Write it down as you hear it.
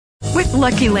With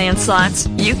Lucky Land Slots,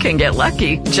 you can get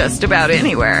lucky just about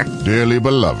anywhere. Dearly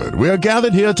beloved, we are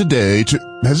gathered here today to...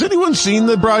 Has anyone seen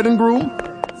the bride and groom?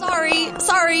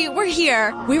 Sorry, we're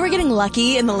here. We were getting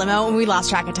lucky in the limo and we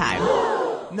lost track of time.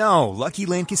 No, Lucky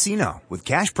Land Casino, with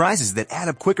cash prizes that add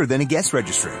up quicker than a guest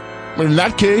registry. In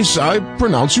that case, I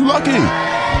pronounce you lucky.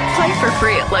 Play for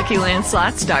free at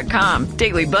LuckyLandSlots.com.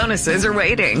 Daily bonuses are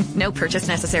waiting. No purchase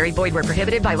necessary. Void where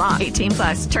prohibited by law.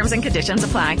 18+. Terms and conditions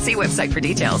apply. See website for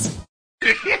details.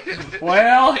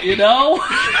 Well,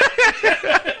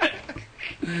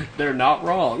 they're not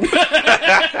wrong.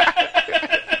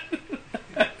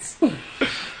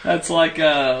 That's like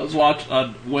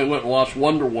went and watched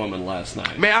Wonder Woman last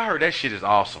night. Man, I heard that shit is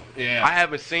awesome. Yeah, I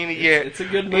haven't seen it yet. It's a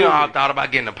good movie. I thought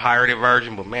about getting a pirated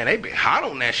version, but man, they've been hot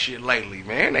on that shit lately.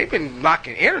 Man, they've been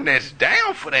knocking internets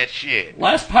down for that shit.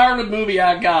 Last pirated movie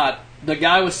I got, the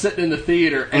guy was sitting in the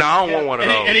theater. And I don't want one of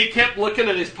those. And he kept looking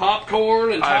at his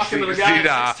popcorn and talking to the guy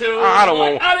next to him.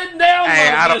 I didn't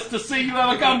download this to see you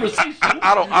have a conversation.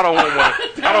 I don't want one.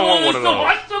 I don't want one of those.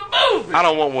 Watch the movie. I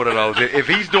don't want one of those. If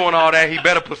he's doing all that, he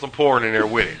better put some porn in there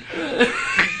with it.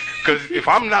 Because if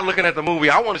I'm not looking at the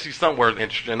movie, I want to see something worth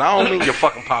interesting. I don't mean your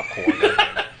fucking popcorn.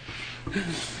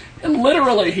 And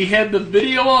literally, he had the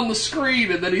video on the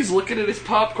screen, and then he's looking at his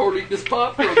popcorn, eating his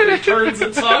popcorn, and he turns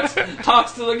and talks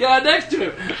to the guy next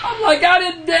to him. I'm like, I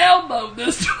didn't download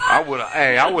this. I would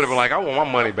have been like, I want my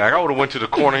money back. I would have went to the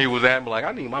corner he was at and be like,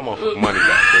 I need my motherfucking money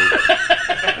back, dude.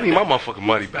 I need my motherfucking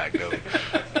money back, dude.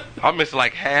 I missed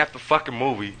like half the fucking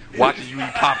movie watching you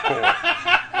eat popcorn.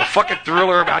 A fucking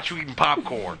thriller about you eating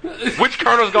popcorn. Which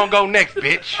colonel's gonna go next,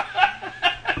 bitch?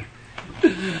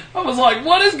 I was like,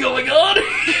 what is going on?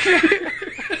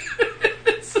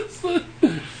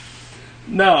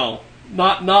 No,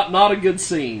 not a good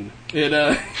scene. It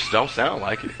don't sound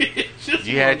like it.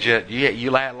 You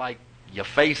had like your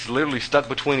face literally stuck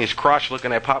between his crotch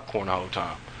looking at popcorn the whole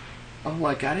time. I'm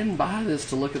like, I didn't buy this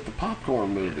to look at the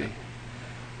popcorn movie.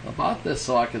 I bought this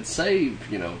so I could save,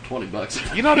 $20.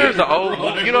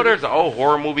 There's an old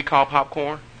horror movie called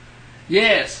Popcorn.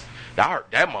 Yes. That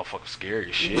motherfucker scary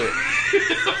as shit.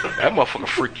 That motherfucker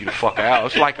freak you the fuck out.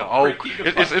 It's like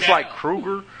it's like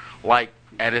Krueger, like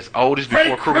at its oldest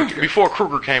before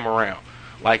Krueger came around.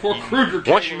 Like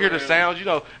once you hear the sounds,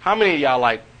 how many of y'all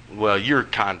like? Well, you're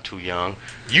kind of too young.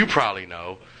 You probably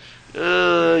know.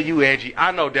 You edgy.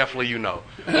 I know definitely.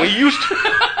 When you used to.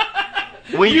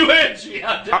 When you edgy,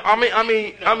 I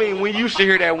mean, when you used to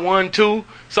hear that 1, 2,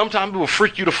 sometimes it will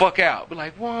freak you the fuck out. Be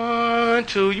like 1,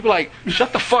 2, you be like,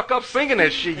 shut the fuck up singing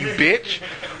that shit, you bitch.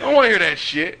 I don't want to hear that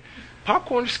shit.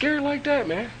 Popcorn is scary like that,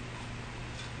 man.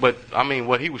 But I mean,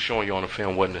 what he was showing you on the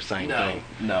film wasn't the same thing.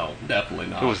 No, definitely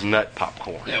not. It was nut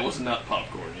popcorn. Yeah, it was nut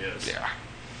popcorn. Yes. Yeah.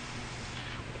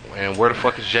 And where the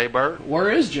fuck is Jay Bird?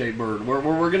 Where is Jay Bird? We're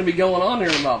going to be going on here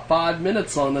in about 5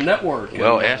 minutes on the network.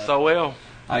 Well, SOL.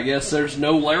 I guess there's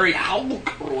no Larry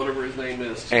Howk or whatever his name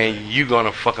is. And you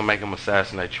gonna fucking make him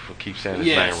assassinate you for keep saying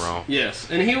his name wrong. Yes,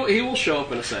 and he will show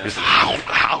up and assassinate. It's how.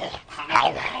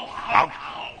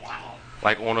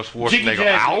 Like Arnold Schwarzenegger.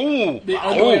 Ow! The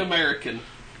ugly American.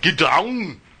 Get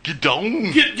down! Get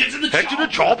down! Get to the Head to the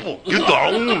chopper! Get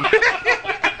down!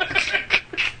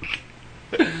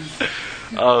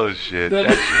 Oh shit!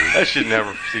 That shit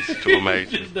never ceases to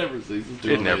amaze me. It never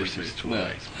ceases to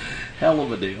amaze me. Hell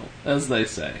of a deal, as they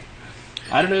say.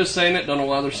 I don't know who's saying it, don't know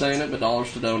why they're saying it, but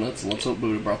dollars to donuts. Let's hope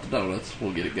Buddha brought the donuts.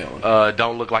 We'll get it going.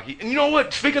 Don't look like he. And you know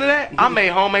what? Speaking of that, I made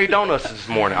homemade donuts this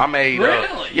morning. I made.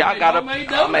 Really? Yeah, I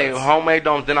made homemade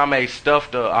donuts. Then I made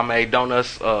stuffed. I made donuts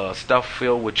stuffed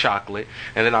filled with chocolate,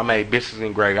 and then I made biscuits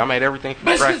and gravy. I made everything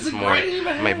from scratch this morning.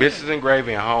 I made biscuits and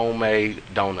gravy and homemade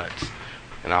donuts,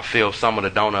 and I filled some of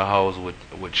the donut holes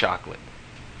with chocolate.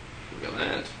 Look at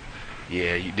that.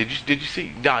 Yeah, did you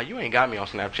see? Nah, you ain't got me on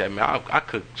Snapchat, man. I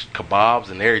cooked kebabs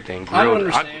and everything. I don't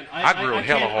understand. I grilled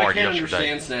hella hard yesterday. I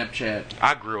can't understand Snapchat.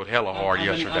 I grilled hella hard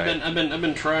yesterday. I've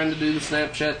been trying to do the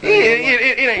Snapchat thing.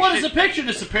 It ain't. What is the picture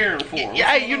disappearing for?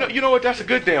 Yeah, you know what? That's a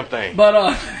good damn thing.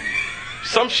 But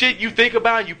some shit you think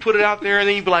about, you put it out there, and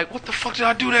then you be like, "What the fuck did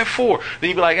I do that for?" Then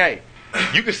you be like, "Hey."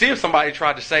 You can see if somebody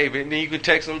tried to save it, and then you can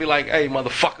text them and be like, "Hey,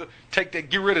 motherfucker, take that,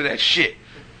 get rid of that shit."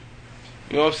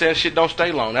 You know what I'm saying? Shit don't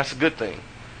stay long. That's a good thing.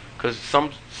 Because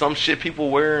some shit people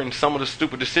wear and some of the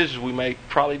stupid decisions we make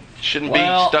probably shouldn't be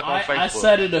stuck on Facebook. I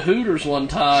sat at a Hooters one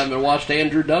time and watched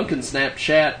Andrew Duncan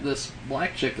Snapchat this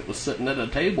black chick that was sitting at a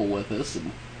table with us,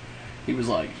 and he was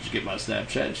like, "Did you get my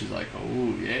Snapchat?" And she's like,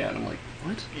 "Oh, yeah." And I'm like,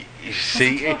 "What?" You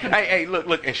see? Hey,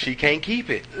 look, and she can't keep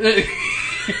it.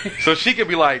 So she could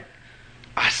be like,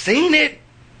 "I seen it."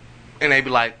 And they be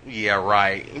like, "Yeah,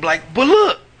 right." And be like, "But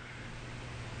look."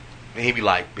 And he'd be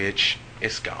like, "Bitch,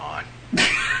 it's gone.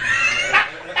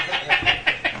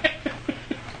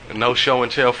 No show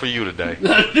and tell for you today.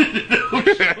 No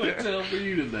show and tell for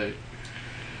you today.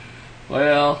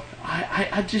 Well,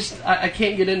 I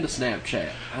can't get into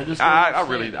Snapchat.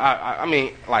 I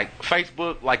mean, like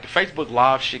Facebook, like the Facebook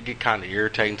Live shit get kind of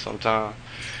irritating sometimes.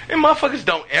 And motherfuckers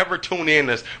don't ever tune in.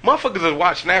 Motherfuckers that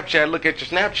watch Snapchat, look at your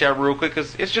Snapchat real quick,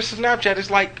 because it's just a Snapchat.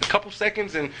 It's like a couple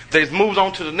seconds, and it moves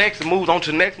on to the next, and moves on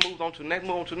to the next, moves on to the next,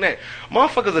 moves on to the next.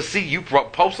 Motherfuckers will see you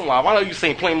posting live. I know you've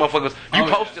seen plenty of motherfuckers. You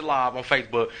posted live on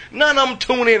Facebook. None of them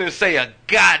tune in and say a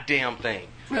goddamn thing.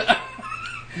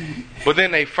 But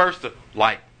then they first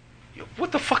like,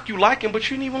 what the fuck you liking, but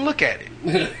you didn't even look at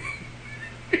it.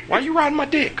 Why are you riding my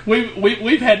dick?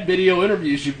 We've had video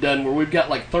interviews you've done where we've got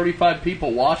like 35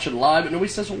 people watching live and nobody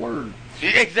says a word.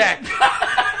 Exactly.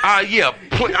 Yeah.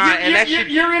 And that shit,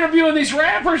 you're interviewing these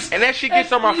rappers, and that shit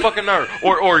gets on my fucking nerve.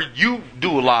 Or you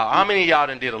do a live. How many of y'all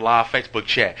done did a live Facebook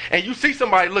chat? And you see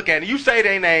somebody look at it, you say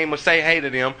their name or say hey to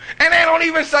them, and they don't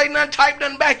even say nothing, type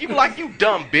nothing back. You be like, you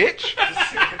dumb bitch.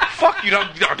 Fuck you.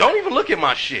 Don't even look at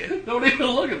my shit. Don't even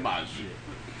look at my shit.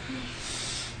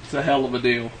 It's a hell of a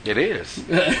deal. It is.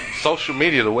 Social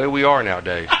media, the way we are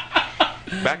nowadays.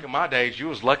 Back in my days, you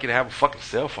was lucky to have a fucking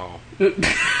cell phone. You're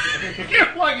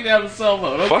lucky to have a cell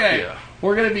phone. Okay. Fuck yeah.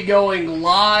 We're going to be going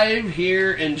live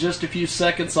here in just a few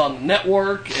seconds on the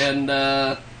network, and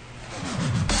welcome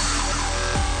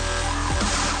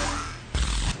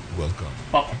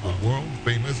to the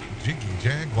world-famous Jiggy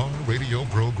Jaguar radio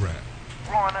program.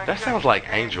 That sounds like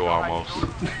Angel almost.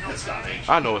 It's not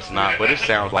Angel. I know it's not, but it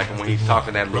sounds like him when he's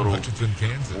talking that little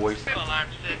voice.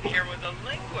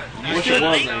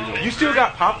 You still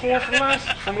got popcorn from last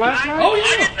night? Oh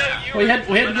yeah. We had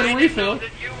to get a refill.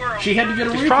 She had to get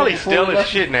a refill. He's probably still his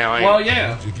shit now, ain't Well,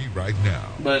 yeah. Jiggy right now.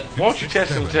 But won't you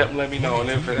test him and let me know, and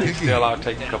if it ain't still, I'll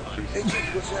take a couple pieces.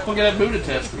 We'll get that Buddha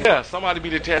test. Yeah, somebody be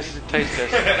the taste tester.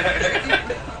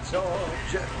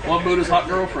 Well, Buddha's hot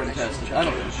girlfriend tested. I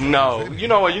don't know. No, you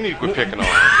know what? You need to quit picking on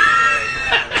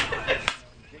her.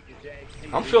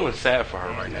 I'm feeling sad for her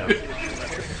right now.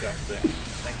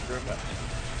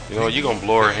 You know, you're going to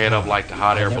blow her head up like the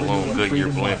hot air balloon Goodyear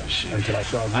blimp and shit.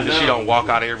 And she don't walk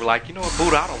out of here and be like, you know what,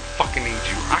 Buddha, I don't fucking need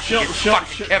you. I can get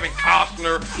fucking Kevin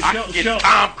Costner. I can get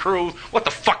Tom Cruise. What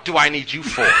the fuck do I need you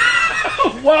for?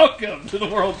 Welcome to the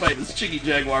world-famous Jiggy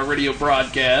Jaguar radio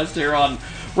broadcast here on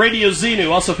Radio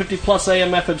Xenu, also 50-plus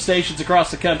AM FM stations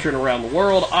across the country and around the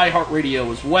world.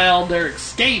 iHeartRadio as well. Derek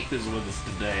Scaife is with us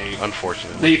today.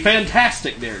 Unfortunately. The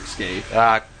fantastic Derek Scaife.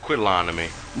 Quit lying to me.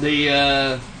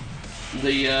 The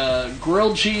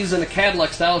grilled cheese in a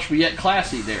Cadillac style should be yet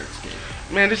classy, Derek Scaife.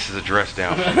 Man, this is a dress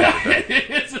down for me.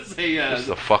 This is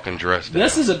a fucking dress down.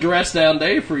 This is a dress down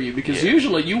day for you because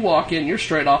usually you walk in, you're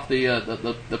straight off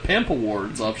the Pimp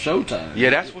Awards off Showtime. Yeah,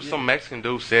 that's what some Mexican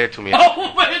dude said to me.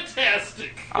 Oh,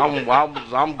 fantastic!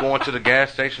 I'm going to the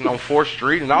gas station on 4th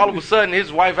Street, and all of a sudden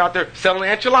his wife out there selling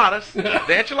enchiladas. The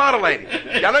enchilada lady.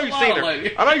 I know you've seen her.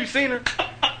 I know you've seen her.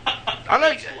 I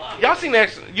know y'all seen that.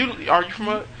 Are you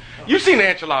from you seen the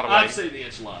enchilada lady? I've seen the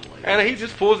enchilada lady. And he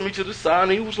just pulls me to the side,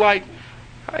 and he was like,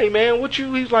 hey man,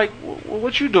 he's like,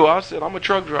 what you do? I said, I'm a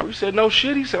truck driver. He said, no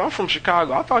shit. He said, I'm from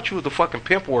Chicago. I thought you was the fucking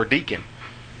pimp or a deacon.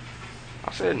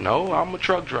 I said, no, I'm a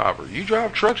truck driver. You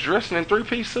drive trucks dressing in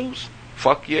 3-piece suits?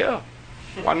 Fuck yeah.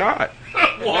 Why not?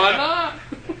 Why not?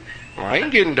 I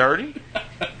ain't getting dirty.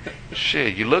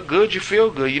 Shit, you look good, you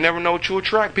feel good. You never know what you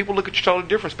attract. People look at you totally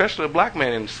different, especially a black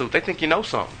man in the suit. They think you know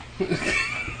something.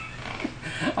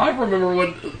 I remember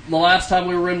when the last time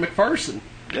we were in McPherson.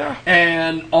 Yeah.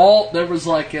 And there was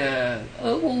like a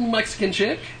little Mexican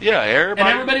chick. Yeah,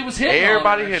 everybody was hitting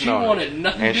everybody on her. Hitting she on wanted her.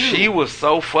 Nothing and to do. she was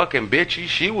so fucking bitchy.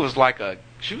 She was like a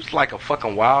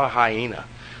fucking wild hyena.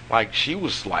 Like she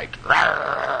was like,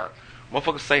 rawr.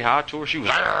 Motherfuckers say hi to her. She was,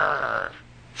 rawr.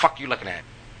 Fuck you looking at.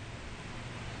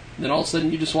 Then all of a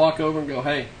sudden you just walk over and go,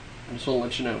 hey, I just want to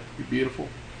let you know you're beautiful.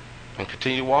 And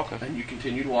continue walking. And you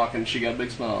continued walking. And she got a big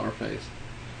smile on her face.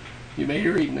 You made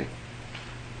her evening.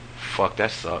 Fuck,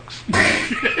 that sucks.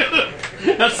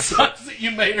 That sucks that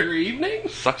you made her evening?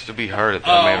 Sucks to be her that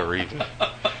made her evening.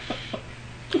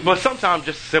 But sometimes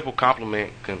just a simple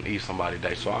compliment can ease somebody's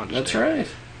day, so I understand. That's right.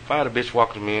 If I had a bitch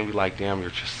walk to me and be like, damn,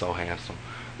 you're just so handsome,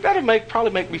 that'd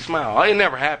probably make me smile. It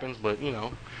never happens, but, you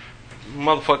know,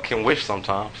 motherfucker can wish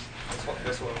sometimes.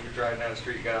 That's why when you're driving down the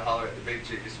street, you gotta holler at the big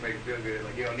chick just to make it feel good.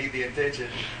 Like, you don't need the intention,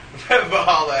 but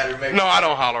holler at her. No, I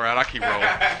don't holler at her. I keep rolling.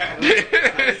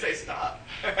 I say stop.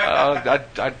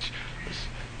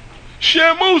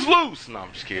 Shamu's loose. No,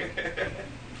 I'm just kidding.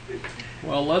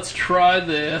 Well, let's try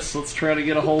this. Let's try to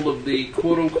get a hold of the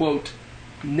quote-unquote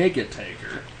nigga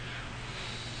taker.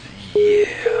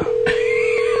 Yeah.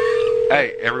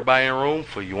 Hey, everybody in the room,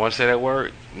 for you want to say that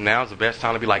word, now's the best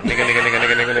time to be like nigga, nigga, nigga,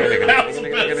 nigga, nigga, nigga, nigga, nigga,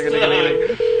 nigga, nigga, nigga,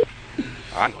 nigga, nigga.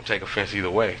 I ain't gonna take offense either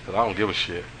way, because I don't give a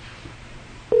shit.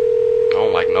 I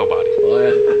don't like nobody. Well,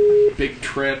 that big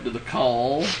tread to the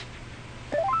call.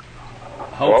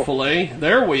 Hopefully.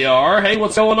 There we are. Hey,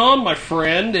 what's going on, my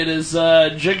friend? It is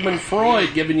Jigman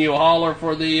Freud giving you a holler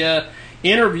for the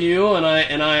interview, and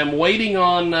I am waiting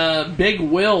on Big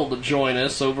Will to join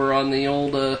us over on the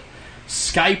old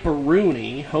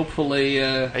Skype-a-rooney. Hopefully...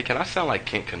 Hey, can I sound like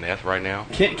Kent Kenneth right now?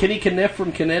 Kenny Kenneth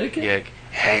from Connecticut? Yeah.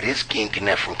 Hey, this King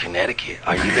Kenneth from Connecticut.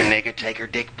 Are you the nigger taker,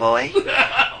 dick boy? Oh,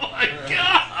 my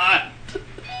God!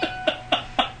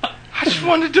 I just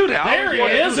wanted to do that. There he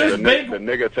is. There's Big... The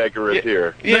nigger taker is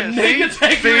here. Yeah, the nigger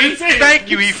taker is here.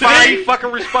 Thank you. He finally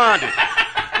fucking responded.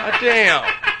 God damn.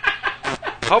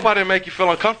 Hope I didn't make you feel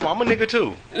uncomfortable. I'm a nigga,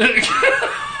 too.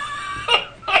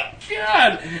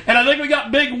 God. And I think we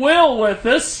got Big Will with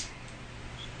us.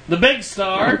 The big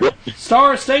star.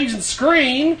 Star of stage and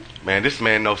screen. Man, this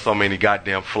man knows so many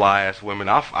goddamn fly-ass women.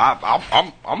 I'm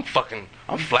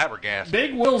flabbergasted.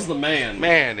 Big Will's the man.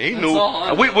 Man, he That's knew.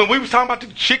 all When we was talking about the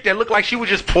chick that looked like she was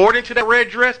just poured into that red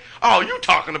dress, oh, you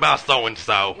talking about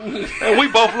so-and-so. And we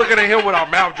both looking at him with our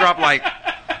mouth dropped like,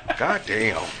 God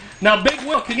damn. Now, Big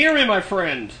Will, can you hear me, my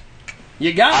friend?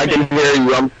 You got I me. can hear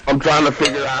you. I'm trying to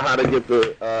figure out how to get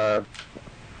the.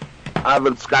 I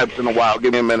haven't Skyped in a while.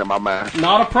 Give me a minute, my man.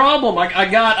 Not a problem. I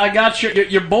got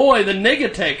your boy, the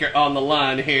nigga taker, on the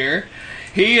line here.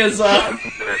 He is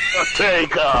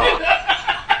Take off.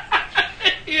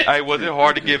 Hey, was it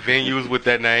hard to get venues with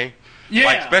that name? Yeah.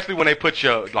 Like, especially when they put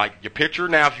your picture.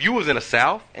 Now, if you was in the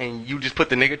South and you just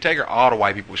put the nigga taker, all the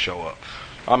white people show up.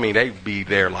 I mean, they'd be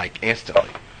there like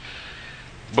instantly.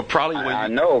 But probably when I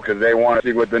know, because they want to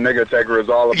see what the nigga taker is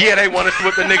all about. Yeah, they want to see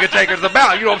what the nigga taker's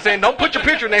about. You know what I'm saying? Don't put your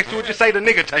picture next to it. Just say the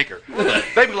nigga taker.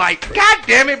 They be like, God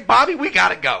damn it, Bobby, we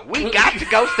gotta go. We got to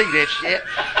go see this shit.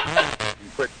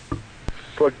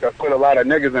 Put a lot of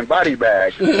niggas in body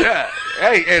bags. Yeah.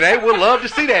 Hey, and they would love to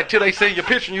see that till they see your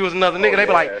picture and you was another nigga. They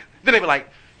be like, then they be like,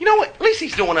 you know what? At least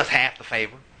he's doing us half the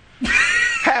favor.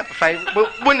 Half the favor.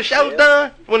 But when the show's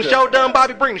done,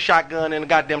 Bobby, bring the shotgun and the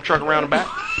goddamn truck around the back.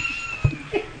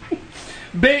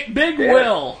 Big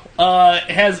Will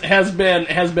has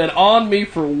been on me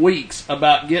for weeks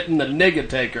about getting the nigga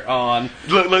taker on.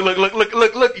 Look!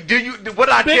 Do you? What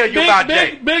did I tell you about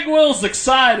Jay? Big Will's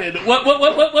excited. What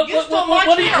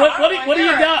do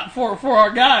you got for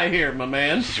our guy here, my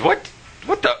man? What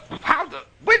the? How the?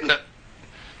 When the?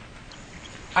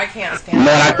 I can't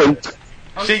stand it.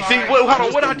 See. Hold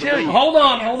on. What I tell you? Hold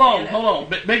on.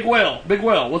 Big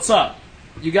Will, what's up?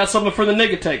 You got something for the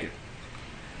nigga taker?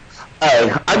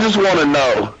 Hey, I just want to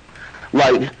know,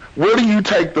 like, where do you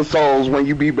take the souls when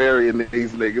you be burying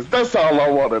these niggas? That's all I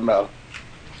want to know.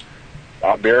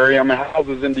 I bury them in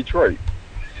houses in Detroit.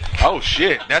 Oh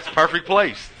shit, that's a perfect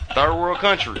place. Third world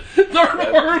country.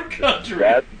 Third world country.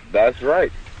 That's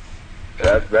right.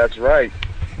 That's right.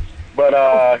 But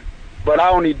I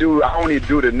only do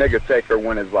the nigga taker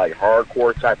when it's like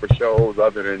hardcore type of shows.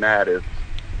 Other than that, is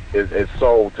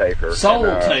Soul Taker.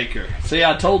 Taker. See,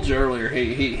 I told you earlier,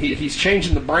 he's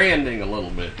changing the branding a little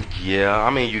bit. Yeah, I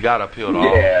mean, you gotta peel it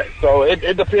off. Yeah, so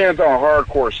it depends on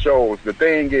hardcore shows. The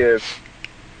thing is,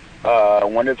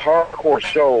 when it's hardcore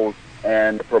shows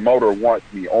and the promoter wants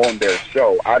me on their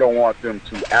show, I don't want them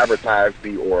to advertise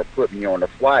me or put me on the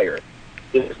flyer.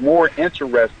 It's more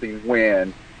interesting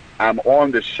when I'm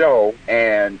on the show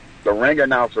and the ring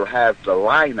announcer has the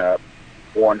lineup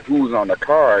on who's on the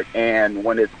card, and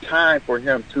when it's time for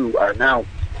him to announce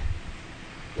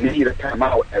me to come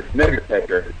out as nigga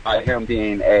taker, by him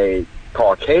being a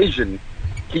Caucasian,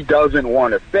 he doesn't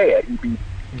want to say it.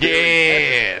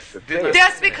 Yes.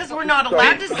 That's because we're not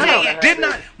allowed to say it.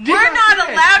 We're not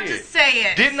allowed to say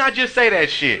it. Didn't I just say that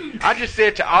shit? I just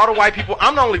said to all the white people,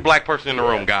 I'm the only black person in the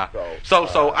room, guy.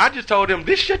 So I just told them,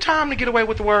 this is your time to get away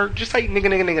with the word. Just say nigga.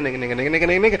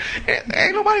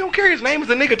 Ain't nobody gonna care. His name is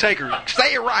the nigga taker.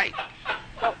 Say it right.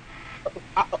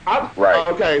 Right.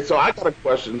 Okay, so I got a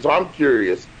question. So I'm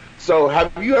curious. So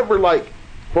have you ever, like,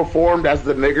 performed as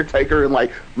the nigger taker in,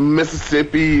 like,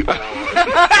 Mississippi or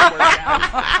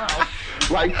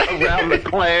like around the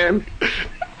Klan?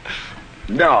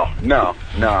 No.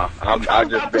 I've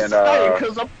just been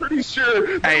because I'm pretty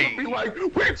sure they would be like,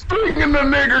 we're stringing the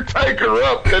nigger taker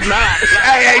up tonight.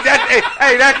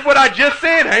 hey, that's what I just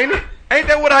said, ain't it? Ain't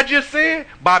that what I just said?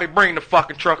 Bobby, bring the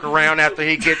fucking truck around after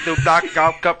he get through Dr.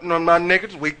 Golf Cup and my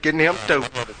niggas. We getting him too.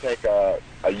 To take a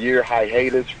year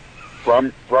hiatus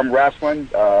from wrestling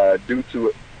due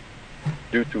to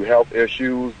health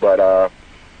issues, but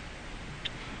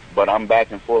I'm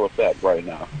back in full effect right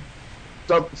now.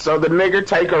 So the nigger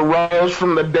taker rose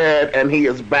from the dead, and he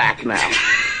is back now.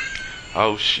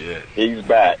 Oh shit, he's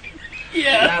back.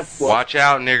 Yes. Watch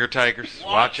out, nigger takers.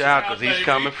 Watch out, because he's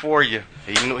coming for you.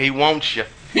 He wants you.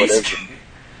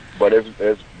 But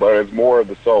it's more of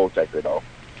the soul taker though.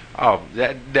 Oh,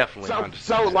 that definitely. I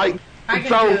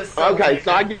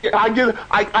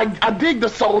dig the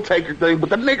soul taker thing, but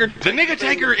the nigger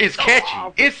taker is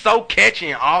catchy. It's so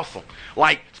catchy and awesome.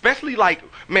 Like, especially like,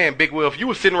 man, Big Will, if you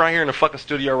were sitting right here in the fucking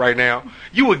studio right now,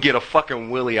 you would get a fucking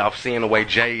willy off seeing the way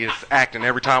Jay is acting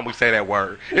every time we say that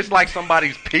word. It's like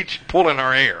somebody's pulling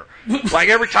her hair. Like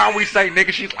every time we say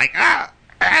nigga, she's like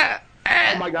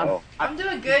Oh my god! I'm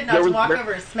doing good not to walk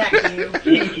over and smack you.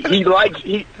 He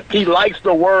likes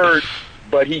the word,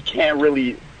 but he can't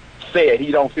really say it.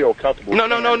 He don't feel comfortable.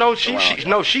 No. She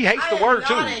hates the word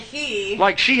too.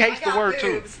 Like she hates the word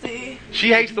too. She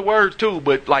hates the word too.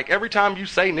 But like every time you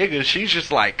say nigga, she's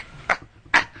just like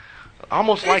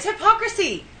almost like it's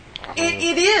hypocrisy.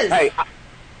 It is. Hey,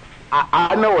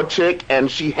 I know a chick and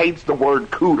she hates the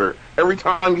word cooter. Every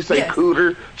time you say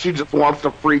cooter, she just wants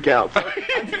to freak out. So I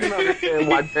can understand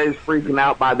why Jay's freaking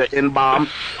out by the N-bomb.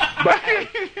 But hey,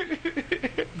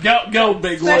 go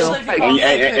Big Will.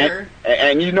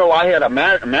 And you know, I had a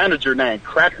manager named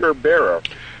Cracker Bearer.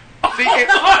 See, hey, you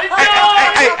know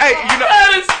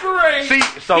that is great. See,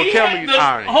 so tell me,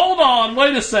 hold on,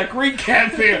 wait a sec.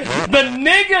 Recap here. The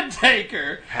nigga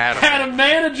taker had a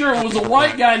manager who was a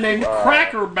white guy named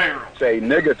Cracker Barrel. Say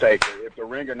nigga taker if the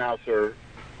ring announcer.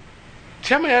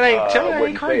 Tell me that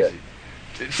ain't crazy.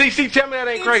 See, tell me that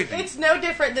ain't crazy. It's no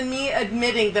different than me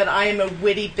admitting that I am a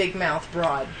witty, big mouth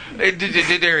broad.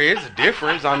 There is a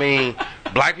difference. I mean,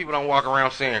 black people don't walk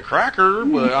around saying cracker,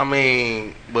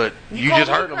 but you just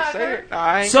heard them say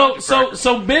it.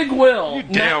 So Big Will, you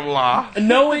damn lie.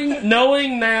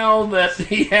 Knowing now that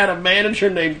he had a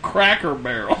manager named Cracker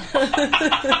Barrel.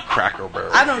 Cracker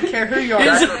Barrel. I don't care who you are.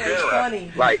 It's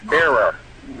funny. Like Bearer.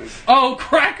 Oh,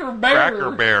 Cracker Bear.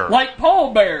 Cracker Bear. Like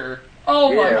Paul Bear.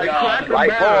 Oh my god.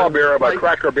 Like Paul Bearer, but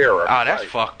Cracker Bearer. Oh, that's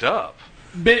fucked up.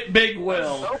 Big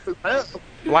Will.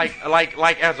 Like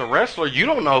as a wrestler, you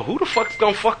don't know who the fuck's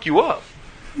gonna fuck you up.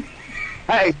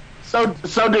 Hey, so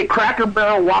did Cracker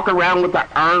Barrel walk around with an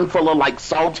urn full of like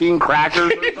saltine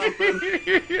crackers or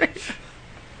something?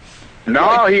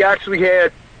 No, he actually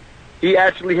had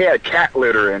cat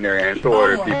litter in there and so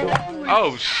other people.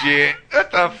 Oh shit!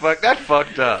 What the fuck? That's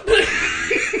fucked up.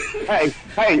 Hey,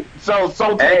 so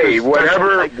hey,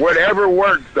 whatever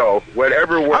works though.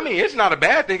 Whatever works. I mean, it's not a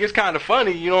bad thing. It's kind of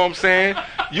funny. You know what I'm saying?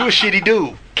 You a shitty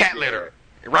dude. Cat litter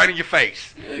right in your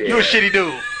face. Yeah. You a shitty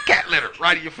dude. Cat litter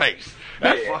right in your face.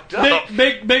 That's fucked up.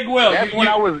 Big Will. That's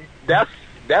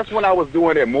when I was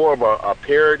doing it more of a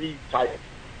parody type.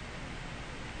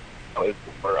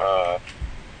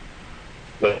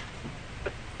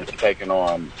 Taking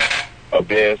on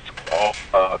Abyss,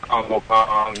 Congo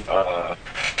Kong,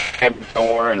 Heavy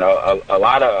Thorn, a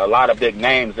lot of big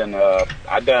names, and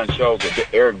I done shows with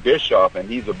Eric Bischoff, and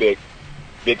he's a big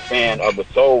fan of the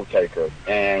Soul Taker,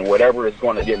 and whatever is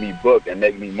going to get me booked and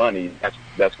make me money,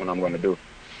 that's what I'm going to do.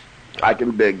 I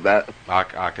can dig that.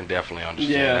 I can definitely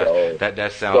understand. Yeah.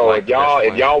 That sounds so like. So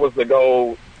if y'all was to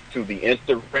go to the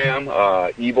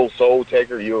Instagram, Evil Soul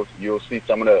Taker, you'll see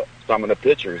some of the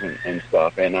pictures and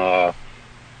stuff, and a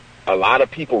lot of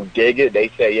people dig it. They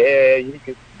say, yeah, you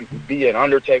could be an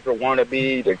Undertaker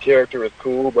wannabe. The character is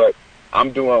cool, but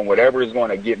I'm doing whatever is going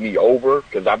to get me over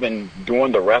because I've been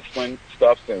doing the wrestling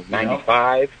stuff since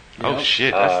 '95. Oh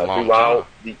shit, that's a long time.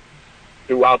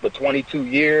 Throughout the 22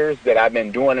 years that I've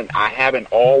been doing it, I haven't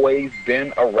always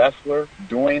been a wrestler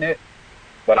doing it,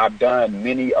 but I've done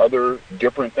many other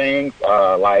different things.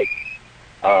 I've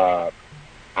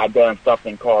done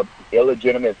something called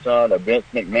Illegitimate Son of Vince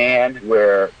McMahon,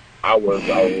 where I was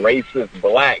a racist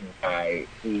black guy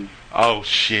who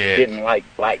didn't like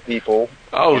black people.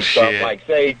 Oh and shit! Stuff. Like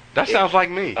say that sounds like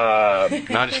me.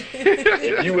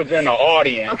 If you was in the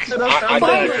audience,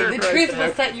 the truth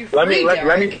will set you free.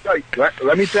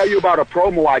 Let me tell you about a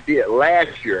promo I did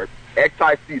last year.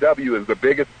 XICW is the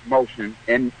biggest promotion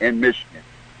in Michigan,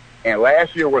 and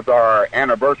last year was our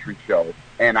anniversary show,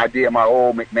 and I did my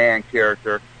old McMahon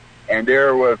character, and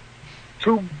there was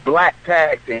 2 black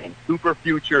tag teams, Super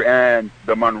Future and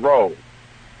the Monroes.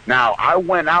 Now, I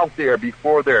went out there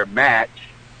before their match,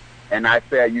 and I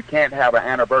said, you can't have an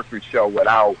anniversary show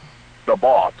without the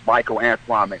boss, Michael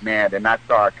Antoine McMahon. And I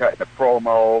started cutting the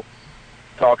promo,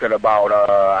 talking about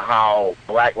how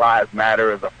Black Lives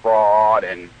Matter is a fraud.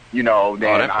 And, you know,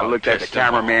 then I looked at the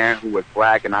cameraman who was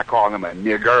black, and I called him a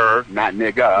nigger, not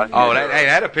nigga. Oh,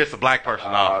 that'll piss a black person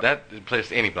off. That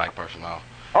pisses any black person off.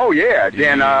 Oh, yeah.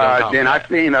 Then I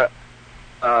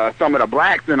some of the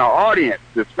blacks in the audience,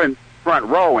 the front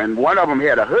row, and one of them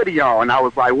had a hoodie on. And I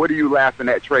was like, "What are you laughing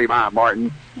at, Trayvon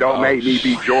Martin? Don't make me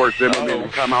be George Zimmerman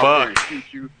and come out there and shoot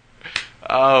you."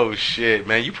 Oh shit,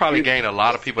 man! You probably gained a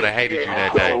lot of people that hated you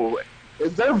that day.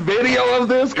 Is there video of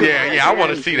this? Yeah, I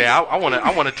want to see that. I want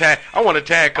to tag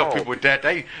a couple people with that.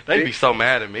 They'd be so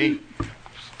mad at me.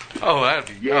 Oh,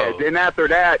 that'd be Then after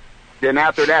that,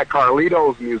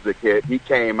 Carlito's music hit. He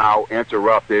came out,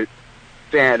 interrupted,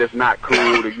 saying it's not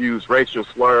cool to use racial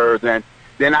slurs, and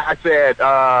then I said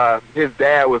his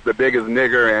dad was the biggest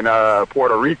nigger in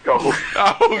Puerto Rico.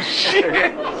 Oh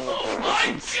shit!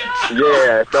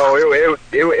 Yeah, so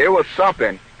it was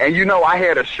something. And I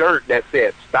had a shirt that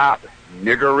said "Stop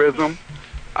Niggerism."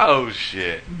 Oh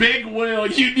shit! Big Will,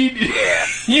 you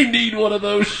need one of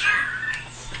those shirts.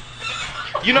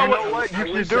 You know what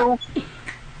you should do?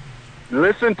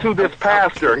 Listen to this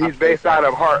pastor. He's based out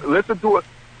of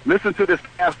Listen to this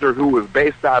pastor who was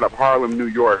based out of Harlem, New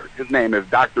York. His name is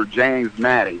Dr. James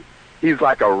Matty. He's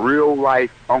like a real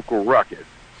life Uncle Ruckus.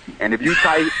 And if you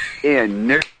type in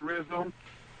niggerism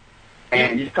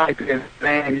and you type in his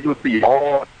name, you'll see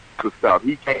all the stuff.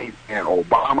 He can't stand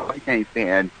Obama. He can't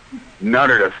stand none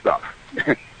of the stuff.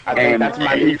 And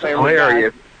he's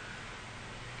hilarious.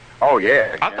 Oh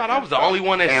yeah. I thought I was the only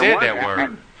one that said that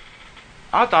word.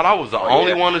 I thought I was the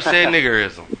only one who said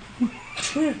niggerism.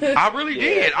 I really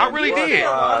did. I really did.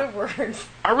 I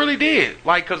really did.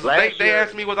 Like, because they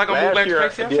asked me, was I going to move back to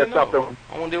Texas? I said, no.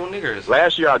 I want to deal with niggers.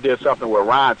 Last year I did something with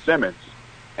Ron Simmons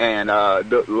and a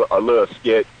little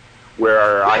skit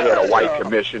where I had a white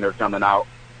commissioner coming out.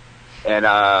 And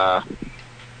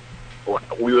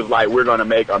we was like, we're going to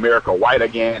make America white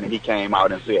again. And he came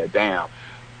out and said, damn.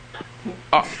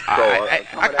 Some of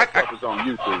that stuff is on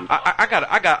YouTube.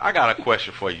 I got a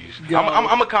question for you. I'm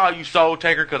gonna call you Soul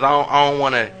Taker because I don't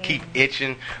want to keep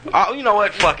itching. You know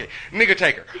what? Fuck it, Nigga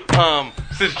Taker.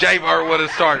 Since Jaguar would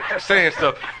have started saying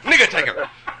stuff, Nigga Taker.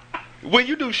 When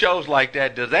you do shows like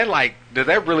that, does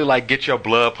that really get your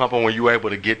blood pumping when you're able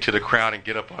to get to the crowd and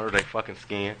get up under their fucking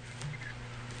skin?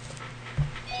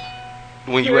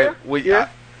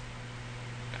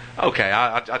 Okay,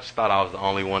 I just thought I was the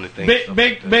only one to think.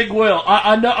 Big Will,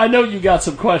 I know you got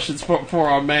some questions for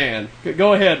our man.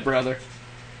 Go ahead, brother.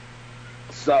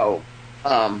 So,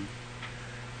 are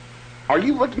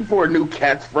you looking for a new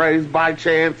catchphrase by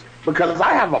chance? Because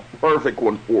I have a perfect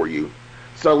one for you.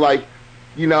 So, like,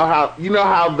 you know how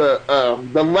the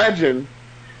legend,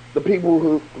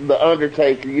 the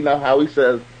Undertaker, you know how he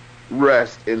says,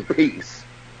 "Rest in peace."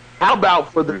 How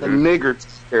about for the niggers?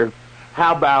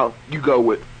 How about you go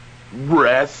with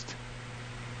 "Rest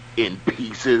in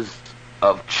pieces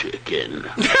of chicken"?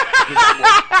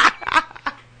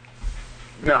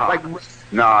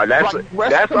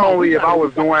 That's only if I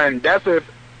was doing that's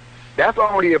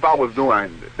only if I was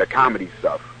doing the comedy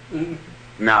stuff.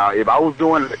 Now, if I was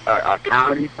doing a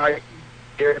comedy type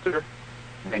character,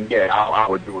 then yeah, I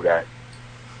would do that.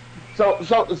 So is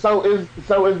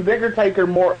Nigger Taker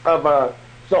more of a?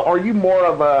 So are you more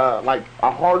of a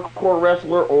hardcore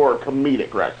wrestler or a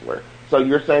comedic wrestler? So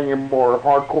you're saying you're more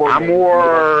hardcore?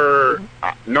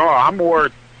 I'm more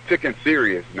sick and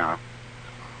serious now.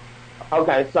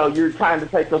 Okay, so you're trying to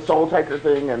take the Soul Taker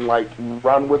thing and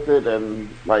run with it and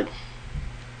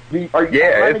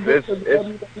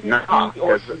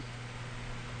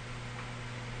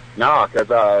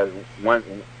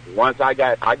once I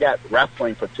got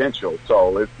wrestling potential,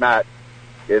 so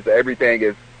everything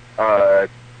is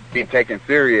being taken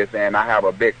serious, and I have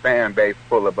a big fan base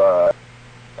full of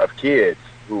kids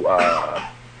who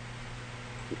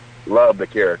love the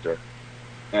character,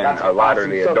 and a lot of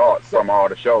the adults from all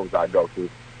the shows I go to.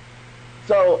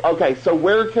 So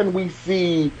where can we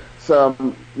see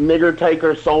some Nigger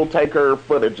Taker, Soul Taker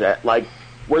footage at?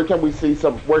 Where can we see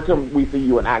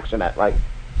you in action at,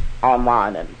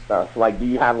 online and stuff? Do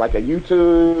you have a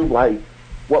YouTube?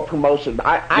 What promotion?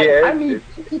 I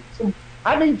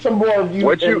need some more of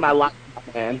you in my life,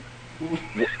 man.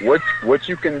 What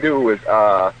you can do is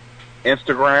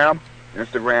Instagram.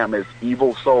 Instagram is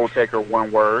Evil Soul Taker,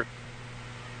 one word.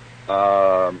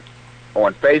 On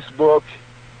Facebook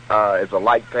is a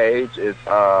like page. It's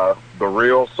The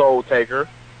Real Soul Taker.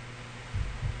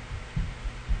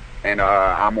 And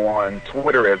I'm on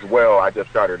Twitter as well. I just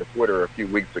started a Twitter a few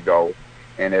weeks ago,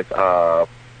 and it's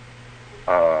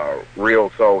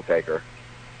Real Soul Taker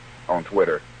on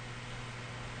Twitter.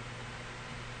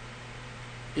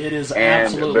 It is and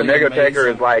absolutely the Nigger amazing. Taker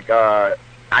is I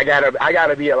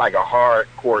gotta be at a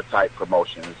hardcore type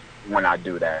promotions when I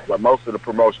do that. But most of the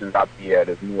promotions I be at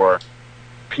is more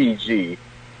PG,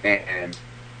 and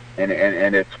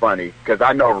it's funny because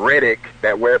I know Riddick,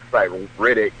 that website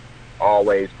Riddick,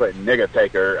 always putting nigga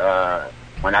taker.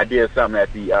 When I did something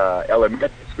at the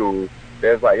elementary school,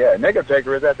 there's like, yeah, nigga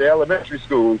taker is at the elementary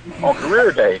school on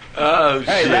career day. Oh,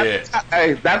 shit.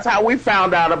 That's how we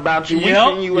found out about you. We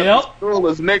seen you at the school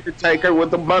as nigga taker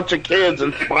with a bunch of kids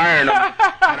inspiring them. And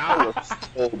I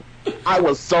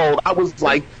was sold. I was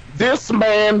like, this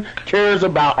man cares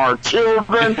about our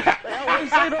children. They always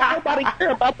say that nobody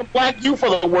cares about the black youth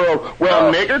of the world.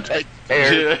 Well, nigger taker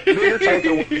cares. Nigger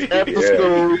taker was at the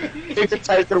school. Nigger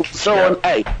taker was showing,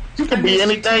 hey, you can be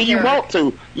anything you want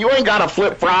to. You ain't got to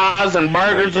flip fries and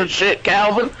burgers and shit,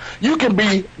 Calvin. You can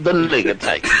be the nigger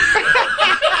taker.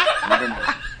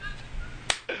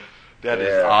 That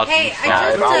is awesome. Hey,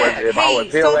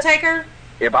 Soul Taker.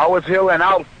 If I was healing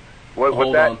out,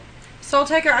 what that? Soul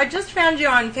Taker, I just found you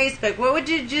on Facebook. What would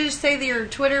you just say that your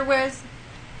Twitter was?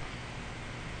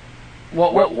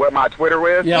 What my Twitter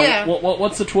was? Yeah.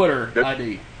 What's the Twitter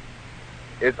ID?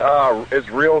 It's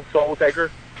real Soul Taker.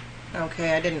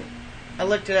 Okay, I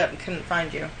looked it up and couldn't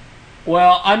find you.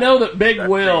 Well, I know that Big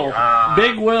Will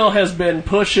has been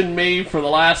pushing me for the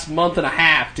last month and a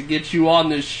half to get you on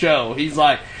this show. He's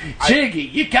like, Jiggy,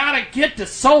 you gotta get the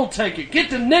Soul Taker,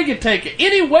 get the nigga taker,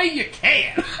 any way you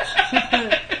can.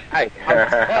 Hey,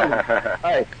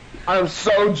 I'm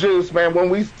so juiced, man. When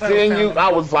we seen you,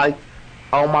 I was like,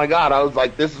 oh my God. I was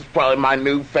like, this is probably my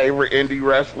new favorite indie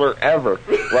wrestler ever.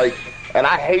 Like, and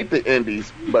I hate the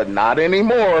indies, but not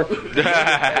anymore.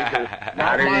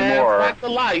 Not anymore. Back to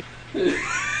life. So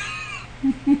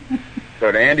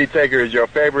the Andy Taker is your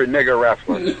favorite nigga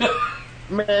wrestler?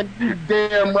 Man, you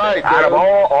damn right. Out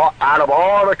of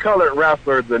all the colored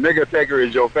wrestlers, the nigga Taker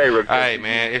is your favorite. Hey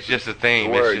man, it's just a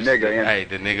thing. The word it's just, nigga.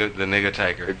 The nigga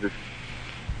Taker. The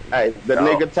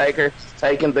nigga Taker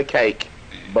taking the cake.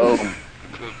 Boom.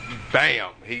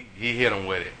 Bam. He hit him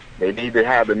with it. They need to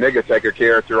have the nigga Taker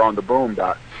character on the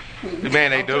Boondocks.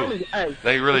 Man, they do.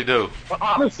 They really do. Well,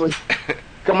 honestly,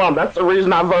 come on, that's the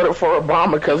reason I voted for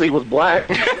Obama, because he was black.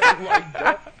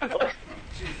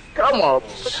 Come on,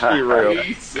 let's be real.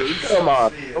 Come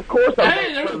on. Of course I'm...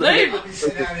 Hey, there's David.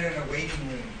 Sit down there in a waiting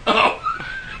room. Oh.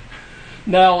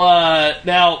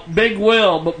 Now, Big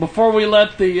Will, but before we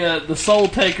let the Soul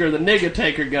Taker, the nigga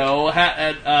Taker go,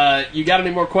 you got any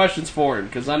more questions for him?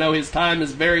 Because I know his time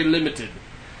is very limited.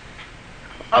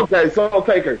 Okay, Soul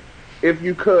Taker, if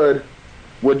you could,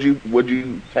 would you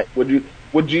take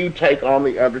on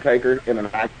the Undertaker in an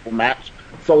actual match?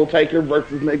 Soul Taker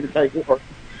versus Nigga Taker, or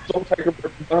Soul Taker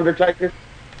versus Undertaker?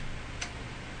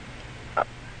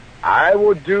 I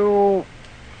would do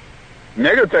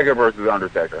Nigga Taker versus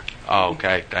Undertaker. Oh,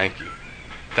 okay, thank you.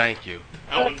 That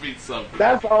would be something.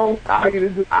 That's all I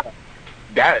needed to do.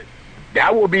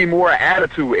 That would be more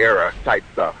Attitude Era type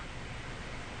stuff.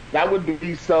 That would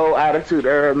be so Attitude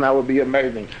Era, and that would be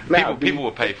amazing. Now, people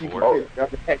will pay for it.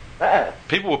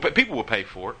 People will pay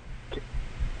for it.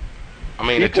 I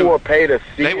mean, people will pay to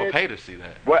see. They will pay to see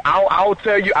that. Well, I'll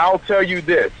tell you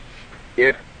this: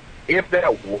 if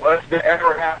that was to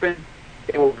ever happen,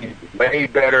 it would be way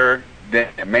better than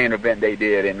the main event they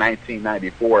did in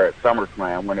 1994 at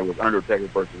SummerSlam when it was Undertaker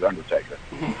versus Undertaker.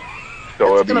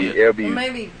 So it'll be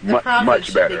maybe the profits much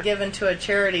should better. be given to a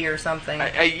charity or something.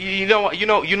 You know,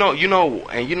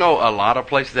 a lot of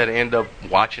places that end up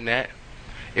watching that,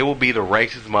 it will be the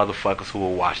racist motherfuckers who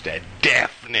will watch that.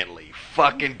 Definitely,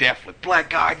 fucking definitely. Black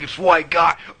guy against white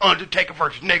guy, Undertaker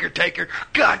versus Nigger Taker.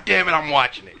 God damn it, I'm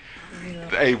watching it. Yeah.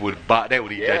 They would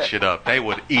eat that shit up. They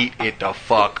would eat it the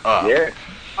fuck up. Yeah.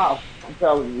 Oh, I'm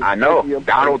telling you. I know.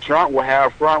 Donald Trump will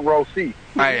have front row seats.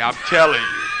 Hey, I'm telling you.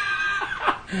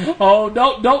 Oh,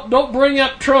 don't bring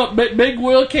up Trump. Big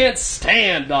Will can't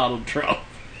stand Donald Trump.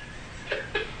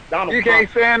 You can't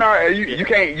stand you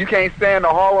can't stand the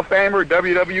Hall of Famer,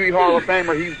 WWE Hall of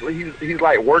Famer. He's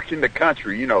like working the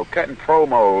country, cutting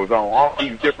promos on all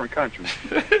these different countries.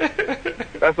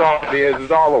 That's all it is.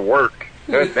 It's all the work.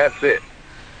 That's it.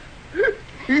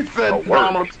 He said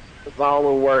Donald Trump is all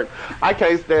the work. I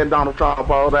can't stand Donald Trump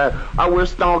all that. I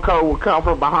wish Stone Cold would come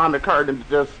from behind the curtain and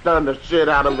just stun the shit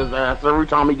out of his ass every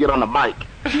time he get on the mic.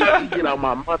 He get on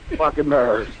my motherfucking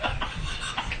nerves.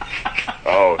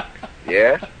 Oh,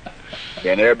 yeah?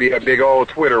 And there'll be a big old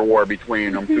Twitter war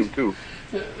between them two.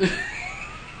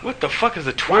 What the fuck is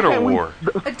a Twitter war?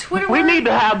 A Twitter we war? need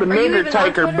to have the Nigger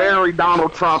Taker bury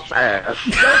Donald Trump's ass.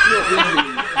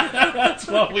 That's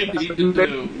what we need to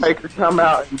do. Taker come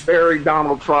out and bury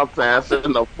Donald Trump's ass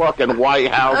in the fucking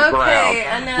White House ground.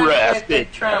 Okay,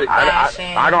 Trump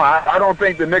I don't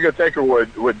think the Nigger Taker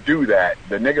would do that.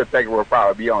 The Nigger Taker would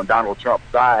probably be on Donald Trump's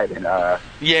side and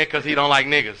yeah, because he don't like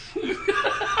niggas. He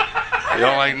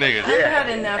don't like niggas. I've had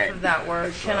enough of that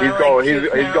word.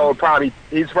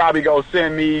 He's probably gonna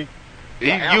send me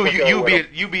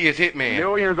You be his hitman.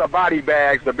 Millions of body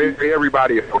bags to bury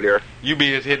everybody over there. You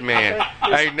be his hitman.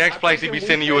 Hey, next place he be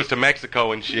sending you is to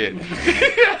Mexico and shit.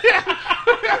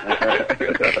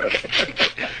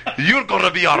 You're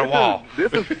gonna be on a wall.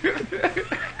 This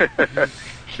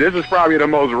is probably the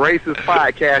most racist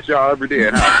podcast y'all ever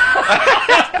did, huh?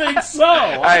 I think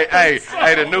so. Hey,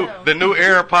 the new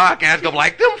era podcast gonna be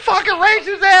like, them fucking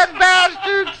racist ass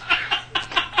bastards.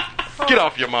 Get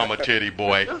off your mama titty,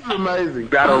 boy. This is amazing.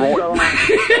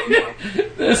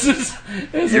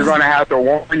 You're going to have to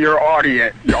warn your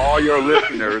audience, all your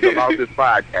listeners, about this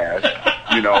podcast.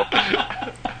 You know.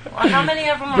 Well, how many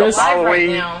of them are live right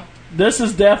now? This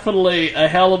is definitely a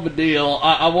hell of a deal.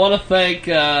 I want to thank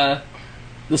the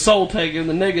Soul Taker and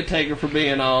the Nigga Taker for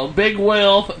being on. Big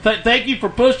Will, thank you for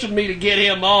pushing me to get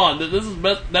him on. This has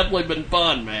definitely been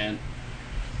fun, man.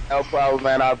 No problem,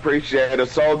 man. I appreciate it.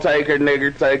 Soul Taker,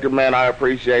 Nigger Taker, man. I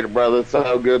appreciate it, brother. It's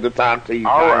so good to talk to you.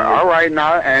 All right,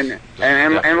 now, and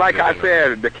like I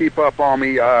said, to keep up on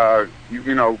me,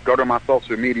 you know, go to my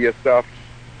social media stuff.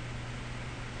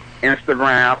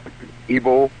 Instagram,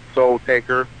 Evil Soul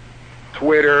Taker.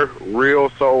 Twitter, Real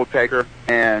Soul Taker,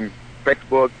 and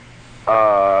Facebook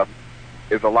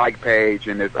is a like page,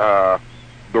 and it's the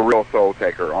Real Soul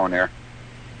Taker on there.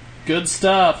 Good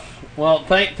stuff. Well,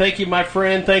 thank you, my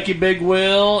friend. Thank you, Big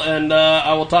Will, and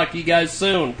I will talk to you guys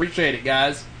soon. Appreciate it,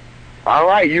 guys. All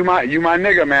right, you my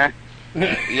nigga, man.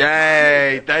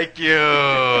 Yay! Thank you.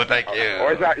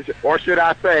 Or should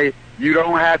I say, you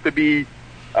don't have to be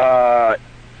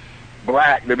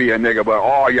black to be a nigga, but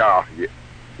all y'all,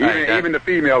 even the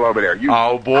female over there.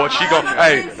 Oh boy, she go.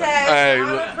 Hey, I'm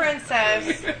a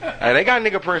princess. Hey, they got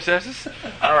nigga princesses.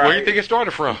 All right. Where you think it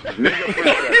started from?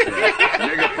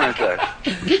 Nigga princess.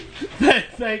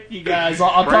 Thank you, guys.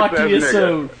 I'll talk to you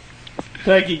soon.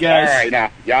 Thank you, guys. All right,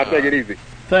 now y'all take it easy.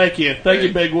 Thank you,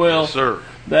 Big Will. Yes, sir.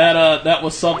 That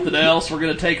was something else. We're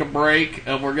gonna take a break,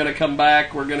 and we're gonna come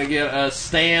back. We're gonna get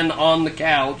Stan on the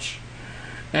couch,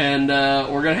 and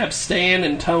we're gonna have Stan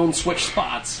and Tone switch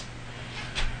spots.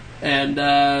 And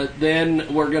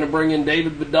then we're going to bring in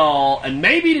David Vidal. And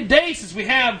maybe today, since we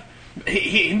have...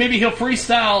 maybe he'll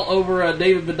freestyle over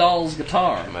David Vidal's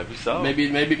guitar. Maybe so.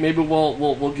 Maybe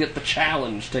we'll get the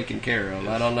challenge taken care of.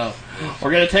 I don't know.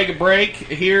 We're going to take a break.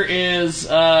 Here is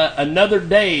Another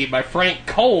Day by Frank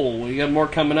Cole. We got more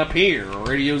coming up here.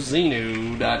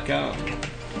 RadioZenu.com.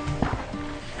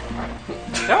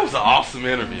 That was an awesome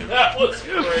interview. That was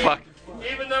great.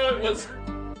 Even though it was...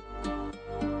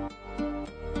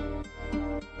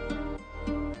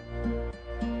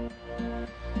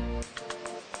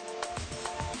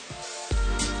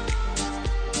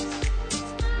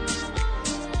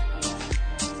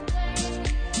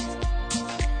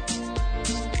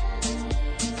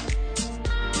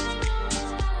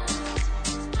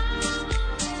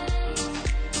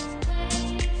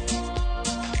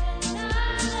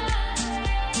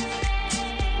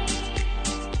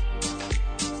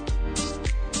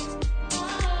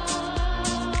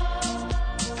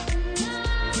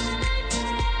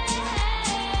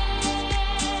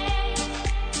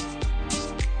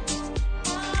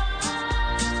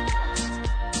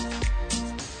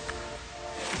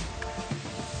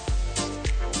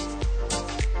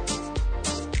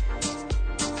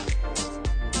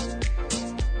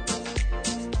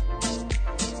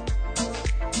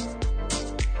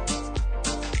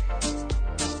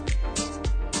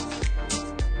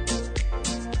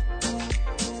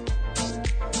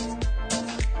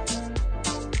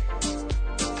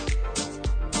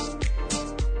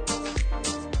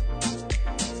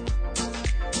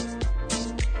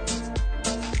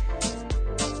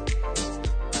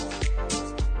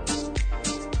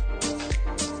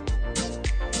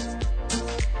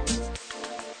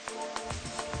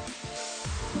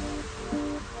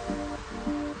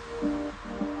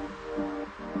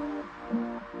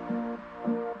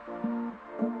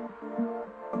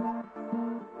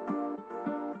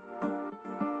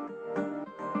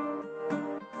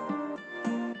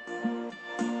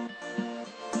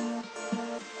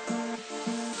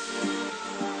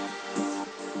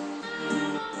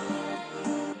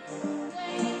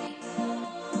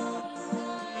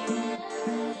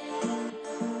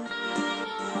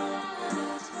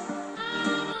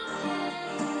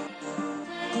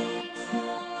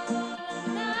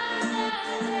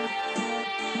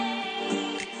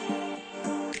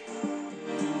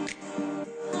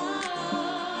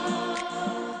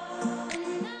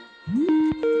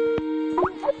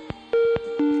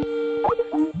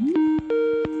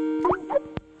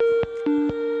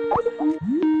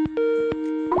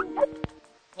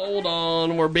 Hold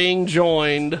on, we're being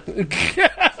joined.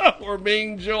 We're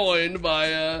being joined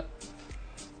by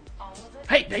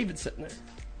Hey, David's sitting there.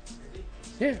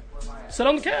 Yeah, sit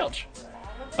on the couch.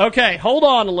 Okay, hold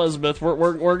on, Elizabeth.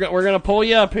 We're gonna pull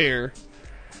you up here.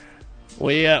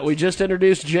 We just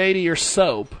introduced Jay to your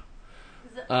soap.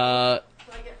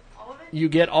 You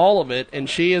get all of it, and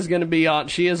she is going to be on.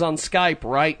 She is on Skype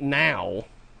right now.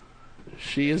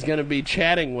 She is going to be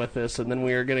chatting with us, and then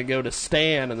we are going to go to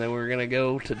Stan, and then we're going to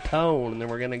go to Tone, and then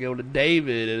we're going to go to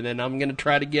David, and then I'm going to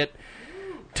try to get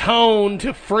Tone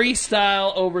to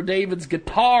freestyle over David's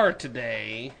guitar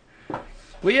today.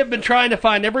 We have been trying to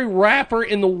find every rapper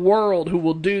in the world who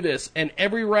will do this, and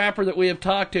every rapper that we have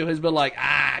talked to has been like,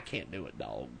 I can't do it,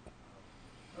 dog.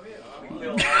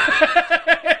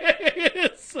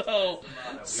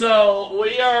 So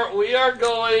we are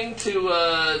going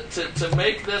to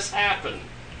make this happen.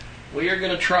 We are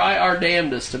going to try our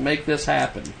damnedest to make this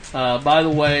happen. By the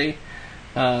way,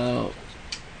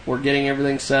 we're getting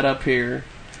everything set up here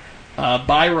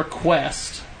by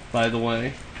request. By the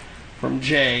way, from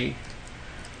Jay.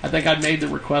 I think I made the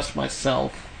request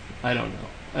myself. I don't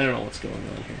know what's going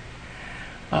on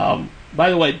here. By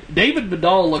the way, David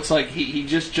Vidal looks like he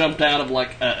just jumped out of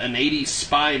like an 80s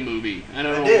spy movie. I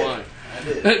don't know why. I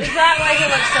did. Is that why he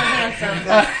looks so handsome?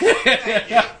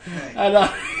 I know.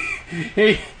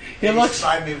 He looks.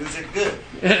 Spy movies are good.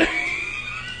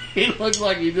 He looks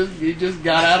like he just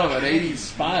got out of an 80s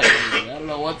spy movie. I don't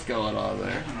know what's going on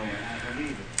there.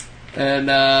 And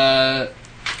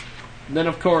then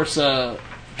of course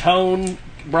Tone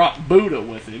brought Buddha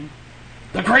with him,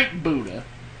 the great Buddha.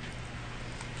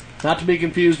 Not to be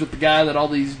confused with the guy that all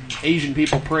these Asian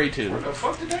people pray to. Where the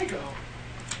fuck did they go?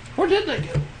 Where did they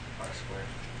go?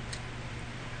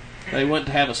 They went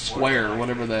to have a square,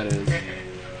 whatever that is.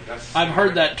 I've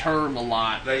heard that term a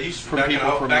lot They used to, from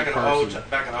people from back in the old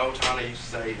time, they used to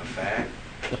say the fag.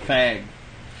 The fag.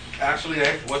 Actually,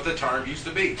 that's what the term used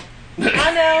to be.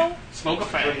 I know. Smoke a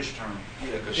fag. British term.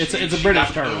 Yeah, It's a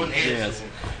British term. Yes.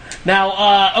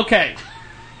 Now, okay,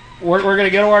 we're going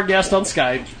to go to our guest on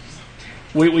Skype.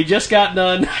 We just got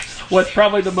done with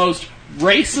probably the most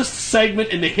racist segment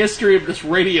in the history of this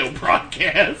radio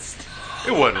broadcast.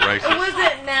 It wasn't racist. It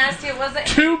wasn't nasty. It wasn't.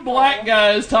 Two black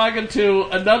guys talking to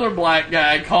another black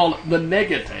guy called the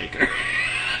Nigga Taker.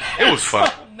 It was fun.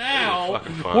 So now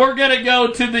fun. we're going to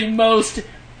go to the most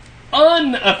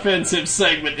unoffensive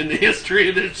segment in the history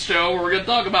of this show, where we're going to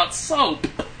talk about soap.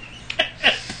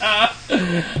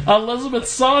 Elizabeth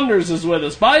Saunders is with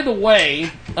us. By the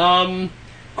way,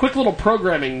 quick little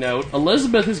programming note.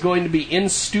 Elizabeth is going to be in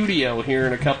studio here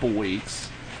in a couple weeks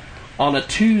on a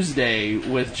Tuesday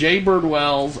with Jay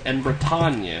Birdwells and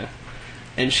Britannia,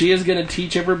 and she is going to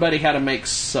teach everybody how to make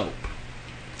soap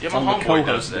on the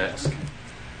co-host desk.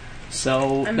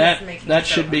 So that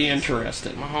should be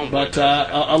interesting. But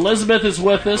Elizabeth is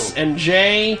with us, and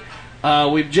Jay,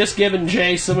 we've just given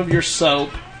Jay some of your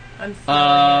soap.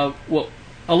 Well,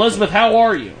 Elizabeth, how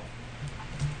are you?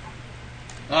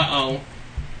 Uh-oh,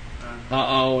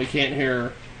 we can't hear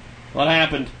her. What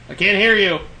happened? I can't hear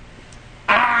you.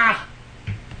 Ah!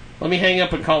 Let me hang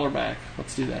up and call her back.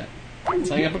 Let's do that. Let's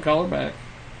hang up and call her back.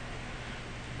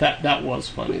 That was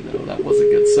funny, though. That was a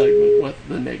good segment with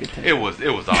the negative. It was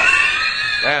awesome.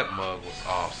 That mug was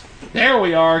awesome. There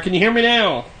we are. Can you hear me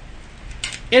now?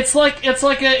 It's like a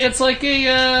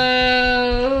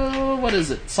what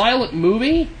is it? Silent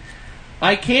movie?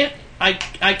 I can't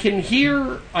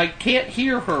hear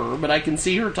her, but I can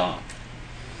see her talk.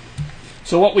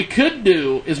 So what we could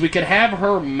do is we could have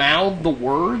her mouth the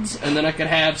words, and then I could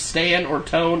have Stan or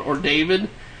Tone or David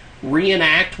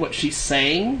reenact what she's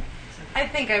saying. I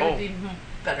think I would be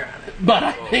better on it. But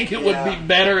I think it would be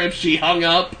better if she hung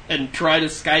up and tried a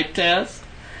Skype test.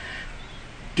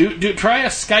 Try a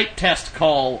Skype test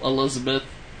call, Elizabeth,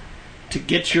 to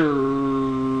get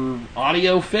your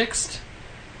audio fixed,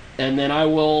 and then I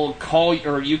will call,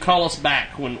 or you call us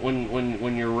back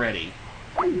when you're ready.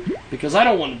 Because I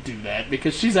don't want to do that,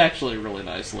 because she's actually a really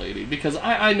nice lady. Because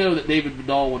I know that David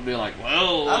Vidal would be like,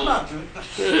 well... I'm not doing that.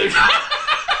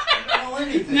 I don't know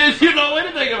anything. You know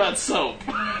anything about soap.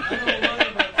 I don't know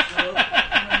about soap.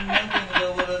 I don't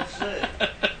know what I'd say.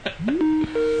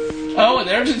 Oh, and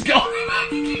they're just going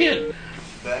back again.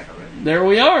 Back already. There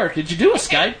we are. Did you do a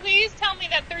Skype? Please tell me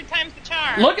that third time's the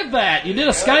charm. Look at that. You did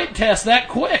a Skype test that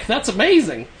quick. That's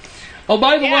amazing. Oh,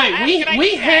 by the way,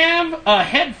 we have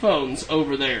headphones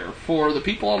over there for the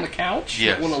people on the couch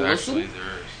that want to listen.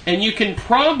 And you can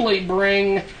probably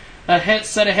bring a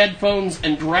set of headphones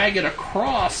and drag it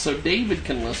across so David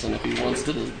can listen if he wants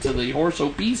to the horse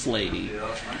obese lady.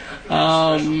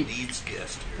 Special needs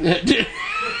guest.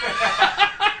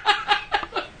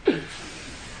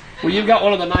 Well, you've got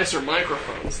one of the nicer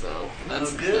microphones, though.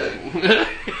 That's the thing.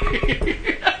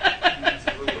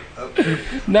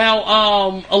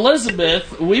 Now,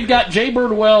 Elizabeth, we've got Jay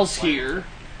Birdwells here,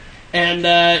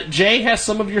 and Jay has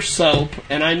some of your soap,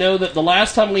 and I know that the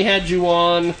last time we had you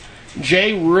on,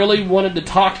 Jay really wanted to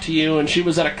talk to you, and she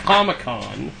was at a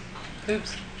Comic-Con.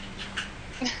 Oops.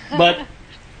 But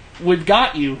we've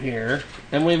got you here,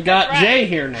 and we've got Jay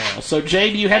here now. So,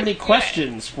 Jay, do you have any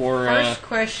questions for... First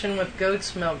question with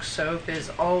goat's milk soap is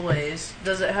always,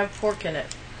 does it have pork in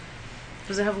it?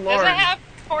 Does it have lard? Does it have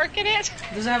pork in it?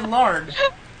 Does it have lard?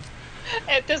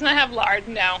 It does not have lard,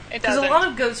 no, it doesn't. Because a lot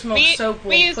of goat's milk soap will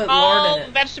we use put all lard in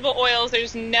it. vegetable oils.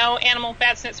 There's no animal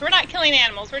fats in it. So we're not killing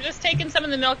animals. We're just taking some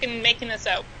of the milk and making the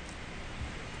soap.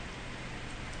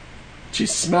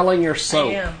 She's smelling your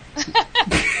soap. I am.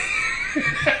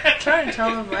 Trying to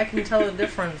tell if I can tell the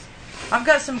difference. I've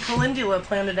got some calendula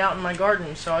planted out in my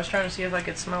garden, so I was trying to see if I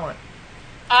could smell it.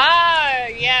 Ah,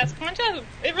 yes. Calendula,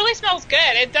 it really smells good.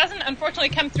 It doesn't, unfortunately,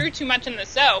 come through too much in the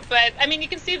soap, but, I mean, you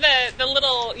can see the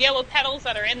little yellow petals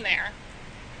that are in there.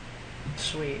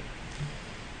 Sweet.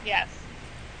 Yes.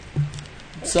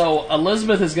 So,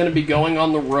 Elizabeth is going to be going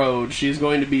on the road. She's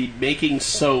going to be making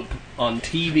soap on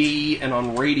TV and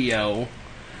on radio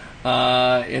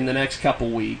in the next couple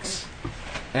weeks.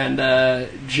 And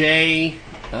Jay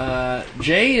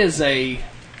is a...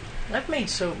 I've made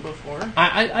soap before.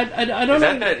 I don't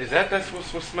know. Is that's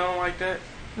what's smelling like that?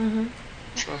 Mm-hmm.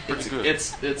 That's pretty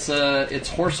good. It's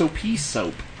horse pea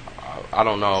soap. I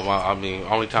don't know. I mean,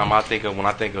 only time when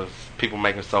I think of people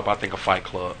making soap, I think of Fight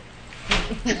Club.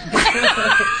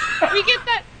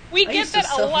 We get that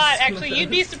a lot, actually. You'd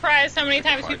be surprised how many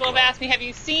times people have asked me, have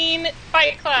you seen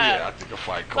Fight Club? Yeah, I think of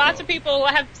Fight Club. Lots of people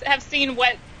have seen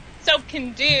what soap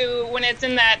can do when it's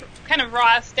in that kind of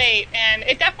raw state, and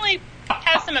it definitely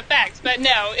has some effects, but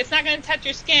no, it's not going to touch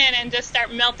your skin and just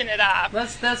start melting it off.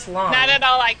 That's lye. Not at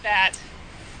all like that.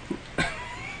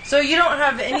 So you don't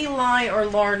have any lye or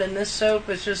lard in this soap,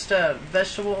 it's just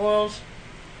vegetable oils?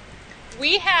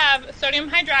 We have sodium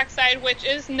hydroxide, which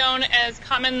is known as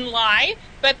common lye,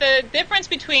 but the difference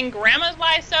between grandma's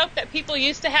lye soap that people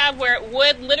used to have, where it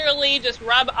would literally just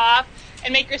rub off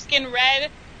and make your skin red,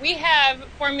 we have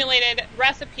formulated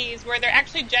recipes where they're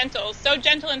actually gentle. So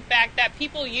gentle, in fact, that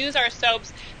people use our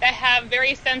soaps that have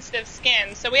very sensitive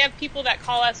skin. So we have people that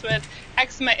call us with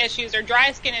eczema issues or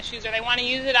dry skin issues, or they want to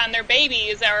use it on their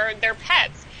babies or their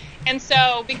pets. And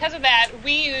so because of that,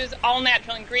 we use all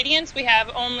natural ingredients. We have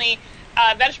only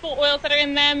vegetable oils that are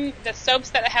in them. The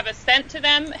soaps that have a scent to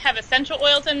them have essential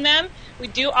oils in them. We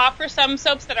do offer some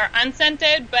soaps that are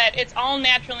unscented, but it's all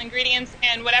natural ingredients,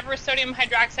 and whatever sodium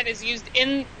hydroxide is used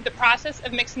in the process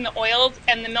of mixing the oils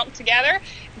and the milk together,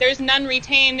 there's none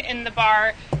retained in the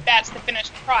bar. That's the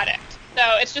finished product. So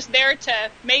it's just there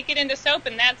to make it into soap,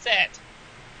 and that's it.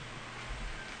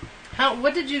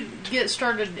 What did you get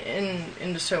started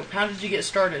into soap? How did you get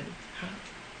started?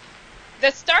 The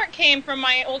start came from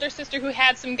my older sister who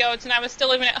had some goats, and I was still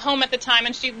living at home at the time,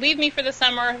 and she'd leave me for the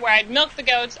summer where I'd milk the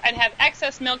goats. I'd have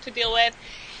excess milk to deal with,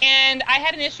 and I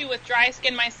had an issue with dry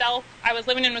skin myself. I was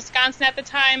living in Wisconsin at the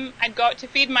time. I'd go out to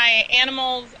feed my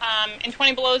animals in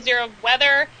 20 below zero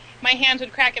weather. My hands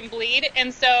would crack and bleed,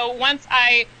 and so once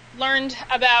I learned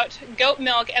about goat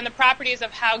milk and the properties of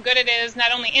how good it is,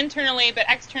 not only internally but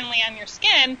externally on your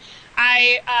skin,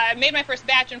 I made my first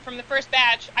batch, and from the first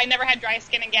batch, I never had dry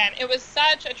skin again. It was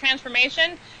such a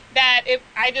transformation that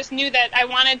I just knew that I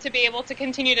wanted to be able to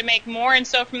continue to make more, and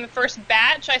so from the first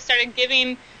batch, I started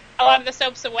giving a lot of the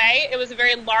soaps away. It was a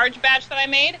very large batch that I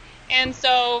made, and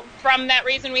so from that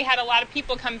reason, we had a lot of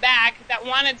people come back that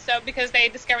wanted soap because they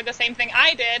discovered the same thing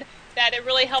I did, that it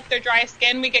really helped their dry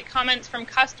skin. We get comments from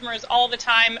customers all the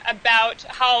time about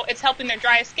how it's helping their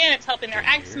dry skin, it's helping their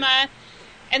eczema.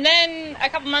 And then a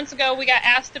couple months ago, we got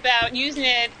asked about using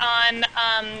it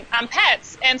on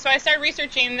pets, and so I started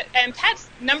researching. And pets,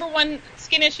 number one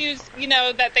skin issues,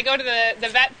 that they go to the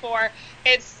vet for,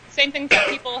 it's same things that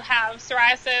people have: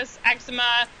 psoriasis,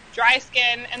 eczema, dry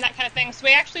skin, and that kind of thing. So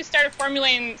we actually started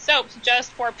formulating soaps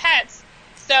just for pets.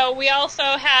 So we also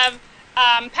have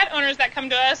pet owners that come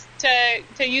to us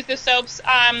to use the soaps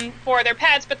for their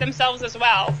pets, but themselves as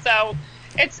well. So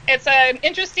it's an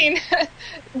interesting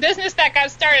business that got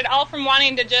started, all from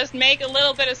wanting to just make a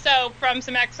little bit of soap from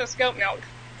some excess goat milk.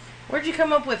 Where'd you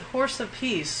come up with horse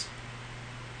apiece?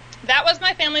 That was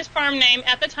my family's farm name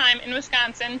at the time in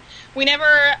Wisconsin. We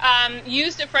never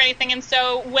used it for anything, and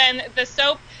so when the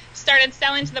soap started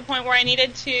selling to the point where I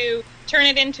needed to turn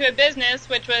it into a business,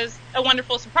 which was a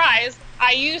wonderful surprise,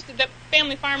 I used the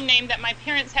family farm name that my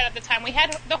parents had at the time. We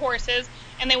had the horses,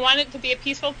 and they wanted it to be a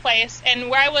peaceful place. And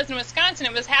where I was in Wisconsin,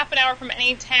 it was half an hour from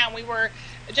any town. We were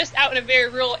just out in a very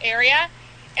rural area.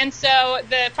 And so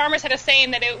the farmers had a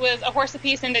saying that it was a horse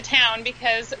apiece into town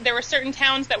because there were certain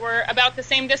towns that were about the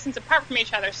same distance apart from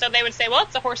each other. So they would say, well,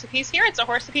 it's a horse apiece here, it's a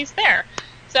horse apiece there.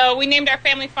 So we named our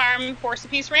family farm Horse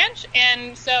Apiece Ranch,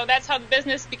 and so that's how the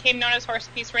business became known as Horse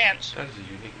Apiece Ranch. That is a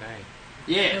unique name.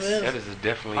 Yes. That is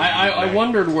definitely I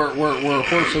wondered where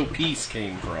Horse Apiece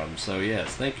came from, so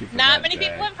yes, thank you for that. Not many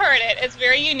people have heard it. It's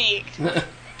very unique.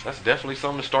 That's definitely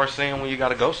something to start saying when you got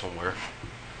to go somewhere.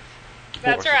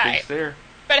 That's Horse right. Apiece there.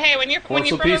 But hey, when you're from a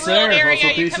rural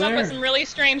area, you come up with some really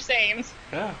strange sayings.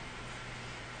 Yeah.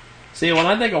 See, when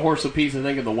I think of Horse Apiece, I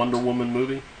think of the Wonder Woman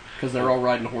movie. Because they're all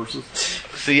riding horses.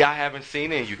 See, I haven't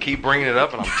seen it, and you keep bringing it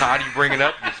up, and I'm tired of you bringing it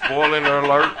up. You're spoiling the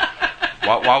alert.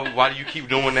 Why do you keep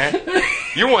doing that?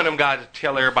 You're one of them guys that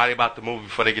tell everybody about the movie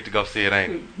before they get to go see it,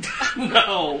 ain't it?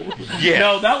 No. Yes.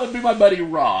 No, that would be my buddy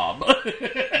Rob.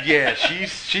 Yeah,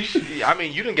 she's. I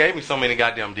mean, you done gave me so many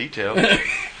goddamn details.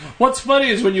 What's funny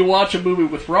is when you watch a movie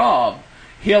with Rob,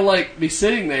 he'll like be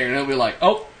sitting there, and he'll be like,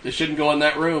 "Oh, they shouldn't go in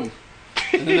that room."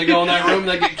 And then they go in that room,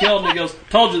 they get killed, and he goes,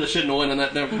 "Told you they shouldn't have went in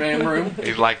that damn room."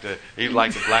 He's like the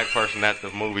black person at the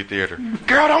movie theater.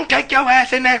 Girl, don't take your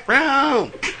ass in that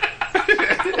room.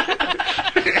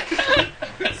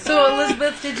 So,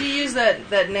 Elizabeth, did you use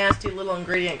that nasty little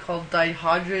ingredient called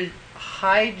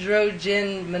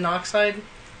hydrogen monoxide?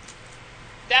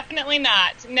 Definitely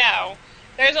not. No.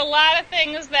 There's a lot of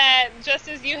things that, just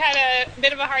as you had a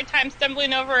bit of a hard time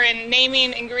stumbling over in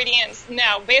naming ingredients,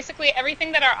 no. Basically,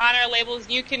 everything that are on our labels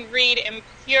you can read in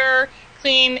pure,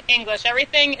 clean English.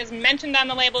 Everything is mentioned on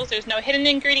the labels. There's no hidden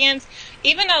ingredients.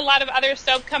 Even a lot of other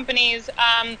soap companies,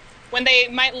 when they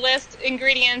might list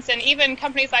ingredients, and even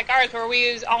companies like ours where we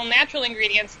use all natural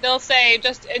ingredients, they'll say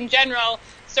just in general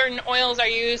certain oils are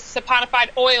used, saponified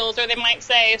oils, or they might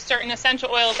say certain essential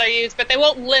oils are used, but they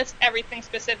won't list everything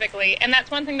specifically. And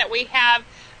that's one thing that we have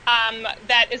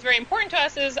that is very important to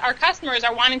us is our customers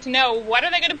are wanting to know what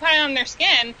are they going to put on their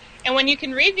skin. And when you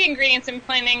can read the ingredients in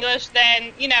plain English,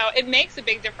 then, it makes a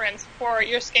big difference for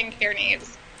your skincare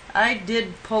needs. I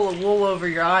did pull a wool over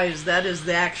your eyes. That is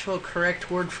the actual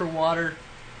correct word for water.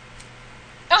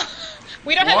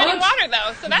 We don't have any water,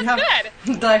 though, so that's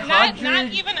good.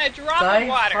 Not even a drop of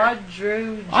water.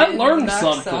 I learned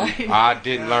something. I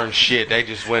didn't learn shit. They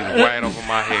just went right over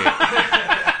my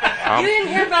head. You didn't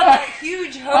hear about that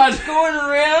huge hoax going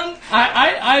around?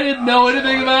 I didn't know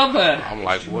anything about that. I'm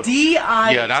like, what?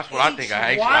 Yeah, that's what I think.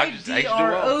 I just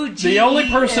H2O. The only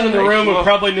person in the room who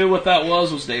probably knew what that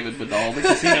was David Vidal,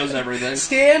 because he knows everything.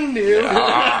 Stan knew.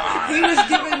 He was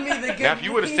giving me the good. Now, if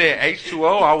you would have said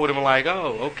H2O, I would have been like,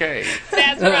 oh, okay.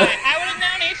 That's right. I would have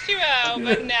known H2O,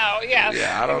 but no, yes.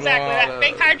 Yeah, I don't exactly. know. That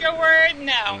big hydro word,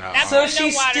 no. So she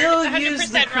no water. still 100%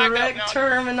 used the correct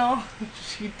term and all.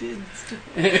 She did.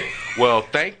 Well,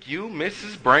 thank you,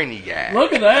 Mrs. Brainiac.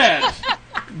 Look at that.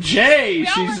 Jay,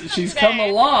 she's come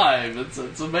alive.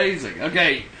 It's amazing.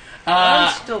 Okay.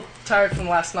 I'm still tired from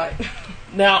last night.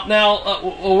 Now,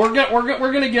 we're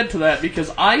gonna get to that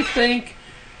because I think,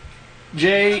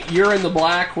 Jay, you're in the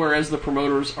black, whereas the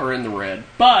promoters are in the red.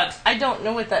 But I don't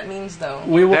know what that means, though.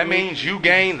 That means you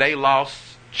gained, they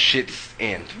lost. Shit's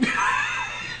end.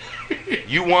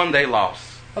 You won, they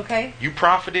lost. Okay. You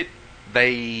profited,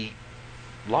 they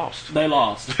lost. They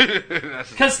lost.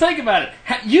 Because think about it.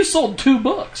 You sold 2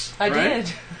 books. I right?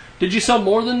 did. Did you sell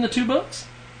more than the 2 books?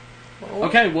 Oh.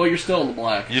 Okay, well, you're still in the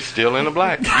black. You're still in the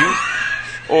black.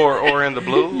 Or in the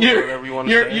blue, whatever you want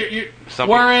to say.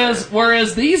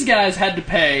 Whereas these guys had to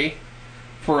pay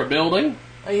for a building.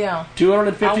 Yeah.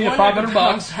 $250 to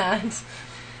 $500. That.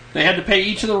 They had to pay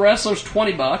each of the wrestlers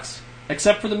 $20,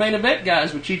 except for the main event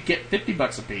guys, which you'd get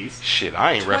 $50 a piece. Shit,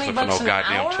 I ain't wrestling for no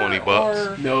goddamn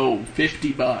 $20. No,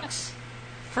 $50.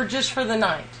 For the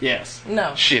night. Yes.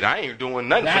 No. Shit, I ain't doing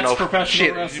nothing That's for no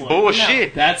professional wrestling. Bullshit.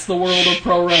 No. That's the world of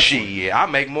pro wrestling. Shit, I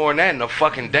make more than that in a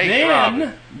fucking day.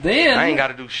 Then I ain't got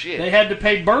to do shit. They had to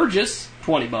pay Burgess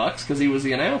 $20 because he was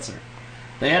the announcer.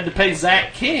 They had to pay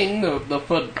Zach King, the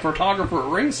photographer at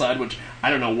ringside, which I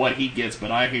don't know what he gets,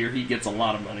 but I hear he gets a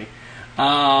lot of money.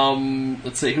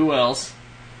 Let's see, who else?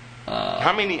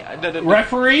 How many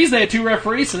referees? They had 2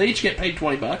 referees, so they each get paid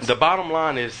 $20. The bottom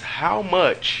line is how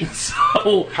much?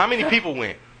 How many people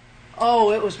went?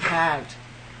 Oh, it was packed.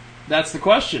 That's the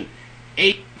question.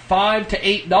 $5 to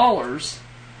 $8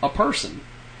 a person.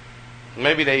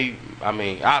 Maybe they. I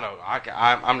mean, I don't.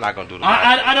 I'm not gonna do the.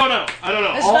 I don't know.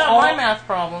 It's not my math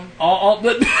problem.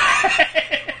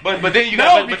 But then you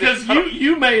got because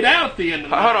you made out at the end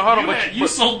of the night. Hold on. You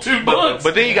sold 2 books.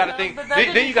 But then you got to think.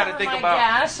 Then you got to think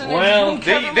about. Well,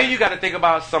 then you got to think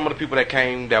about some of the people that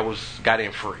came that got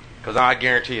in free. Because I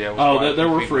guarantee you that was Oh, there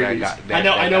were people that freebies.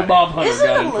 I know Bob Hunter Isn't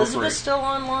got it for free. Elizabeth still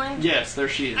online? Yes, there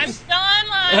she is. I'm still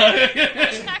online.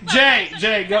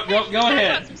 Jay, go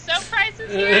ahead. Some soap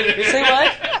prices here. Say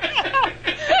what?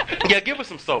 Yeah, give us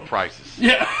some soap prices.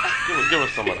 Yeah. Give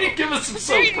us some of those. Give us some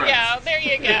soap prices. There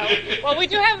you go. Well, we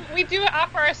do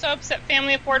offer our soaps at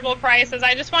family affordable prices.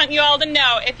 I just want you all to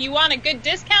know, if you want a good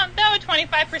discount though,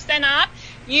 25% off,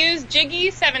 use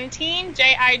Jiggy17,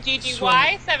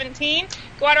 Jiggy 17.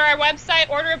 Go out to our website,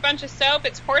 order a bunch of soap.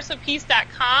 It's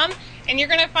horseofpeace.com, and you're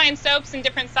going to find soaps in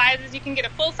different sizes. You can get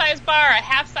a full-size bar, a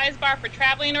half-size bar for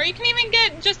traveling, or you can even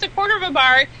get just a quarter of a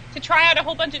bar to try out a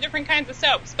whole bunch of different kinds of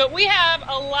soaps. But we have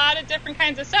a lot of different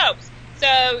kinds of soaps.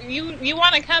 So you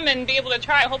want to come and be able to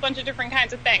try a whole bunch of different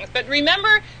kinds of things. But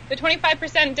remember the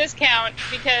 25% discount,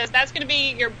 because that's going to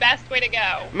be your best way to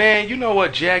go. Man, you know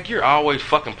what, Jack? You're always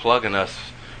fucking plugging us.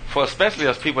 For especially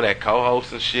us people that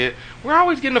co-host and shit, we're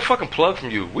always getting a fucking plug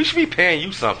from you. We should be paying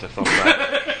you something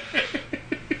sometime.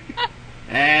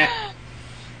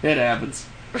 It happens.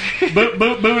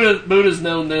 Buddha's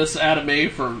known this out of me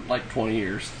for like 20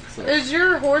 years. So. Is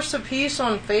your Horse of Peace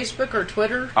on Facebook or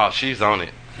Twitter? Oh, she's on it.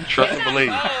 Trust and believe.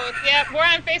 Yeah, we're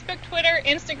on Facebook, Twitter,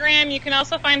 Instagram. You can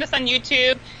also find us on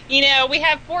YouTube. You know, we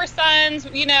have 4 sons,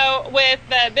 you know, with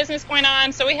the business going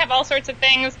on, so we have all sorts of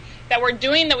things that we're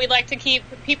doing that we'd like to keep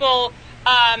people,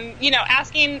 you know,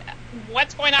 asking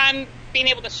what's going on, being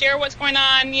able to share what's going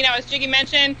on. You know, as Jiggy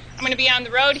mentioned, I'm going to be on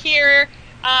the road here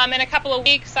in a couple of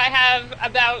weeks. I have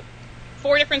about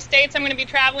 4 different states I'm going to be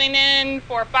traveling in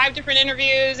for 5 different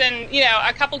interviews in, you know,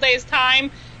 a couple days' time.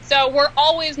 So we're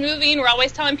always moving. We're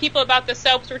always telling people about the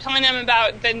soaps. We're telling them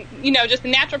about the, you know, just the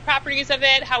natural properties of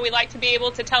it, how we like to be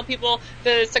able to tell people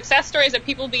the success stories of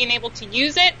people being able to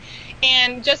use it,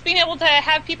 and just being able to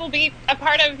have people be a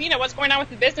part of, you know, what's going on with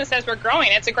the business as we're growing.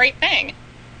 It's a great thing.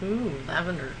 Ooh,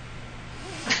 lavender.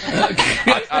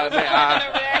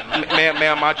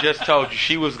 Ma'am, I just told you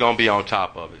she was gonna be on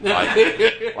top of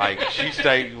it. Like she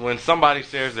stayed. When somebody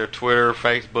shares their Twitter,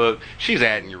 Facebook, she's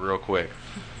adding you real quick.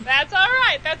 That's all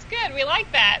right. That's good. We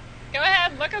like that. Go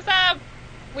ahead, look us up.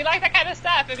 We like that kind of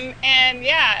stuff. And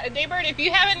yeah, Daybird, if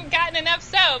you haven't gotten enough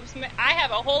soaps, I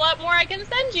have a whole lot more I can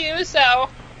send you. So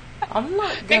I'm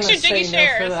not gonna make sure Jiggy say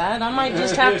shares. no for that. I might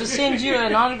just have to send you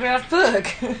an autographed book.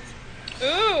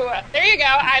 Ooh, there you go.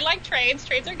 I like trades.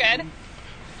 Trades are good.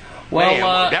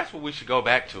 Well, that's what we should go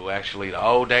back to, actually, the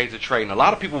old days of trading. A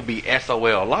lot of people will be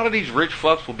SOL. A lot of these rich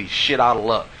fucks will be shit out of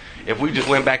luck if we just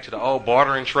went back to the old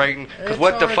bartering trading. Because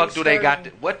what the fuck do they got?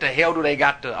 What the hell do they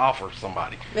got to offer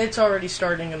somebody? It's already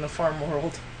starting in the farm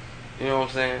world. You know what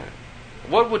I'm saying?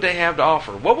 What would they have to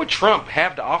offer? What would Trump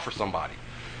have to offer somebody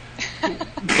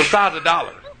besides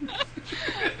 $1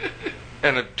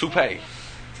 and a toupee?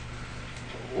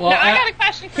 Well, no, I got a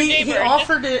question for Daybird. He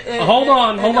offered it. Hold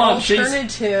on.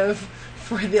 Alternative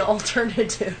for the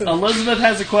alternative. Elizabeth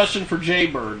has a question for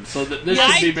Jaybird, so that this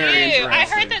should be very interesting. I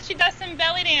heard that she does some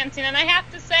belly dancing, and I have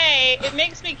to say, it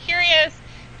makes me curious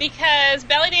because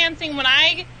belly dancing, when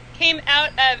I came out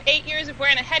of 8 years of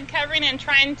wearing a head covering and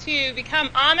trying to become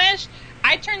Amish,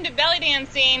 I turned to belly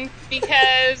dancing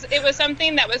because it was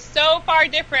something that was so far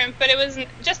different, but it was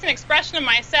just an expression of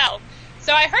myself.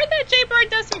 So I heard that Jaybird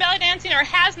does some belly dancing, or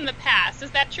has in the past.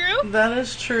 Is that true? That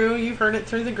is true. You've heard it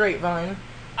through the grapevine.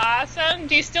 Awesome.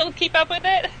 Do you still keep up with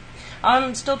it?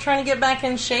 I'm still trying to get back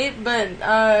in shape, but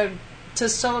to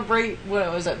celebrate,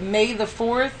 what was it, May the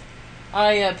 4th,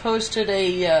 I posted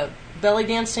a belly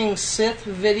dancing Sith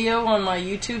video on my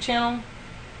YouTube channel.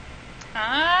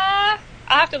 I'll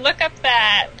have to look up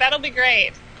that. That'll be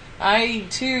great. I,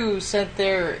 too, sat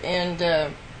there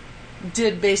and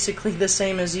did basically the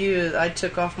same as you. I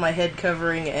took off my head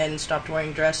covering and stopped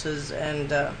wearing dresses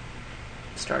and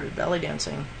started belly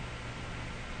dancing.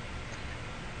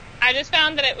 I just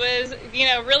found that it was, you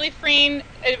know, really freeing.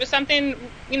 It was something,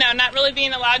 you know, not really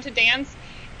being allowed to dance.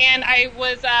 And I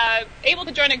was able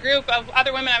to join a group of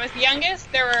other women. I was the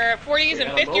youngest. There were 40s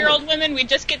and 50-year-old women. We'd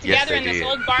just get together in this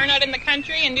old barn out in the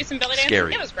country and do some belly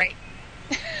dancing. It was great.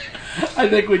 I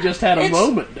think we just had a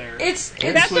moment there. That's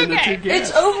okay.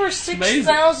 It's over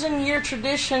 6,000-year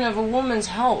tradition of a woman's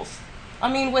health.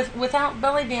 I mean, without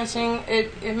belly dancing,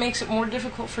 it makes it more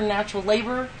difficult for natural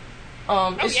labor.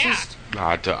 Just.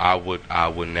 I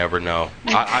would never know.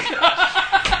 I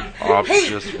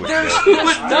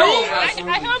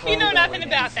hope you know nothing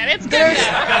about that. It's good.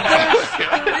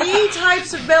 There's 3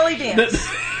 types of belly dance.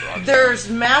 There's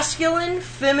masculine,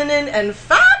 feminine, and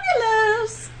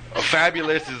fabulous.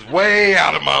 Fabulous is way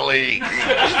out of my league.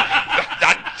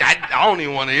 I don't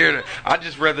even want to hear that. I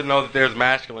just rather know that there's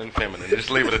masculine and feminine. Just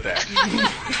leave it at that.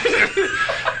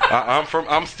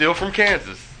 I'm still from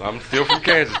Kansas. I'm still from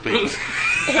Kansas, people.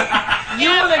 You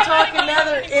want to talk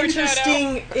another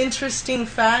interesting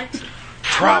fact?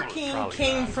 Twerking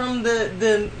came from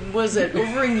the was it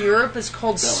over in Europe? It's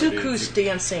called sukus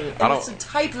dancing, and it's a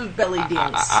type of belly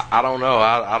dance. I don't know.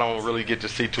 I don't really get to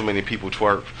see too many people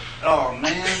twerk. Oh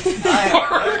man, I have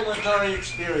regulatory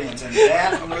experience, and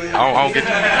that really. I don't get.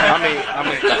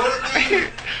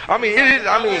 I mean, it is.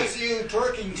 I mean, LSU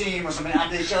twerking team or something.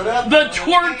 They showed up. The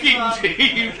twerking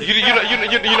team.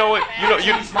 You know what?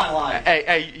 Changed my life.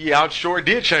 Hey, yeah, I'm sure it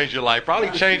did change your life.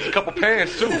 Probably changed a couple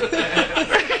pants too.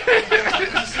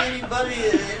 Did you see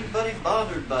anybody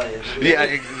bothered by it?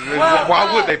 Yeah.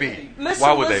 Why would they be? Miss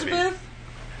Why would they Elizabeth, be?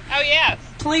 Oh yes.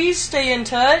 Please stay in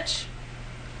touch.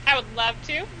 I would love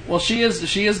to. Well, she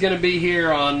is going to be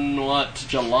here on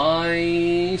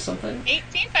July something?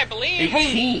 18th, I believe. 18th.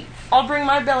 Hey, I'll bring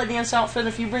my belly dance outfit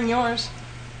if you bring yours.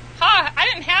 Ha! I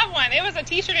didn't have one. It was a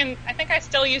t-shirt, and I think I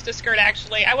still used a skirt.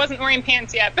 Actually, I wasn't wearing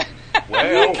pants yet. You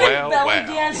can belly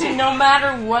dancing no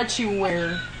matter what you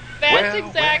wear. That's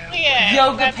exactly it.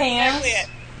 Yoga pants.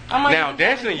 Exactly Now,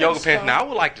 dancing in yoga pants, now I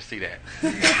would like to see that.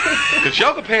 Because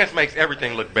yoga pants makes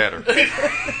everything look better.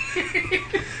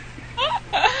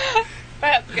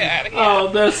 That's good. Yeah. Oh,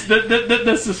 this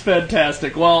is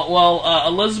fantastic. Well,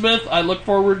 Elizabeth, I look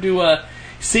forward to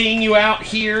seeing you out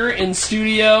here in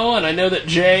studio, and I know that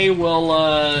Jay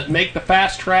will make the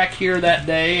fast track here that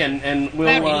day, and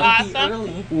we'll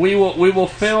awesome. we will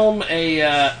film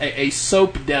a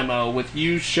soap demo with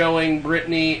you showing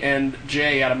Brittany and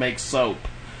Jay how to make soap.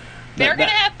 They're going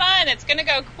to have fun. It's going to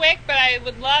go quick, but I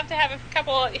would love to have a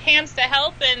couple hands to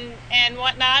help and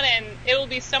whatnot, and it will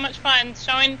be so much fun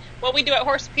showing what we do at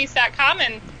horsepeace.com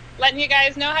and letting you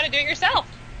guys know how to do it yourself.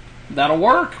 That'll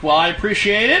work. Well, I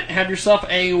appreciate it. Have yourself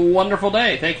a wonderful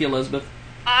day. Thank you, Elizabeth.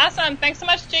 Awesome. Thanks so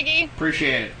much, Jiggy.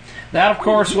 Appreciate it. That, of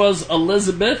course, was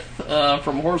Elizabeth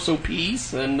from Horse O'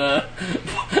 Peace, and I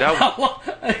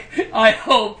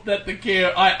hope that the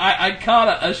camera. I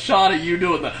caught a shot of you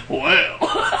doing the well.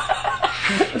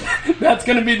 That's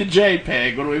going to be the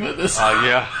JPEG when we put this.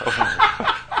 Yeah.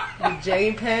 The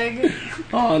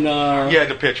JPEG on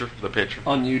the picture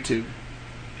on YouTube.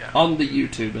 Yeah. On the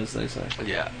YouTube, as they say.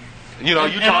 Yeah. You know,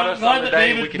 you taught us glad the that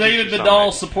day. David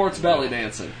Vidal supports belly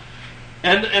dancing.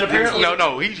 And apparently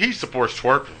no, he supports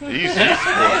twerking. He supports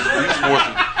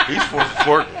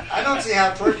twerking. I don't see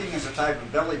how twerking is a type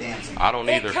of belly dancing. I don't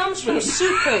either. It comes from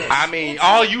sukus. I mean,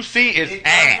 all you see is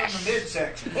ass. From the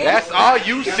midsection. That's all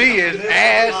you see is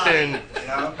ass and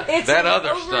it's that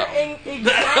other stuff.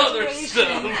 That other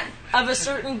stuff. Of a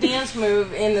certain dance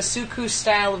move in the suku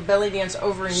style of belly dance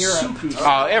over in Europe.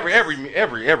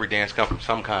 Every dance comes from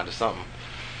some kind of something.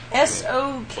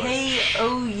 SOKOUS.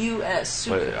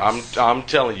 But I'm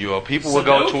telling you, people will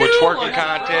go to a twerking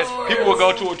contest. People will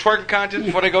go to a twerking contest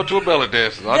before they go to a belly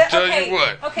dance. I'll tell you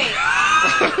what. Okay.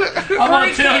 I'm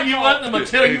gonna tell you what. I'm gonna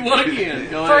tell you what again.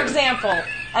 For example,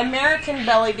 American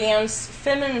belly dance,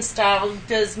 feminine style,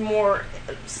 does more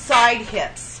side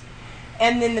hits,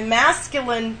 and then the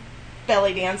masculine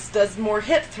belly dance does more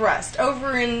hip thrust.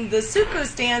 Over in the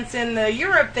sukus dance in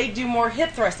Europe, they do more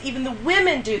hip thrust. Even the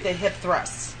women do the hip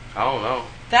thrusts. I don't know.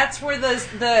 That's where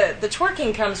the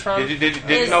twerking comes from. Did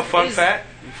you know fun fact?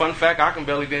 Fun fact, I can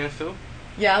belly dance too.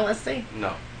 Yeah, let's see.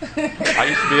 No.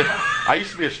 I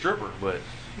used to be a stripper, but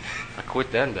I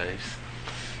quit them days.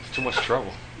 It's too much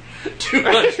trouble. Too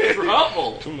much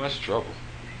trouble. Too much trouble.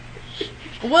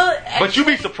 Well, but you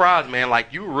be surprised, man.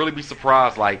 Like, you really be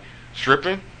surprised. Like,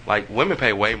 stripping, like, women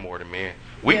pay way more than men.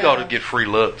 We go to get free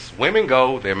looks. Women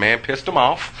go, their man pissed them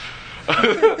off.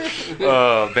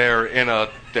 They're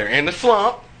in the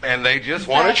slump, and they just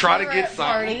want to try to get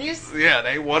something. Parties. Yeah,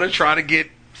 they want to try to get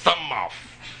something off.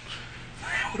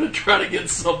 They want to try to get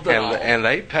something off. And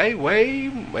they pay way,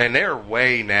 and they're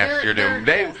way nastier than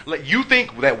they. Like, you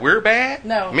think that we're bad?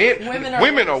 No,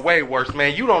 women are way worse,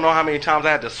 man. You don't know how many times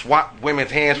I had to swap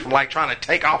women's hands from like trying to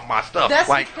take off my stuff. That's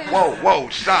like, whoa,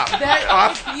 stop!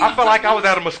 I felt like I was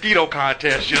at a mosquito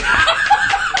contest. Just.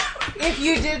 If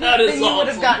you didn't, then you would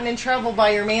have gotten in trouble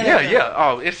by your manager. Yeah.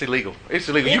 Oh, it's illegal.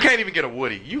 You can't even get a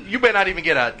woody. You better not even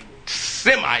get a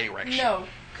semi-erection. No,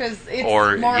 because it's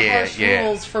more harsh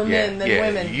rules for men than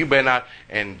women. You better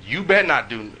not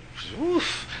do.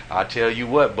 Oof, I tell you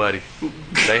what, buddy.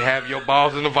 They have your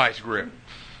balls in a vice grip,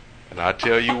 and I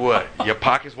tell you what, your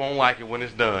pockets won't like it when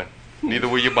it's done. Neither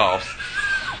will your balls.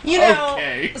 You know,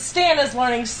 Stan is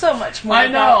learning so much more. I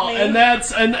know, about me.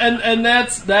 and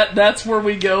that's where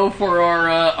we go for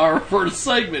our first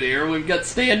segment here. We've got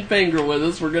Stan Finger with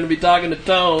us. We're going to be talking to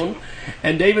Tone,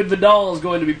 and David Vidal is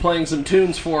going to be playing some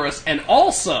tunes for us. And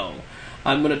also,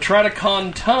 I'm going to try to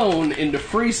con Tone into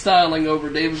freestyling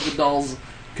over David Vidal's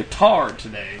guitar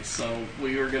today, so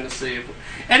we were going to see if...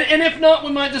 And if not,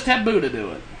 we might just have Buddha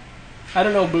do it. I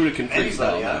don't know if Buddha can freestyle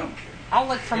Anybody, I that. don't care. I'll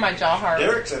look for my jaw harp.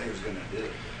 Derek said he was going to do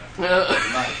it. He might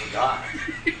have forgot.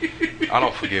 I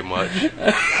don't forget much.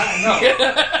 I know.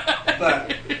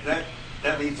 But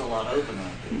that leaves a lot open, I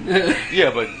think.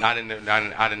 Yeah, but I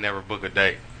didn't never book a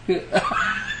date.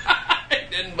 I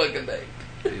didn't book a date.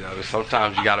 You know,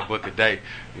 sometimes you got to book a date.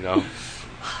 You know.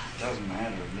 Doesn't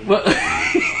matter to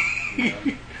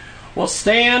me. Well,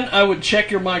 Stan, I would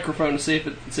check your microphone to see if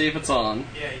it's on.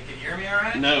 Yeah, you can hear me all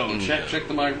right? No, check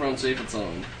the microphone, see if it's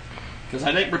on. Because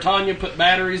I think Britannia put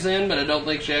batteries in, but I don't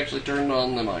think she actually turned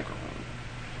on the microphone.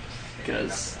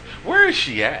 Because where is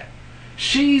she at?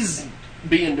 She's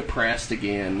being depressed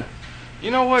again. You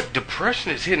know what?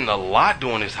 Depression is hitting a lot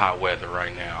during this hot weather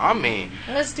right now. I mean,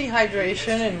 that's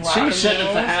dehydration and she's sitting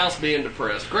at the house being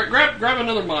depressed. Grab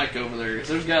another mic over there. Because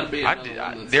there's got to be another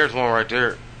one. There's one right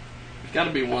there. There's got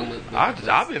to be one that.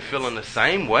 I've been feeling the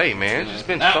same way, man. It's just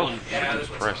been so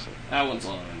depressing. That one's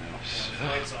on right now. Yeah,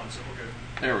 light's on, so we're good.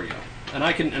 There we go. And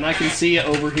I can see it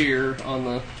over here on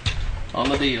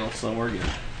the deal, so we're good.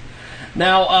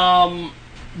 Now,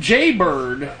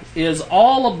 Jaybird is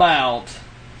all about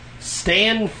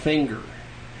Stan Finger.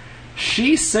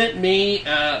 She sent me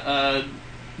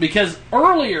because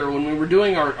earlier when we were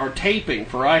doing our taping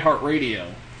for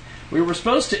iHeartRadio, we were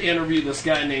supposed to interview this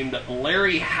guy named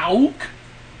Larry Hauk.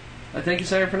 I think is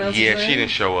how you pronounce his name. Yeah, she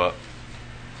didn't show up.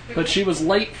 But she was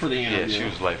late for the interview. Yeah, she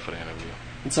was late for the interview.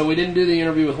 And so we didn't do the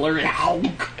interview with Larry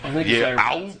Hauk. I think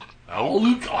Hauk.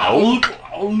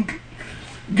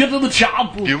 Get to the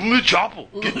chopper. Give him the chopper.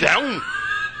 Get down.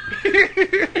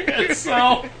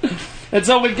 and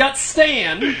so we've got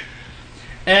Stan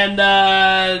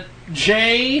and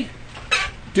Jay.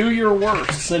 Do your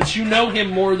worst, since you know him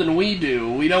more than we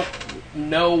do. We don't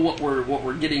know what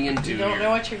we're getting into. You don't know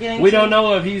what you're getting. We don't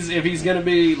know if he's going to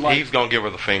be like. He's going to give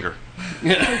her the finger.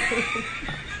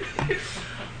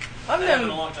 That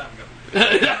happened a long time ago.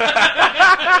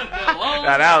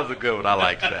 Now, that was a good one. I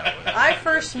liked that one. I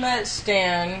first met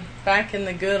Stan back in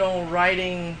the good old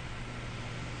writing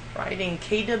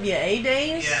KWA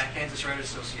days. Yeah, Kansas Writers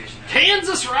Association.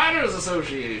 Kansas Writers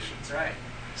Association. That's right.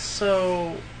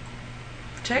 So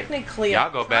technically, Y'all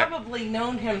I've go back. probably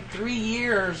known him 3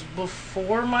 years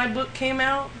before my book came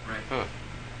out. Right. Huh.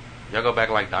 Y'all go back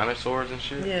like dinosaurs and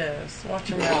shit? Yes. Watch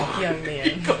your mouth, young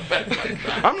man.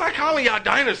 I'm not calling y'all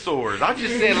dinosaurs. I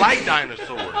just said like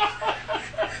dinosaurs.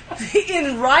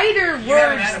 In writer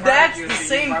words, that's the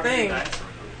same thing.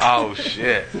 Oh,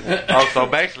 shit. Oh, so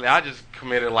basically I just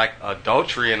committed like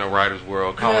adultery in the writer's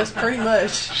world. Yes, pretty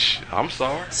much. I'm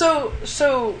sorry. So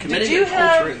did you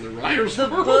have the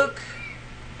book,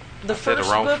 the first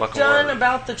book done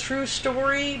about the true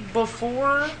story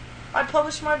before I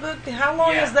published my book? How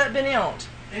long has that been out?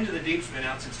 Into the Deep's been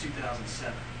out since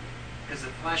 2007. Because the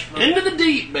flash flood. Into the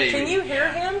Deep, baby. Can you hear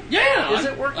him? Yeah. Is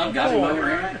it working? I've got him over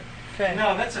here. Okay.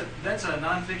 No, that's a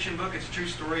nonfiction book. It's a true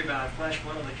story about a flash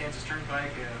flood on the Kansas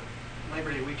Turnpike,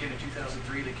 Labor Day weekend in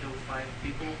 2003 that killed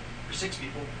 6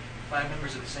 people, 5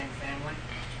 members of the same family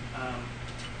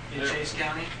in Chase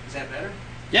County. Is that better?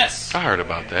 Yes. I heard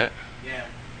about that. Yeah.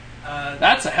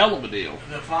 That's a hell of a deal.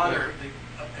 The father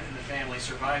in the family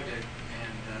survived it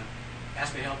and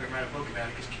asked me to help him write a book about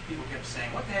it because people kept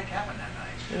saying, "What the heck happened that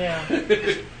night?" Yeah.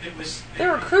 They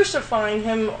were crucifying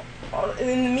him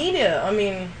in the media. I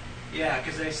mean. Yeah,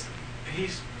 because he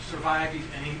survived,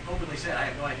 and he openly said, "I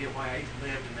have no idea why I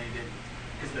lived," and they didn't,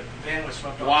 because the van was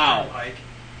swept off the turnpike,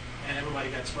 and everybody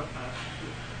got swept.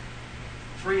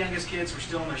 3 youngest kids were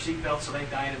still in their seatbelts, so they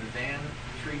died in the van.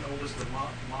 The 3 oldest, the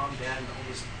mom, dad, and the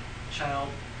oldest child,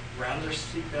 were out of their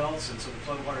seatbelts, and so the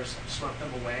floodwaters swept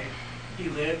them away. He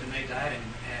lived, and they died,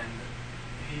 and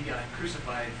he got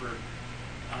crucified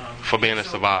for being a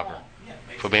survivor. Yeah,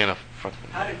 for being a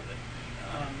fucking.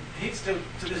 He still,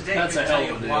 to this day, That's couldn't tell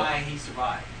you a hell of a why he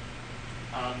survived.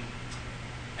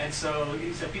 And so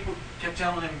he said people kept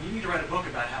telling him, "You need to write a book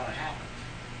about how it happened."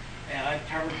 And I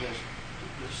covered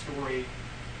the story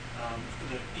for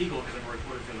the Eagle because I'm a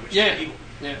reporter for the Eagle.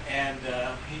 Yeah. And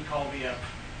he called me up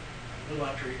a little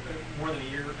after, more than a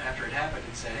year after it happened,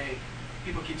 and said, "Hey,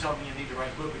 people keep telling me you need to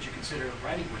write a book. Would you consider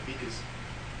writing with me? Because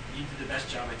you did the best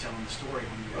job at telling the story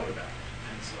when you wrote about it."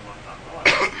 And so I thought, well,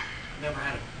 I've never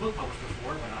had a book published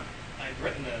before, but I'd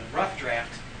written a rough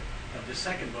draft of the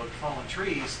second book, Fallen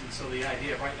Trees, and so the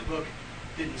idea of writing the book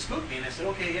didn't spook me. And I said,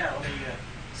 okay, yeah, let me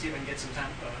see if I can get some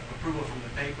approval from the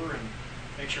paper and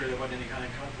make sure there wasn't any kind of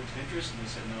conflict of interest. And they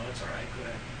said, no, that's all right, go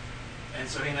ahead. And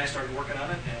so he and I started working on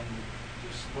it, and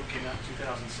this book came out in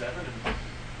 2007,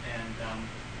 and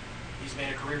he's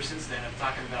made a career since then of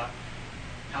talking about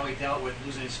how he dealt with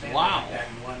losing his family Wow. like that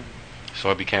in one. So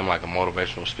it became like a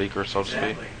motivational speaker, so to speak.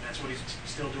 Exactly. That's what he's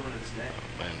still doing to this day.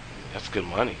 Man, that's good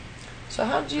money. So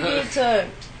how'd you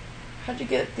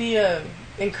get the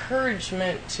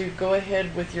encouragement to go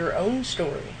ahead with your own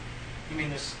story? You mean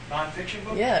this nonfiction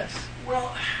book? Yes.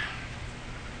 Well,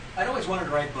 I'd always wanted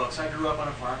to write books. I grew up on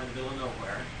a farm in the middle of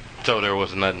nowhere. So there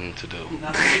was nothing to do.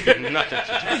 Nothing to do. Nothing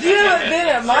to do. You haven't been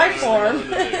at my farm.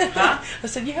 Huh? I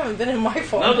said you haven't been in my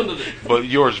farm. Nothing to do. But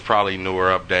yours is probably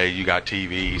newer update. You got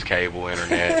TVs, cable,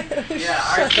 internet. Yeah,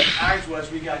 ours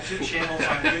was, we got 2 channels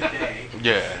on a good day.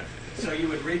 Yeah. So you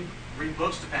would read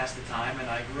books to pass the time, and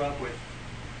I grew up with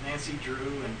Nancy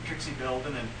Drew and Trixie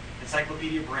Belden and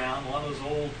Encyclopedia Brown, a lot of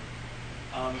those old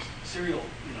serial,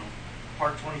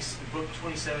 book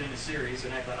 27 in a series,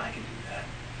 and I thought I can do that.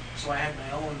 So I had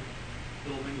my own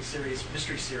little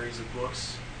mystery series of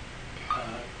books,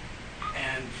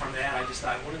 and from that I just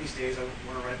thought, one of these days I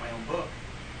want to write my own book.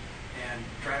 And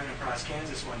driving across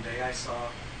Kansas one day, I saw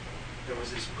there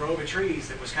was this grove of trees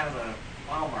that was kind of a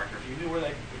mile marker. If you knew when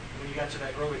you got to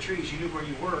that grove of trees, you knew where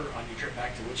you were on your trip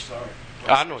back to Wichita.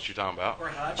 I know what you're talking about. Or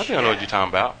Hutch. I think I know what you're talking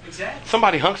about. Exactly.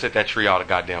 Somebody hunks at that tree all the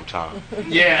goddamn time.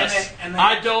 Yes. And then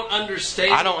I don't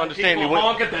understand. I don't understand People it.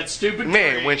 honk at that stupid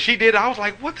Man, tree. when she did, I was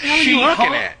like, what the hell are you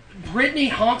honking at? Brittany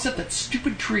honks at that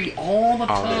stupid tree all the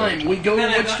All the time. time. We go to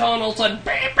And then Wichita and all of a sudden,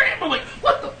 bam, bam. I'm like,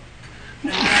 what the?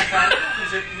 And then I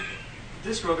thought,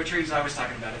 this grove of trees I was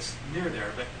talking about, it's near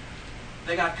there, but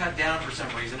they got cut down for some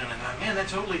reason, and I thought, man, that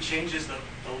totally changes the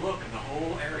look of the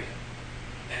whole area.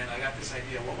 And I got this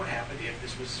idea, what would happen if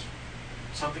this was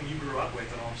something you grew up with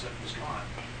and all of a sudden was gone?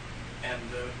 And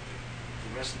the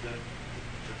rest of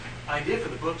the idea for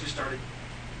the book just started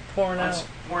Pouring out.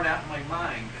 in my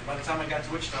mind. And by the time I got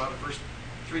to Wichita, the first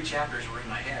 3 chapters were in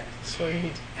my head.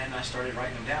 Sweet. And I started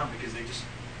writing them down because they just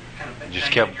kind of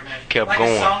Just bang in your head. kept like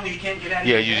going. a song that you can't get out of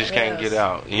Yeah, your you head. just can't get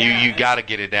out. You got to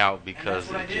get it out because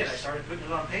and that's what I it did. I just. started putting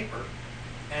it on paper,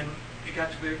 and it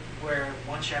got to be where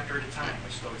one chapter at a time,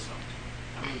 which slowly stopped.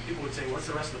 I mean, people would say, "What's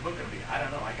the rest of the book going to be?" I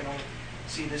don't know. I can only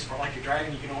see this far. Like you're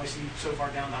driving, you can only see so far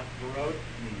down the road.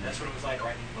 That's what it was like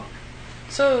writing the book.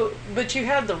 So, but you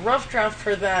had the rough draft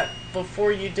for that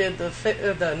before you did the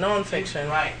nonfiction,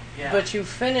 Right. Yeah. but you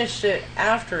finished it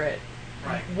after it.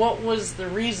 Right. What was the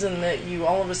reason that you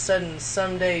all of a sudden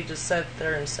someday just sat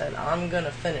there and said, "I'm going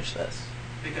to finish this"?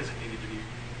 Because it needed to be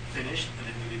finished and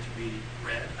it needed to be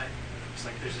read. It's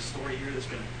like there's a story here that's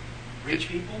going to reach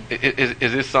people.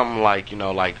 Is this something like,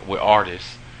 like with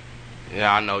artists?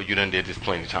 Yeah, I know you done did this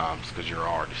plenty of times because you're an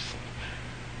artist.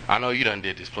 I know you done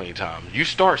did this plenty of times. You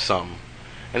start something,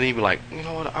 and then you be like, you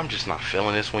know what? I'm just not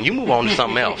feeling this one. You move on to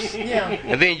something else. Yeah.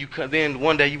 And then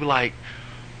one day you be like,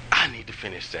 I need to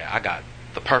finish that. I got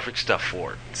the perfect stuff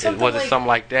for it. Was it something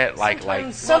like that? Like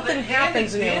something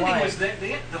happens in your life.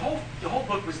 The whole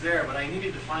book was there, but I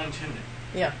needed to fine tune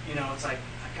it. Yeah. It's like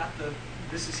I got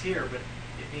this is here, but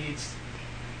it needs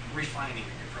refining,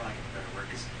 for lack of a better word.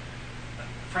 Because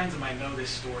friends of mine know this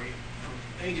story from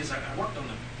ages. I worked on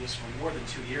this for more than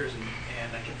 2 years,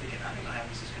 and I kept thinking, I don't know how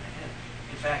this is going to end.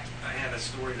 In fact, I had a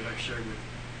story that I've shared with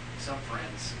some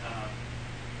friends.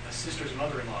 A sister's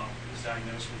mother-in-law was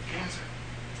diagnosed with cancer,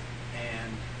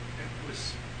 and it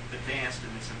was advanced,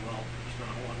 and they said, well, there's not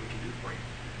a whole lot we can do for you.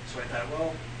 So I thought,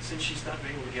 well, since she's not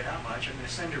been able to get out much, I'm going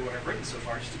to send her what I've written so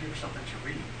far just to give her something to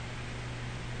read.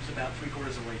 It was about 3/4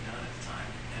 of the way done at the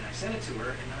time, and I sent it to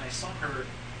her, and then I saw her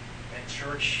at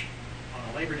church on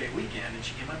a Labor Day weekend, and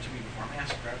she came up to me before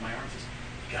Mass, grabbed my arm, and says,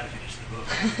 "You got to finish the book.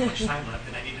 There's not much time left,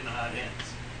 and I need to know how it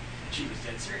ends." And she was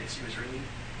dead serious. She was really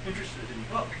interested in the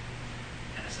book.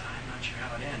 And I said, "I'm not sure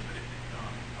how it ends, but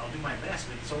I'll do my best,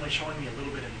 but it's only showing me a little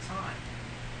bit at a time."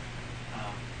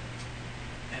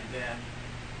 And then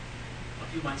a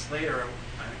few months later,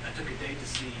 I took a date to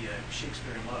see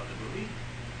Shakespeare in Love, the movie.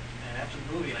 And after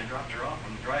the movie, and I dropped her off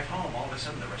on the drive home, all of a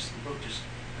sudden the rest of the book just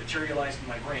materialized in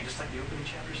my brain, just like the opening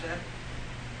chapter said.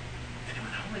 And I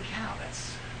went, holy cow,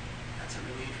 that's a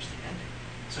really interesting ending.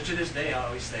 So to this day, I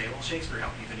always say, well, Shakespeare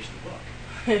helped me finish the book.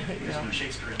 Because no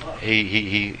Shakespeare in Love.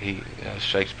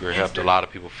 Shakespeare helped a lot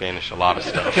of people finish a lot of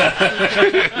stuff.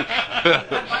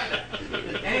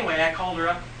 Anyway, I called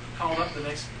up the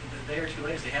day or two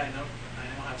later. They had I know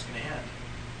how it's going to end,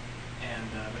 and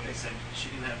but they said she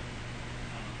didn't have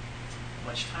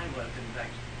much time left. In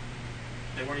fact,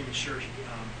 they weren't even sure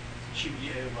she'd be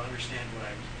able to understand what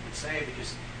I would say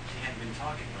because she hadn't been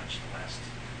talking much the last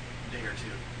day or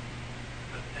two.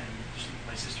 And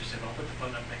my sister said, "I'll put the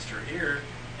phone up next to her ear,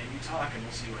 and you talk, and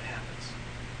we'll see what happens."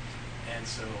 And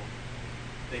so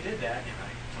they did that, and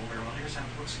I told her, "Well, here's how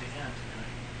the book's going to end." And I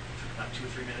took about 2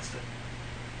 or 3 minutes to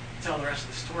tell the rest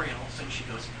of the story, and all of a sudden she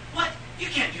goes, "What? you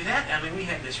can't do that. I mean, we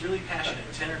had this really passionate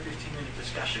 10 or 15-minute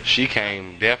discussion. She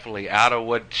came definitely out of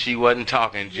what she wasn't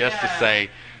talking just to say,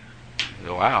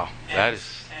 wow, that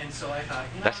is... And so I thought,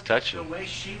 that's touching. The way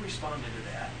she responded to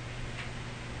that,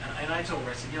 and I told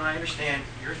her, I said, I understand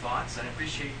your thoughts, and I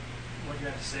appreciate what you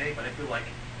have to say, but I feel like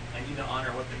I need to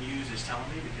honor what the muse is telling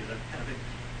me because I've kind of been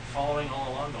following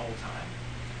all along the whole time.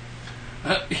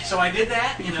 So I did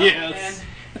that, Yes.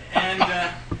 and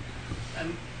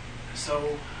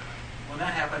so when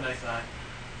that happened, I thought,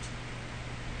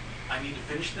 I need to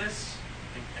finish this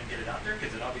and get it out there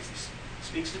because it obviously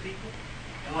speaks to people.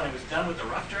 And when I was done with the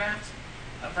rough draft,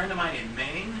 a friend of mine in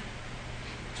Maine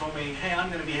told me, hey, I'm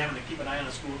going to be having to keep an eye on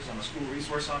the school because I'm a school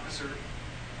resource officer.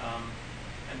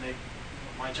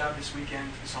 My job this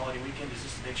weekend, this holiday weekend, is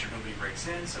just to make sure nobody breaks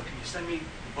in. So can you send me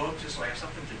the book just so I have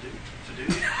something to do? So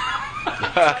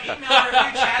I emailed her a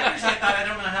few chapters. I thought, I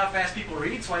don't know how fast people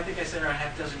read, so I think I sent her a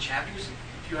half dozen chapters. And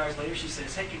a few hours later, she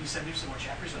says, hey, can you send me some more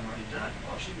chapters? I'm already done.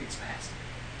 Oh, she reads fast.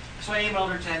 So I emailed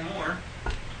her 10 more.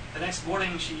 The next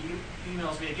morning, she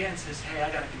emails me again and says, hey, I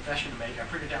got a confession to make. I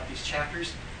printed out these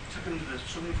chapters, took them to the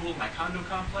swimming pool of my condo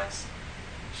complex,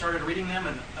 started reading them,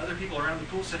 and other people around the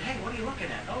pool said, hey, what are you looking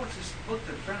at? Oh, it's this book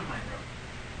that a friend of mine wrote.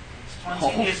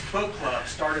 Spontaneous book club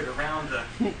started around the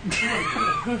swimming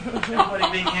pool. Everybody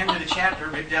being handed a chapter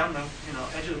right down the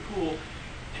edge of the pool.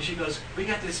 And she goes, we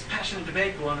got this passionate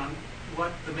debate going on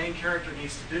what the main character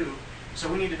needs to do, so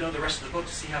we need to know the rest of the book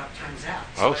to see how it turns out.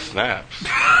 So snaps.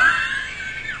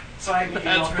 So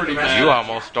that's pretty bad. You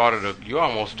almost started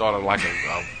like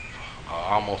a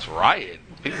almost riot.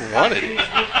 People wanted it.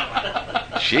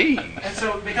 Jeez. And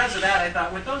so because of that, I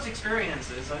thought, with those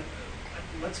experiences,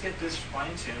 let's get this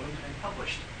fine-tuned and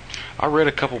published. I read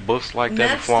a couple books like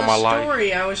that before in my life. That's the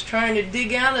story I was trying to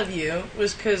dig out of you,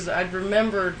 was because I'd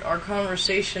remembered our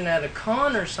conversation at a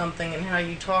con or something and how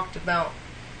you talked about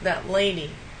that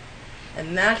lady.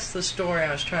 And that's the story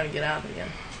I was trying to get out of you.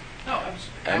 No,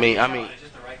 I mean, it's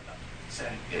just the right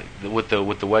setting. With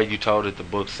the way you told it, the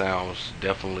book sounds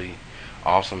definitely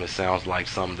awesome. It sounds like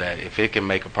something that if it can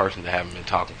make a person that haven't been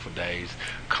talking for days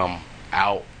come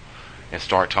out and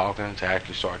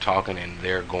actually start talking, and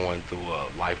they're going through a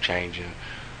life-changing,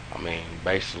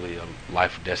 basically a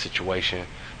life or death situation,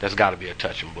 that's got to be a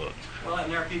touching book. Well,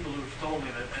 and there are people who've told me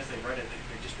that as they read it,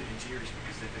 they've just been in tears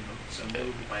because they've been so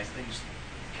moved by things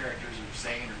characters are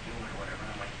saying or doing or whatever.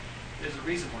 And I'm like, there's a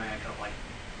reason why I felt like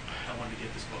I wanted to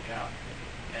get this book out.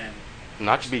 And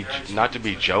not to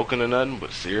be joking or nothing,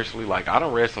 but seriously, like I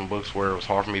done read some books where it was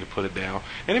hard for me to put it down,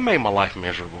 and it made my life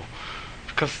miserable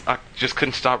because I just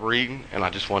couldn't stop reading, and I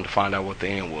just wanted to find out what the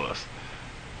end was.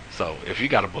 So if you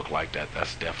got a book like that,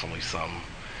 that's definitely something.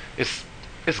 It's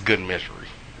good misery.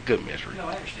 Good misery. No,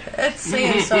 I understand. It's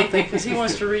saying something because he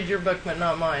wants to read your book, but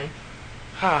not mine.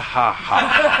 Ha ha ha.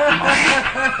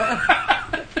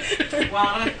 Well,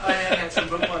 I had some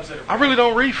book clubs that are. I really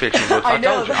don't read fiction books. I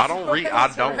told you, I don't read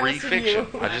harassing fiction.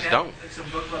 you. I just don't. Some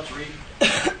book clubs read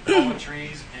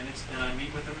poetries, and I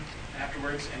meet with them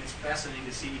afterwards, and it's fascinating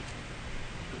to see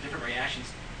the different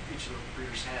reactions each of the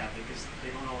readers have because they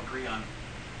don't all agree on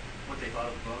what they thought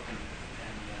of the book, and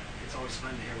it's always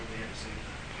fun to hear what they have to say.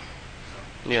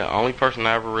 Yeah, only person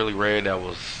I ever really read that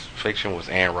was fiction was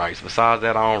Anne Rice. Besides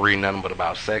that, I don't read nothing but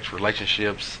about sex,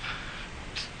 relationships,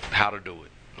 how to do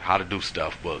it, how to do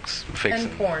stuff books, fiction.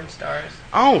 And porn stars.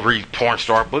 I don't read porn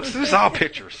star books. This is all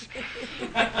pictures.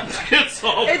 It's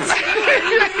all. You're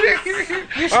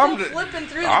still flipping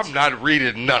through. I'm not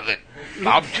reading nothing.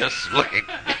 I'm just looking.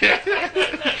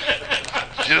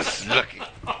 Just looking.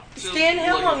 Stan,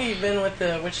 how long have you been with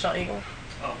the Wichita Eagle?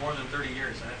 Oh, more than 30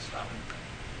 years. I had to stop and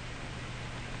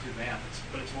do math,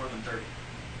 but it's more than 30.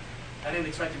 I didn't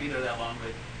expect to be there that long,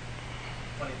 but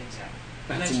funny things happen.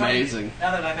 That's amazing. Funny,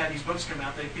 now that I've had these books come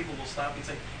out, people will stop me and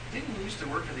say, didn't you used to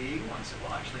work for the Eagle? I said,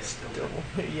 well, actually, I still do.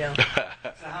 Yeah.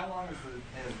 So how long has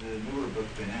the newer book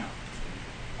been out?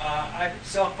 I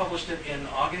self-published it in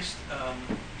August.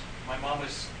 My mom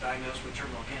was diagnosed with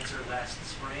terminal cancer last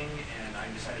spring, and I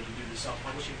decided to do the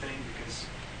self-publishing thing because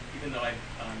even though I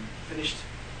finished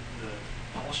the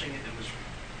publishing it,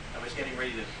 I was getting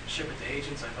ready to ship it to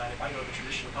agents. I thought if I go the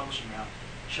traditional publishing route,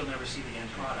 she'll never see the end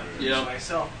product. Yep. So I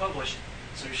self-published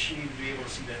so she'd be able to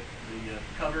see the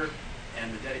cover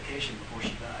and the dedication before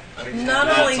she died. Not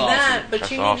only that, but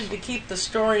That's you awesome. needed to keep the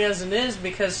story as it is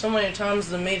because so many times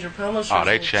the major publishers Oh,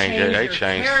 they will change change it. They your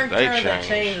change. character, They they change.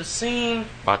 change the scene.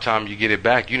 By the time you get it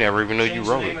back, you never even knew you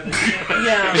wrote it.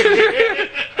 Yeah.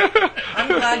 I'm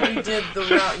glad you did the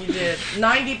route you did.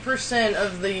 90%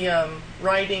 of the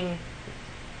writing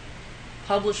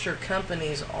publisher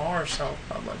companies are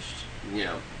self-published.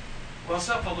 Yeah. Well,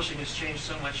 self-publishing has changed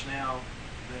so much now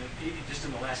just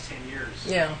in the last 10 years.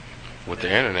 Yeah. With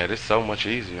the internet, it's so much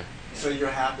easier. So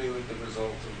you're happy with the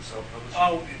results of the self-publishing?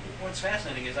 Oh, what's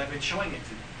fascinating is I've been showing it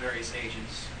to various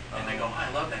agents, and they go,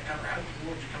 I love that cover. How did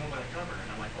you come up with that cover?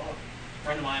 And I'm like, well, a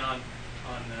friend of mine on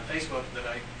Facebook, the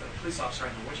police officer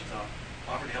in Wichita,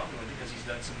 offered to help me with it because he's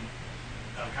done some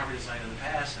cover design in the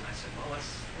past. And I said, well, and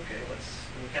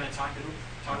we kind of talked it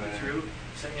through,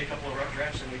 sent me a couple of rough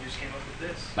drafts, and we just came up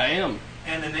with this. Bam.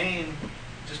 And the name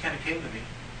just kind of came to me,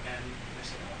 and I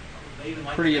said, oh, they even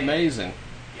like Pretty the name. amazing.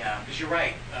 Yeah, because you're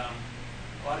right. A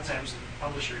lot of times,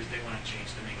 publishers, they want to change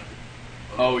the name of the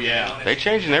book. Oh yeah, they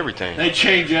changing everything. They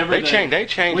change everything. They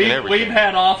changing everything. We've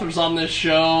had authors on this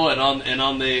show and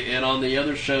on the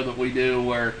other show that we do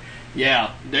where,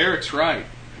 yeah, Derek's right.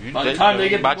 By the time you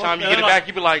get it back,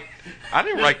 you be like, I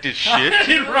didn't write this shit. I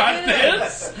didn't write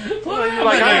this.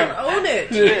 I own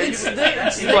it.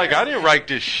 You're like, I didn't write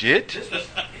this shit. This was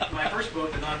my first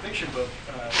book, the nonfiction book,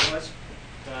 was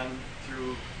done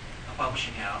through a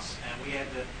publishing house, and we had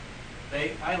to. They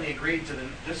finally agreed to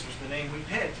this was the name we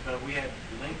picked, but we had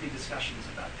lengthy discussions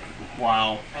about it.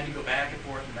 Wow. Had to go back and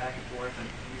forth, and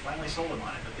we finally sold them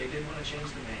on it, but they didn't want to change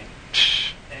the name.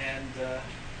 And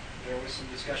there was some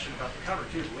discussion about the cover,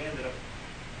 too. We ended up,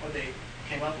 what they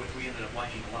came up with, we ended up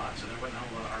liking a lot, so there wasn't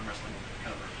a lot of arm wrestling with the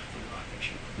cover for the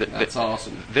nonfiction. That's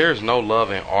awesome. There's no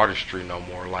love in artistry no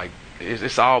more. Like,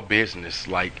 it's all business.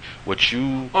 Like what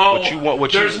you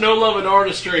want. There's no love in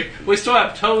artistry. We still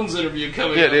have Tone's interview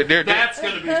coming up. That's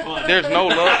going to be fun. There's no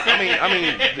love.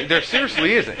 I mean, there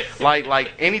seriously isn't.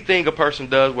 Like anything a person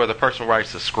does, whether a person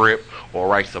writes a script or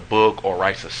writes a book or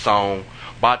writes a song.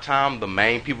 By the time the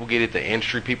main people get it, the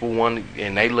industry people want,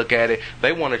 and they look at it,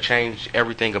 they want to change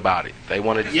everything about it. They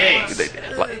want to. Yes.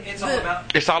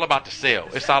 It's all about the sale.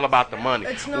 It's all about the money.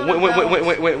 It's not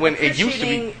when it used to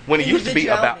be, when it used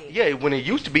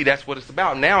to be that's what it's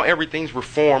about. Now everything's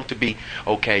reformed to be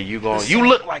okay. You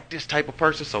look like this type of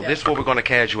person, so this is what we're going to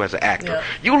cast you as an actor. Yeah.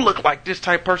 You look like this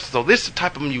type of person, so this is the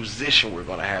type of musician we're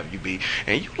going to have you be.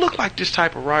 And you look like this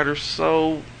type of writer,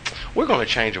 so we're going to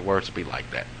change your words to be like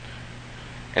that.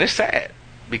 And it's sad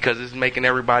because it's making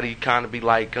everybody kind of be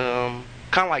like, kind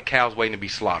of like cows waiting to be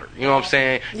slaughtered. You know what I'm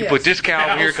saying? You put this cow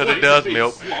over here because it does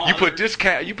milk. You put this.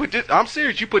 I'm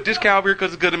serious. You put this cow over here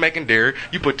because it's good at making dairy.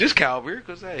 You put this cow over here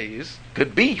because it's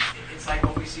good beef. It's like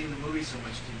what we see in the movies so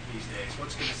much these days.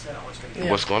 What's going to sell? What's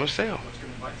going to sell? What's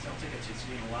going to sell tickets? It's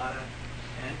being a lot of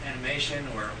animation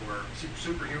or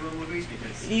superhero movies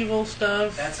because evil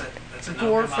stuff. That's a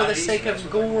gore for the sake of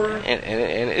gore.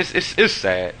 And it's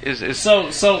sad. It's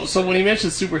so when he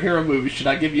mentions superhero movies, should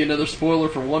I give you another spoiler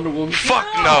for Wonder Woman? Fuck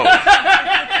no.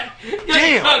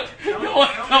 Damn. Go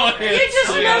ahead. You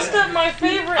just messed up my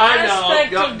favorite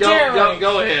aspect of Derek.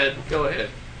 Go ahead.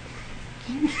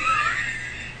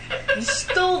 You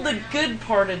stole the good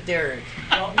part of Derek.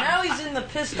 Now he's in the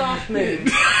pissed off mood.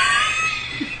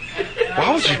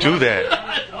 Why would you do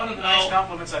that? One of the nice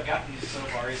compliments I've gotten so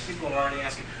far is people are already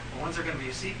asking, well, when's there going to be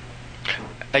a sequel?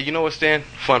 Hey, you know what, Stan?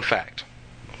 Fun fact.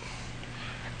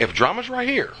 If Drama's right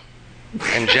here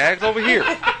and Jag's over here,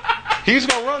 he's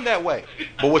going to run that way.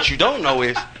 But what you don't know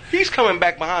is he's coming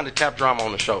back behind to tap Drama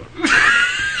on the shoulder.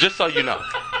 Just so you know.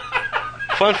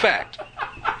 Fun fact.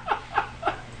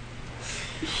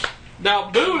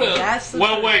 Now, Buddha.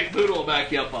 Wait, Buddha will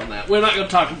back you up on that. We're not going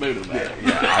to talk to Buddha about it.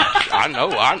 Yeah,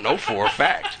 I know for a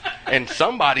fact. And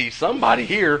somebody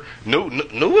here knew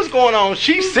what's going on.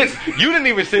 You didn't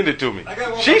even send it to me.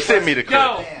 She sent me the clip.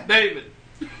 Go, David.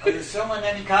 Are you selling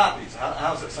any copies?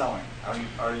 How's it selling?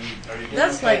 Are you getting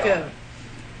That's like payoff?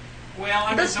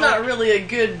 That's not really a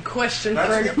good question for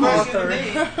an author.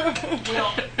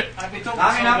 Well, I've been told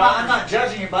I'm not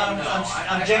judging you, but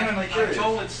I'm genuinely curious.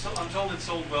 I'm told it's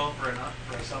sold well for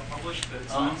a self-published, but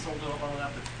it's not sold well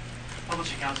enough that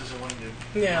publishing houses are willing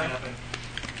to line up.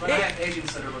 But I have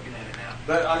agents that are looking at it now.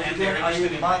 But are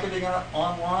you marketing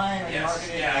online? Yes.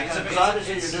 Because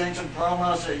obviously you're doing some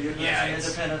promos, you're doing some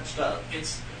independent stuff.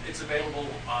 It's available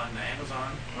on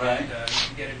Amazon, right? And you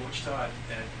can get it in Wichita at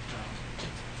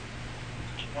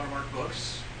Watermark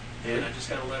Books. Yeah. And I just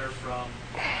got a letter from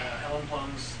Ellen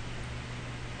Plum's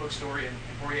bookstore in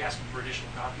Emporia asking for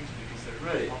additional copies because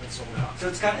they're all been sold out. So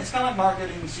it's kind of like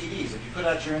marketing CDs. If you put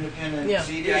out your independent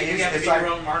CD, you have to be your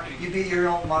own marketing. You be your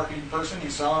own marketing person. You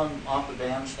sell them off the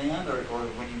bandstand, or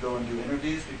when you go and do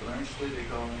interviews, people are interested. They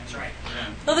go in. That's right.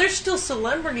 Yeah. Well, there's still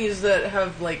celebrities that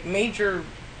have like major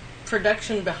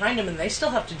production behind them, and they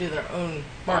still have to do their own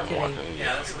marketing.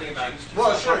 Yeah, that's the thing about it.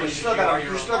 Well, sure, you still got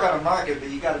to market, but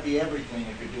you got to be everything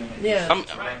if you're doing it. Yeah,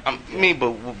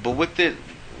 but with it,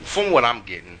 from what I'm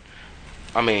getting,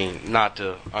 I mean, not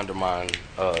to undermine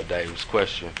Dave's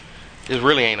question, it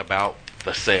really ain't about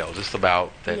the sales. It's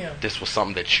about that this was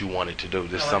something that you wanted to do.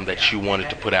 This is something that you wanted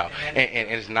to put out. And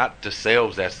it's not the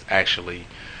sales that's actually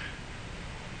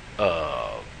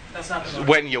that's not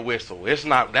wetting your whistle. That's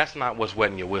not what's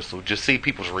wetting your whistle. Just see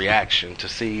people's reaction, to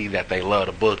see that they love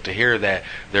the book, to hear that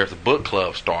there's a book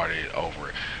club started over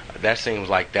it. That seems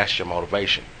like that's your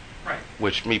motivation. Right.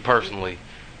 Which, me personally,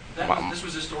 this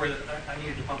was a story that I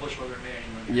needed to publish, whether it made any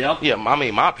money. Yep. Yeah, I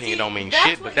mean, my opinion don't mean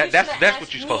shit, but that's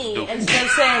what you're supposed to do. Instead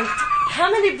of saying,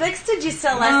 "How many books did you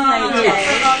sell last night, Jay?"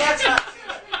 No, that's not.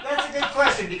 That's a good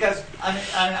question, because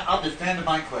I'll defend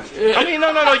my question. I mean, no,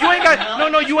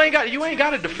 you ain't got, you ain't got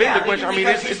to defend the question. I mean,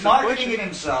 it's marketing it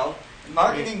himself,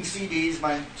 marketing CDs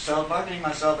myself, marketing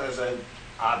myself as an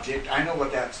object. I know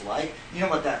what that's like. You know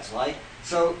what that's like.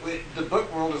 So the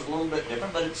book world is a little bit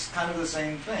different, but it's kind of the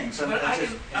same thing. So but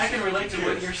I can relate to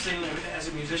what you're saying as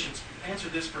a musician. Answer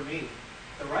this for me.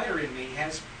 The writer in me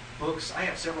has books. I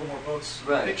have several more books,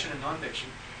 fiction and nonfiction,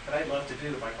 that I'd love to do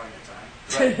if I find the time.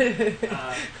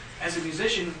 Right. As a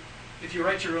musician, if you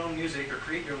write your own music or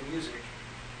create your own music,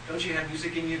 don't you have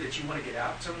music in you that you want to get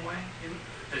out some way?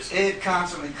 It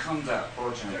constantly comes out,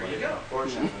 fortunately. There you go.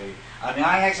 Fortunately. I mean,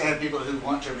 I actually have people who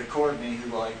want to record me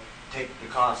who take the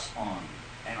costs on.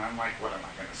 And I'm like, what am I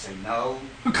going to say? No?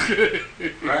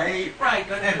 Right? Right.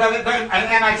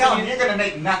 And I tell them, you're going to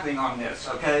make nothing on this,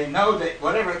 okay? Know that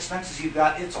whatever expenses you've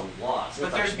got, it's a loss.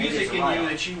 But there's music in you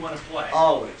that you want to play.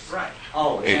 Always. Right.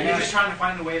 Always. And you're just trying to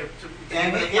find a way to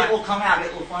and it will come out.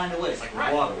 It will find a way. It's like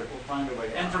water. It will find a way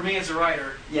out. And for me as a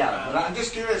writer... Yeah, but I'm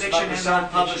just curious about the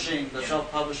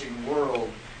self-publishing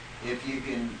world. If you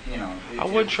can, I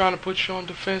wasn't trying to put you on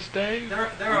defense, Dave. There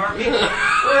are people. We're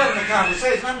having a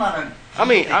conversation. I'm not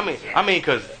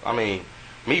I mean,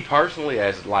 me personally,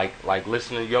 as like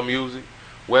listening to your music,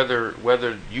 whether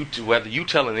you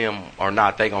telling them or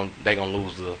not, they gonna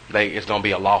lose it's gonna be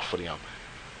a loss for them.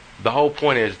 The whole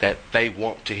point is that they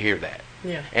want to hear that.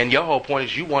 Yeah. And your whole point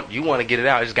is you want to get it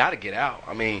out. It's got to get out.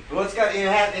 I mean, well,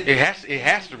 it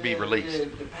has to be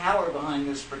released. The power behind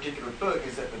this particular book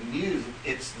is that the music,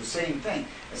 it's the same thing.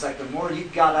 It's like the more you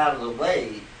got out of the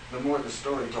way, the more the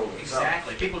story told itself.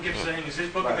 Exactly. People keep saying, "Is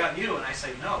this book about you?" And I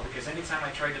say no, because anytime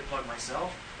I tried to plug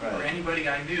myself or anybody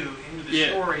I knew into the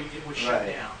story, it would shut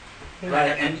down. And I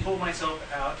had to pull myself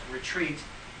out, retreat.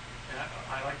 And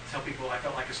I like to tell people I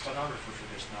felt like a stenographer for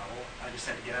this novel. I just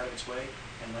had to get out of its way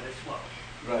and let it flow.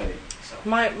 Right. So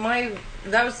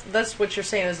that's what you're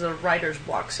saying is a writer's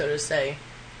block, so to say.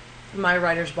 My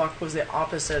writer's block was the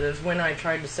opposite of when I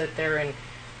tried to sit there and,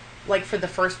 like for the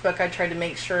first book, I tried to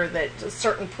make sure that a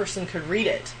certain person could read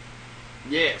it.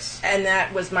 Yes. And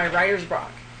that was my writer's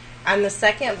block. And the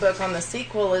second book on the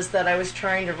sequel is that I was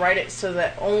trying to write it so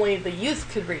that only the youth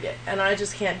could read it. And I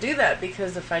just can't do that,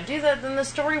 because if I do that, then the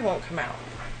story won't come out.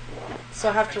 So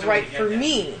I have to write for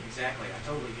me. Exactly. I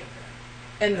totally get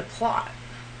that. And the plot.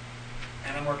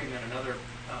 And I'm working on another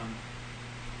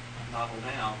novel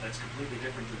now that's completely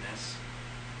different than this.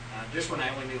 This one I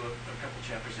only knew a couple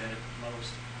chapters ahead at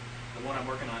most. The one I'm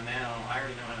working on now, I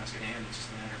already know how it's going to end. It's just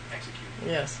a matter of executing.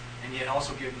 Yes. And yet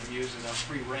also giving the muse enough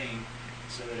free reign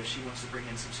so that if she wants to bring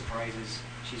in some surprises,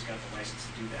 she's got the license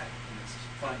to do that. And it's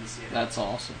fun to see it. That's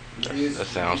awesome. That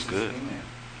sounds good.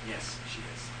 Yes, she is.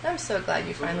 I'm so glad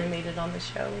you finally made it on the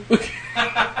show.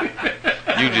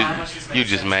 You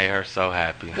just made her so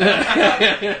happy.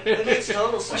 It makes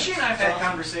total sense. Well, she and I have had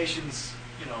conversations,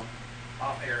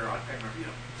 off air, on camera,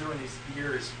 during these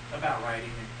years about writing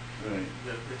and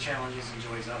the challenges and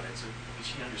joys of it. So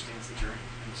she understands the journey.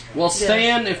 Well,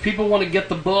 Stan, if people want to get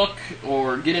the book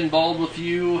or get involved with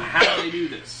you, how do they do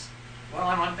this? Well,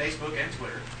 I'm on Facebook and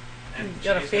Twitter. And you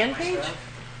got a fan page?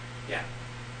 Yeah,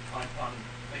 on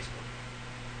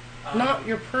Facebook. Not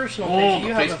your personal page.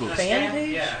 You have a fan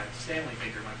page? Yeah, Stanley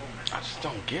Baker, my full name. I just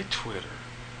don't get Twitter.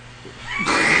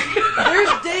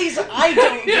 There's days I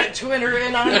don't get Twitter,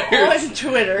 and I'm on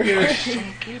Twitter. I just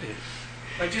don't get it.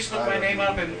 But just look my name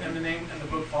up and the name and the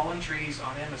book Fallen Trees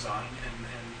on Amazon, and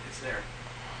it's there.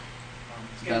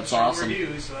 It's getting That's awesome.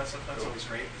 Reviews, so that's always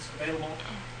great. It's available.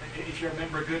 If you're a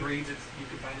member of Goodreads, you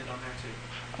can find it on there too.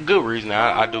 Goodreads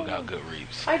now. I do got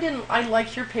Goodreads. I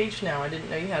like your page now. I didn't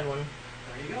know you had one.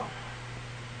 There you go.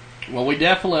 Well, we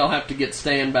definitely will have to get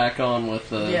Stan back on with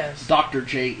Dr.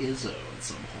 J. Izzo at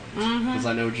some point, because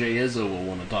I know J. Izzo will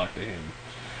want to talk to him.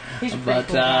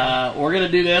 But we're going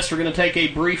to do this. We're going to take a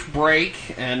brief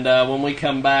break, and when we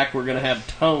come back, we're going to have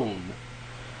Tone,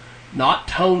 not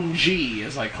Tone G,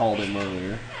 as I called him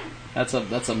earlier. That's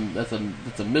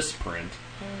a misprint.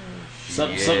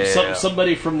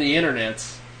 Somebody from the internet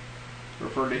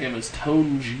referred to him as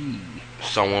Tone G.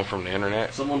 Someone from the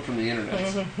internet? Someone from the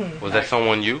internet. Was that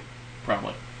someone you?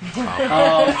 Probably.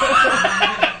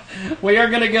 We are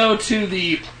going to go to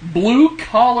the Blue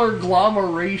Collar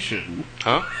Glomeration.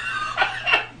 Huh?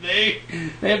 They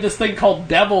have this thing called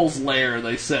Devil's Lair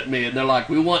they sent me, and they're like,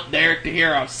 we want Derek to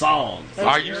hear our songs.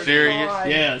 Are you serious?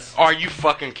 Yes. Are you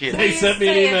fucking kidding? They sent me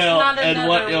an email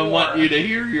and want you to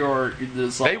hear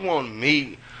the song. They want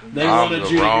me. They I'm wanted the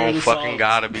you to wrong hear the fucking songs.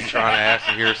 guy to be trying to ask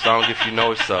to hear a song if you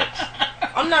know it sucks.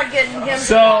 I'm not getting him.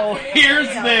 So here's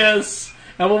this,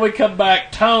 and when we come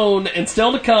back, Tone, and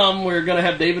still to come, we're going to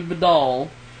have David Vidal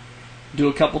do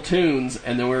a couple tunes,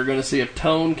 and then we're going to see if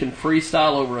Tone can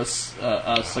freestyle over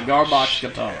a cigar box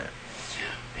guitar.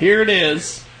 Here it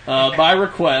is, by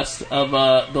request of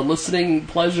the listening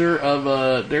pleasure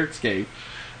of Derek Scaife,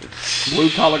 Blue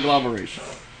Collar Glomeration.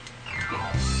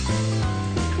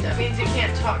 That means you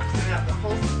can't talk throughout the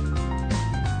whole.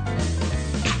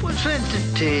 'Twas in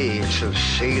the days of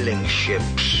sailing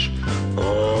ships.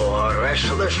 Oh, a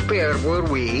restless pair were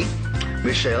we,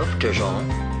 myself, Dijon,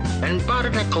 and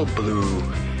Barnacle Blue.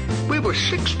 We were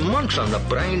 6 months on the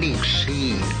briny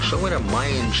sea, so in our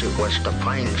minds it was to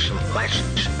find some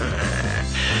lessons,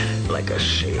 like a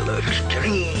sailor's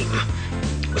dream,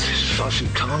 with a saucy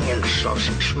tongue and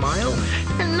saucy smile,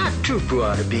 and not too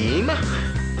broad a beam.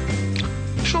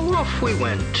 So off we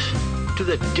went to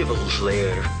the Devil's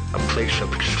Lair, a place of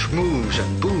schmooze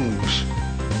and booze.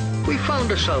 We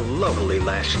found us a lovely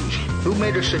lassie who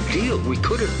made us a deal we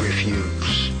couldn't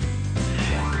refuse.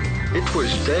 It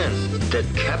was then that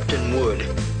Captain Wood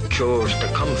chose to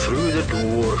come through the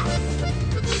door.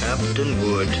 Captain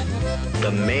Wood,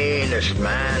 the meanest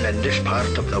man in this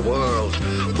part of the world.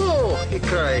 Oh, he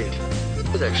cried,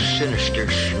 with a sinister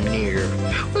sneer.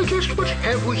 Well, just what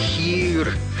have we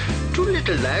here? 2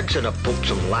 little lads and a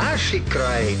buxom lass, he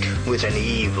cried, with an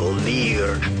evil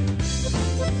leer.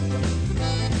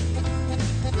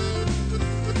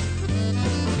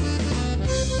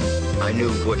 I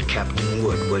knew what Captain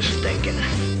Wood was thinking.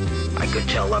 I could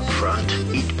tell up front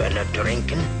he'd been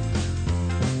a-drinking.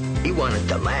 He wanted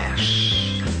the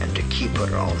lass, and to keep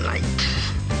her all night.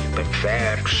 But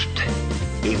first,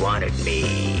 he wanted me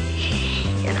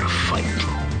in a fight.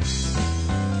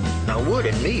 Now, Wood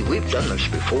and me, we've done this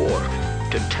before,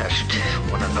 to test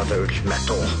one another's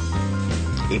mettle.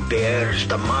 He bears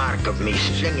the mark of me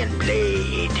singing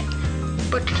blade,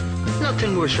 but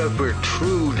nothing was ever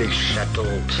truly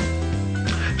settled.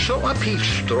 So up he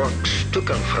strokes to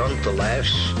confront the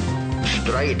lass,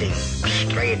 striding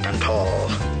straight and tall.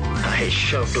 I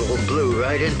shoved old Blue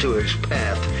right into his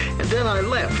path, and then I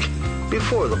left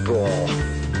before the brawl.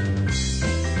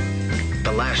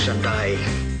 The lass and I,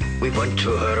 we went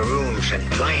to her rooms, and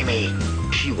blimey,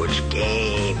 she was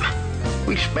game.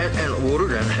 We spent an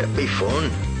hour in happy fun,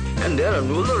 and then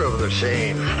another of the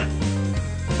same.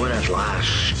 When at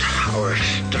last our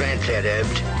strength had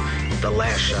ebbed, the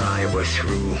lass and I were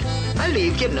through. I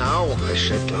leave you now, I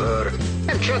said to her,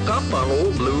 and check up on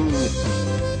old Blue.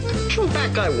 So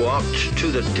back I walked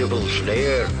to the Devil's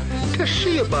Lair to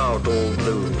see about old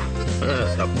Blue.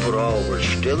 The brawl was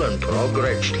still in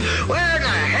progress. Where the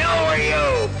hell were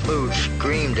you? Blue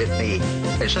screamed at me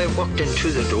as I walked into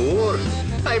the door.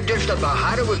 I've just about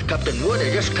had it with Captain Wood,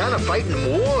 I just kind of fighting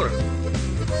more.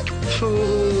 So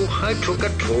I took a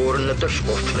turn at the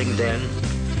scuffling then.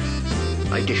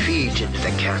 I defeated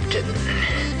the captain,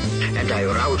 and I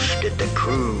rousted the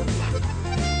crew.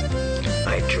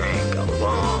 I drank a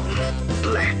long,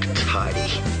 black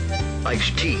toddy,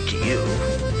 iced tea to you,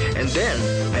 and then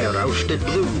I rousted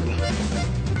Blue.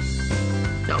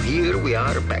 Now here we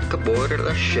are back aboard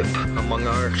the ship among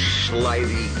our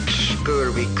slithy,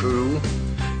 scurvy crew,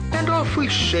 and off we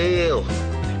sail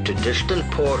to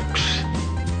distant ports.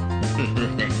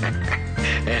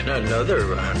 And another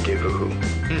rendezvous.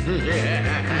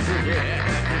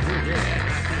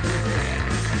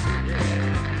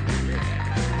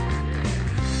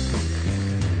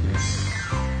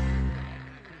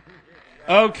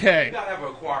 Okay. You gotta have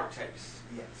a choir taste.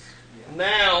 Yes.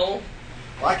 Now.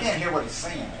 Well, I can't hear what he's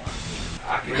saying.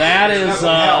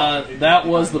 That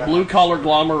was the Blue Collar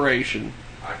Glomeration.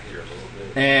 I can hear a little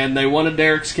bit. And they wanted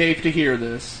Derek Scaife to hear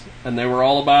this, and they were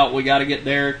all about, we got to get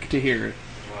Derek to hear it.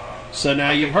 So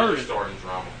now you've heard it.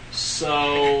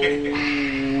 So,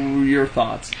 your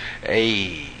thoughts?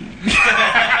 Hey.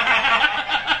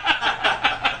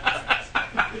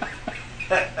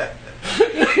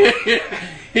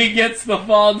 He gets the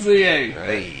Fonzie.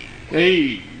 Hey.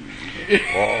 Hey.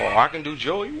 Oh, I can do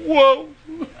Joey. Whoa.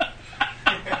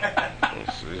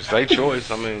 It's their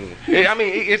choice. I mean,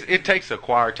 it takes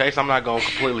acquired taste. I'm not gonna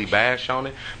completely bash on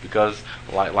it because,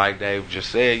 like Dave just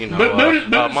said, you know,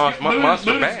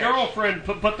 Buddha's girlfriend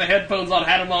put the headphones on,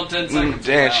 had them on 10 seconds.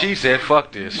 And she said,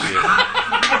 "Fuck this shit."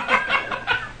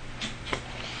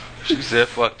 She said,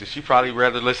 "Fuck this." She probably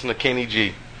rather listen to Kenny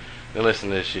G than listen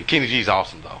to this shit. Kenny G's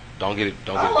awesome though. Don't get it.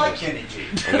 I like Kenny G.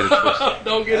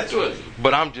 Don't get it twisted.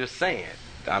 But I'm just saying.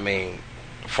 I mean,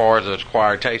 as far as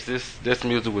acquired taste, this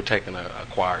music would take an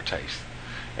acquired taste,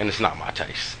 and it's not my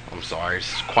taste. I'm sorry.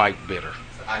 It's quite bitter.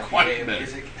 Quite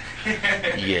music.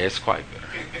 Yeah, it's quite bitter.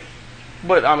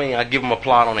 But I mean, I give them a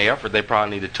plot on the effort. They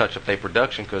probably need to touch up their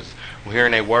production because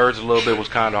hearing their words a little bit was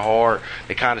kind of hard.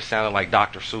 They kind of sounded like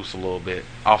Dr. Seuss a little bit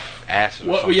off acid.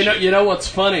 Or Well, you know what's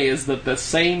funny is that the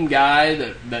same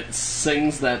guy that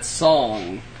sings that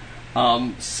song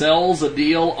sells a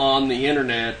deal on the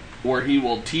internet where he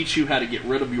will teach you how to get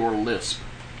rid of your lisp.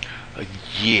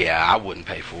 Yeah, I wouldn't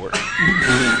pay for it.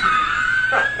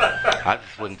 I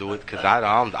just wouldn't do it because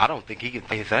I don't think he can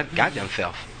pay that goddamn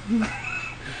self.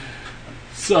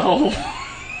 So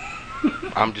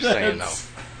I'm just saying no.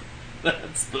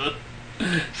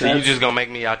 So you're just gonna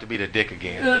make me out to be the dick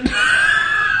again?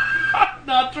 I'm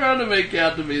not trying to make you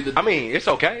out to be the. I mean, it's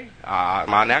okay.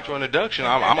 My natural introduction,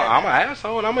 I'm an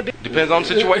asshole and I'm a dick. Depends on the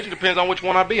situation. Depends on which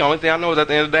one I be. Only thing I know is at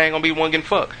the end of the day, I ain't gonna be one getting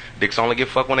fucked. Dicks only get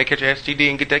fucked when they catch an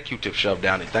STD and get that Q-tip shoved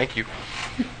down it. Thank you.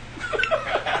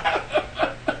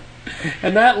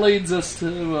 And that leads us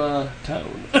to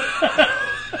Tone.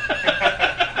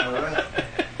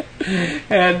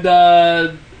 And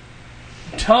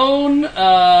Tone,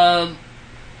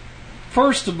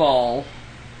 first of all,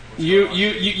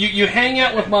 you hang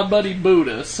out with my buddy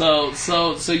Buddha, so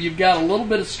you've got a little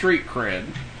bit of street cred.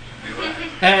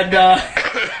 And maybe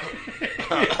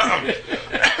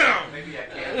I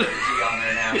can't put G on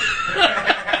there now.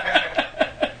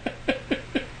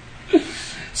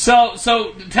 So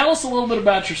tell us a little bit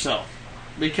about yourself,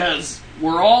 because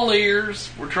we're all ears.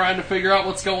 We're trying to figure out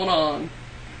what's going on.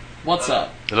 What's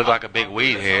up? You look like a big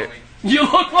weed head. You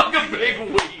look like a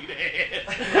big weed head.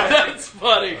 That's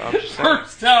funny.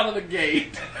 First out of the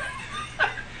gate.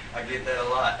 I get that a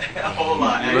lot. A whole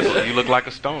lot. You look like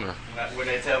a stoner. When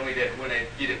they tell me that when they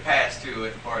get it passed to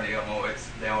at the party, they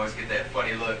always get that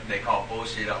funny look. They call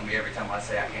bullshit on me every time I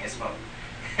say I can't smoke.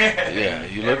 Yeah,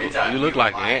 you look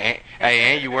like it.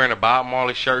 And you wearing a Bob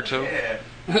Marley shirt too? Yeah.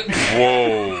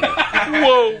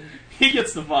 Whoa. He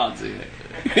gets the Fonzie.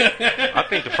 I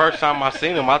think the first time I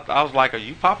seen him, I was like, "Are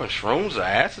you popping shrooms or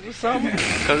acid or something?"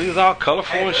 Because he was all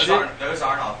colorful and shit. Those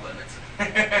aren't off limits.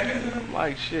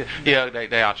 Like shit. Yeah,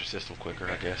 they out your system quicker,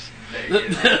 I guess. You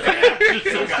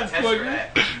got tests for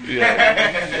that.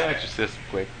 Yeah, they out your system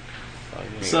quick.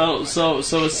 So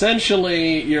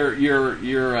essentially, you're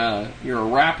a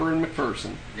rapper in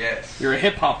McPherson. Yes. You're a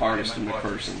hip hop artist in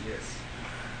McPherson. Yes.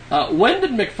 When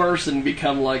did McPherson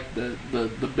become like the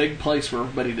big place where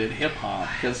everybody did hip hop?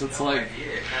 Because it's like,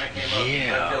 it kind of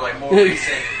came up. I feel like more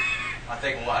recent. I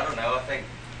think. Well, I don't know. I think.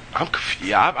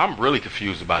 I'm really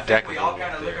confused about that. We all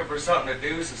kind of looking for something to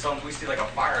do, so we see like a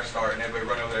fire start, and everybody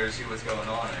run over there to see what's going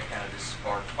on, and it kind of just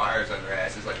sparked fires under their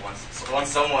asses. Like once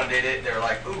someone did it, they're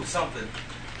like, "Ooh, something."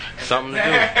 Something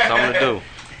to do.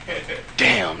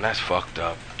 Damn, that's fucked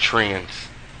up. Trends.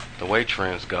 The way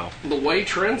trends go. The way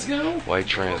trends go? Way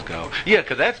trends go. Yeah,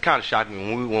 because that's kind of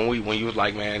shocking when you was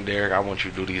like, "Man, Derek, I want you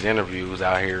to do these interviews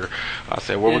out here." I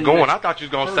said, "Where we're going?" I thought you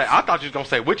was gonna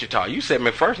say Wichita. You said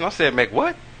McPherson. I said, "Mc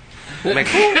what?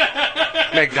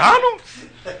 McDonald's?"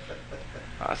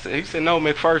 He said, "No,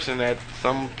 McPherson at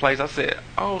some place." I said,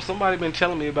 "Oh, somebody been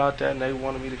telling me about that, and they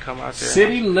wanted me to come out there."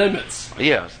 City Limits.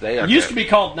 Yes, they are. It used to be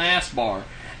called Nass Bar.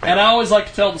 And I always like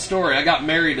to tell the story. I got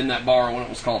married in that bar when it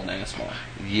was called Nass Bar.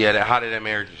 Yeah, how did that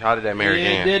marriage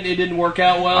end? It didn't work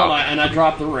out well, and I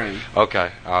dropped the ring.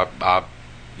 Okay,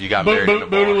 you got married in the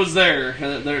bar. Buddha was there.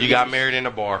 You got married in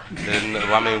a bar. Then,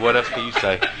 I mean, what else can you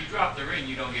say? You drop the ring,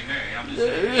 you don't get married. I'm just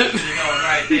saying. You know,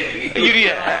 right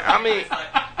there. I mean,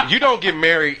 you don't get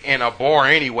married in a bar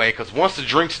anyway, because once the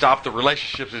drink stops, the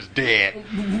relationship is dead.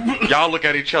 Y'all look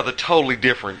at each other totally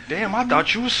different. Damn, I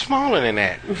thought you was smaller than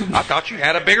that. I thought you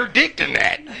had a bigger dick than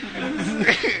that.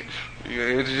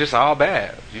 It's just all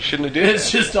bad. You shouldn't have did that.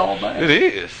 It's just all bad. It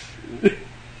is.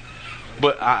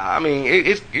 But I mean,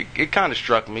 it kind of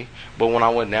struck me. But when I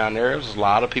went down there was a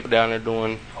lot of people down there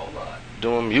doing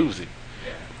music.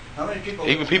 Yeah. How many people?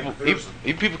 Even people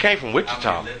came from Wichita.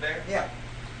 How many live there? Yeah.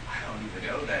 I don't even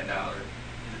know that now.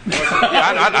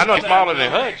 I know it's smaller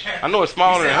than Hutch. I know it's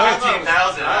smaller than Hutch.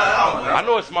 15,000. I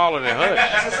know it's smaller than Hutch.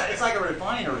 It's like a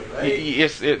refinery, right?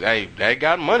 Hey, they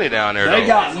got money down there. They though.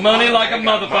 got money like a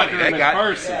motherfucker in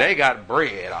person. They got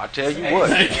bread. I'll tell you what.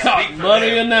 They got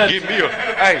money in that. Give me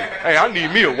hey, I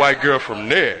need me a white girl from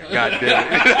there. God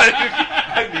damn it.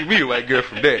 I need me a white girl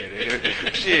from there.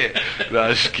 Shit.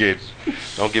 No, just kidding.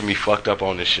 Don't get me fucked up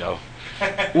on this show.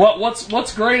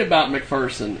 What's great about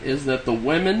McPherson is that the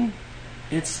women,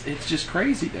 it's just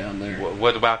crazy down there.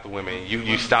 What about the women?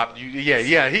 You stopped. Me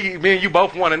and you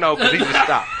both want to know because he just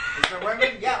stopped. Is there women?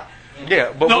 Yeah.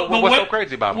 Yeah, but what's so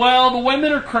crazy about them? Well, the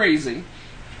women are crazy,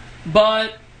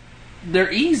 but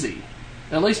they're easy.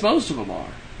 At least most of them are.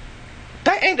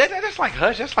 That's like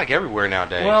Hutch. That's like everywhere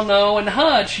nowadays. Well, no, in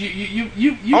Hutch, you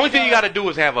only thing you got to do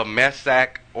is have a mess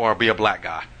sack or be a black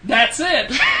guy. That's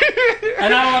it.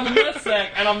 And I don't have a mess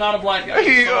sack, and I'm not a black guy.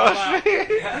 You know what I'm saying?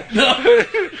 No.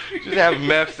 Just have a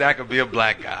mess sack or be a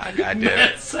black guy. God damn it.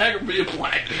 Mess sack or be a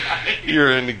black guy.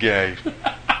 You're in the game.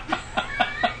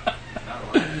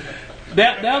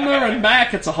 Down there in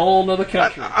Mac, it's a whole other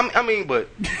country. I mean,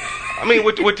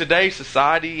 with today's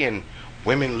society and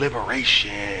women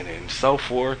liberation and so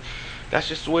forth, that's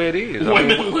just the way it is.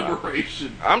 Women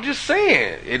liberation. I'm just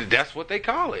saying, that's what they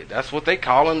call it. That's what they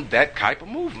call that type of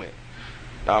movement.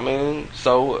 I mean,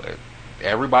 so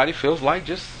everybody feels like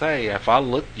just say, if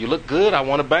you look good, I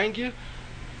want to bang you,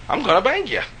 I'm gonna bang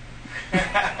you.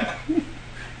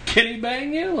 Can he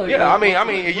bang you? Like, yeah, I mean,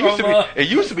 it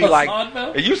used to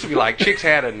be like chicks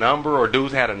had a number or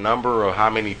dudes had a number of how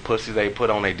many pussies they put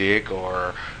on their dick,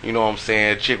 or you know what I'm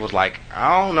saying. Chick was like,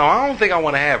 I don't think I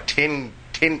want to have 10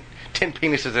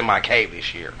 penises in my cave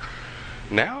this year.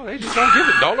 Now they just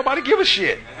don't nobody give a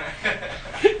shit.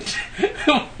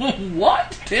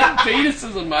 What? 10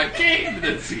 penises in my cave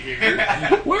this year?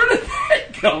 Where did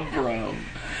that come from?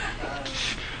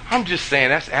 I'm just saying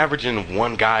that's averaging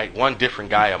one different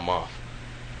guy a month.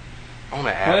 On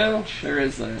the average. Well, there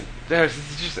is that.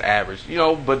 It's just average, you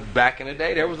know. But back in the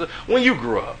day, when you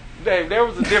grew up, there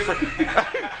was a different.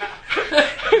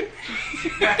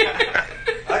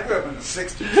 I grew up in the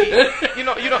 '60s. You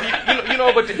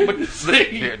know, but there's. What was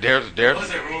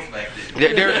the rules back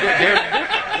then?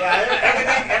 Yeah,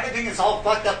 everything is all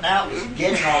fucked up now. It's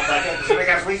getting all fucked up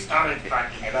because we started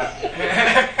fucking it up.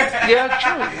 Yeah,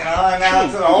 true. You know, and now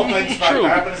the whole thing's fucked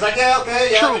up, and it's like, yeah, okay,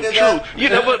 yeah, we did that. You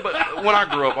know, but when I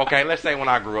grew up, okay, let's say when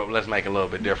I grew up, let's make it a little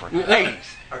bit different.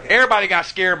 AIDS. Okay. Everybody got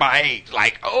scared by AIDS.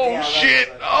 Like, oh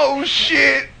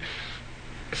shit.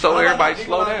 So everybody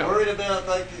slow down. Worried about,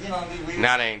 like, you know,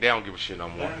 now they don't give a shit no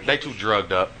more. They too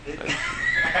drugged up.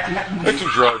 They're too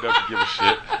drugged up to give a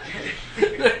shit.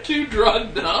 They're too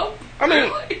drugged up? I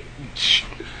mean,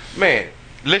 man,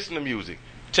 listen to music.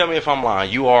 Tell me if I'm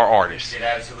lying. You are artists.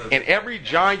 Yeah, absolutely. In every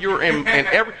genre, in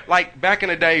every, like back in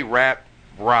the day, rap,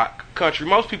 rock, country,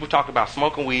 most people talk about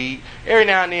smoking weed, every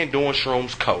now and then doing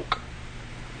shrooms, coke.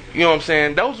 You know what I'm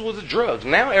saying? Those was the drugs.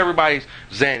 Now everybody's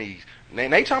Xannies.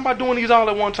 They talking about doing these all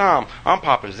at one time. I'm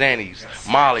popping Xannies,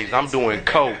 Mollies. I'm doing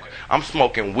coke. I'm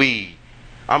smoking weed.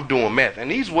 I'm doing meth.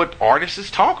 And these what artists is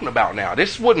talking about now.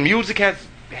 This is what music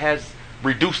has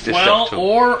reduced itself to.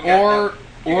 Or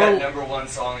number one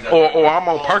songs. Or I'm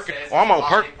on Percocets,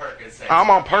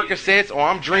 or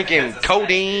I'm drinking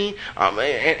codeine.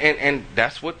 And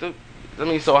that's what the. I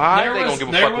mean, so how are they gonna give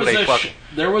a fuck what they fucking?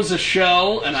 There was a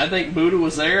show, and I think Buddha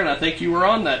was there, and I think you were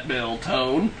on that bill,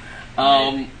 Tone.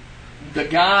 The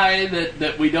guy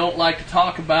that we don't like to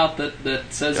talk about that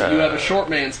says that you have a short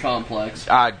man's complex.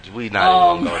 We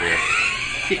not even gonna go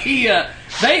there.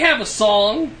 They have a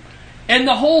song, and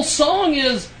the whole song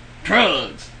is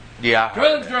drugs. Yeah,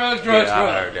 drugs. I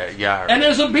heard that. Yeah, I heard and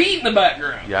there's a beat in the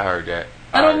background. Yeah, I heard that.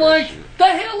 And I'm like, the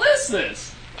hell is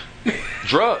this?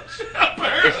 Drugs.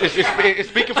 It's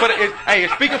speaking for the.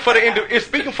 It's speaking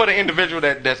for the individual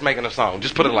that's making a song.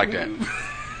 Just put it like that.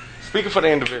 Speaking for the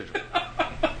individual.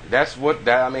 That's what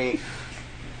I mean.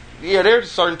 Yeah, there's a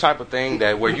certain type of thing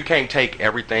that where you can't take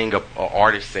everything an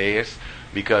artist says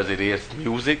because it is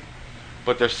music.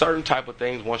 But there's certain type of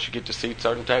things once you get to see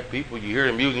certain type of people, you hear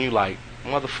the music and you like,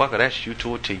 motherfucker, that's you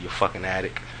to a T, you fucking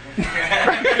addict.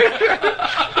 Yeah.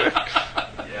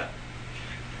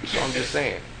 So I'm just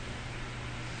saying.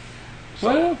 So,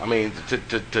 well, I mean,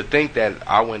 to think that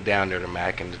I went down there to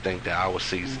Mac and to think that I would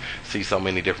see so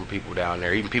many different people down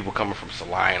there, even people coming from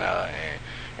Salina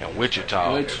and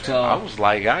Wichita. I was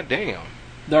like, God damn.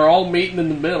 They're all meeting in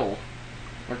the middle.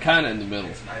 Or kind of in the middle.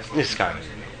 It's kind of.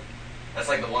 That's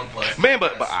like the one plus. Man,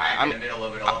 but in the middle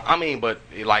of it all. I mean, but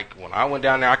like when I went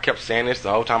down there, I kept saying this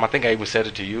the whole time. I think I even said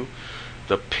it to you.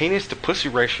 The penis to pussy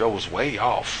ratio was way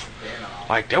off.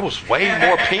 Like, there was way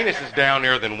more penises down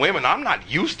there than women. I'm not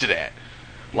used to that.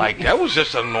 Like, that was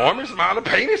just an enormous amount of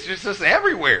penises just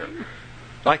everywhere.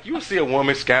 Like, you see a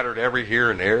woman scattered every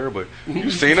here and there, but you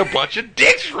seen a bunch of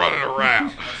dicks running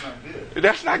around.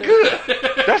 That's not good.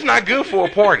 That's not good for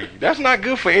a party. That's not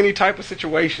good for any type of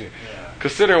situation.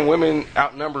 Considering women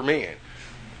outnumber men.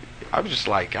 I was just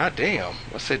like, God damn.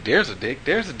 I said, there's a dick,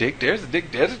 there's a dick, there's a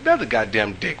dick, there's another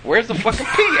goddamn dick. Where's the fucking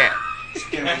pee at?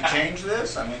 Can we change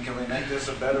this? I mean, can we make this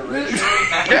a better ratio?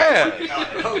 Yeah.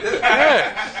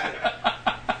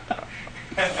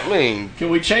 I mean, can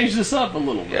we change this up a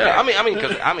little bit? Yeah, I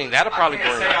mean, that'll probably I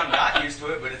can't bring. say I'm not used to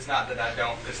it, but it's not that I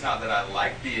don't. It's not that I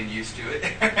like being used to it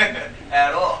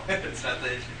at all. It's not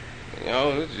the issue. You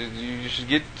know, you should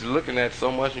get to looking at so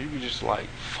much, and you can just like,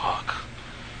 fuck.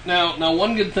 Now,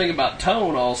 one good thing about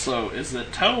Tone also is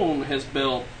that Tone has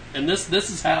built, and this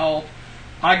is how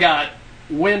I got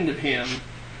wind of him.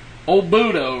 Old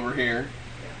Buddha over here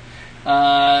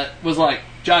was like,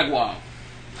 Jaguar.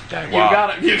 Jaguar. You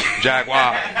got it.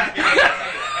 Jaguar.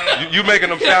 You making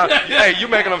them sound? Hey, you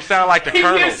making them sound like the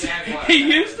Colonel.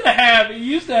 He used to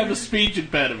have a speech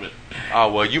impediment.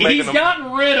 Oh well, He's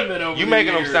gotten rid of it over. You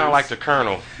making years. them sound like the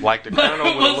Colonel, with a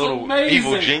little amazing.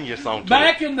 evil genius on top.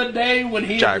 Back in the day when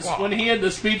he had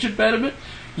the speech impediment,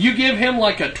 you give him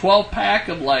like a 12-pack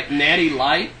of like Natty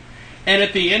Light, and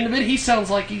at the end of it, he sounds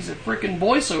like he's a freaking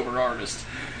voiceover artist.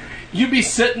 You'd be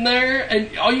sitting there,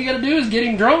 and all you got to do is get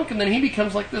him drunk, and then he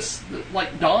becomes like this,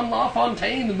 like Don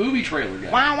LaFontaine, the movie trailer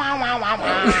guy. Wow, wow, wow, wow,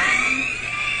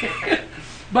 wow.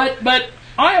 But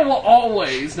I will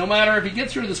always, no matter if he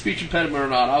gets rid of the speech impediment or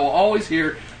not, I will always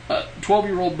hear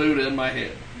 12-year-old Buddha in my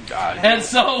head. And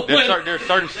so there's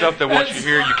certain stuff that once you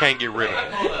hear, you can't get rid of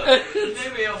it. Hold up. Does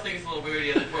anybody else think it's a little weird he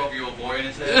has a 12-year-old boy in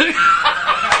his head?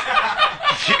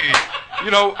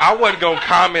 You know, I wasn't gonna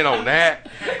comment on that.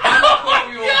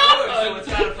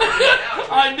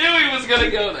 I knew he was gonna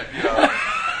go there.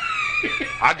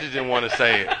 I just didn't want to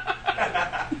say it.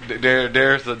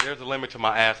 There's a limit to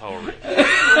my assholery.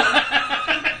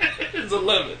 There's a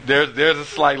limit. There's a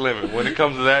slight limit when it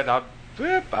comes to that. I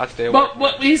stay away.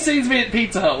 But he sees me at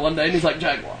Pizza Hut one day, and he's like,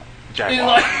 Jaguar.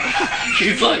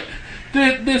 He's like,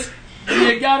 this.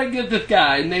 You gotta get this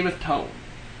guy. His name is Tone.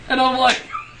 And I'm like,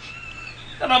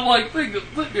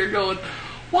 sitting here going,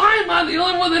 why am I the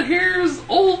only one that hears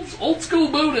old school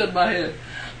Buddha in my head?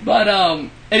 But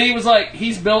and he was like,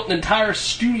 he's built an entire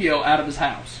studio out of his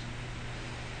house.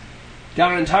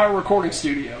 Got an entire recording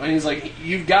studio, and he's like,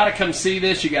 you've got to come see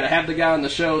this. You got to have the guy on the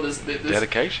show. This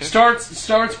dedication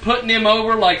starts putting him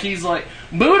over like he's like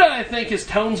Buddha. I think is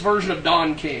Tone's version of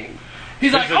Don King.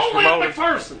 He's like, oh, Will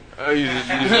McPherson. He's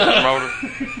a promoter.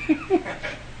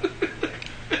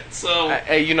 So,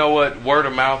 hey, you know what? Word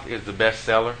of mouth is the best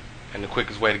seller and the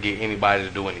quickest way to get anybody to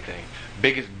do anything.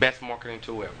 Best marketing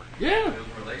tool ever. Yeah. Building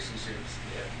relationships.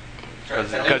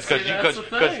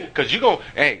 Because you go,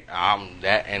 hey, I'm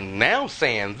that, and now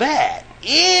saying that.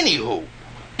 Anywho,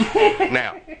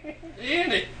 now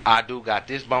I do got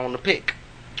this bone to pick.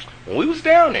 When we was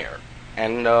down there,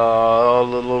 and the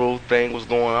little thing was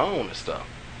going on and stuff.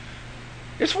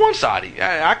 It's one-sided.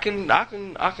 I can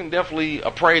definitely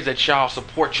appraise that y'all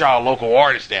support y'all local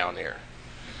artists down there,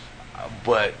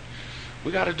 but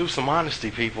we got to do some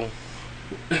honesty, people.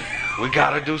 We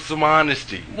got to do some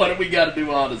honesty. What do we got to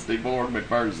do honesty for,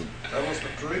 McPherson? Tell us the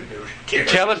truth, dude.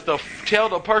 Tell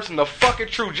the person the fucking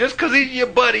truth. Just because he's your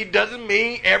buddy doesn't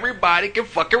mean everybody can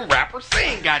fucking rap or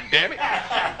sing. God damn it!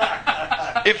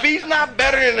 If he's not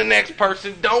better than the next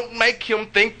person, don't make him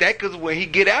think that. Because when he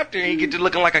get out there and he get to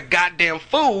looking like a goddamn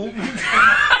fool,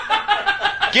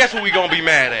 guess who we gonna be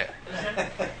mad at?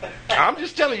 I'm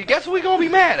just telling you. Guess who we gonna be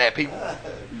mad at, people?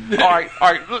 All right.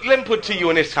 Let me put it to you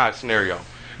in this kind of scenario.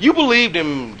 You believed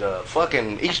in the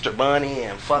fucking Easter Bunny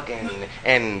and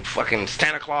fucking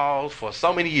Santa Claus for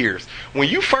so many years. When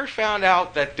you first found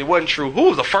out that it wasn't true, who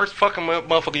was the first fucking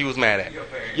motherfucker you was mad at?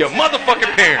 Your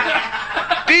motherfucking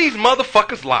parents. These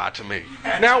motherfuckers lied to me.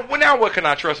 Now what can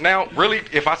I trust? Now, really,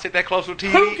 if I sit that close to the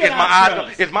TV,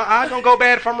 is my eyes gonna go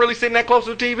bad if I'm really sitting that close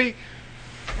to the TV?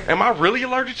 Am I really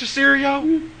allergic to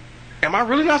cereal? Am I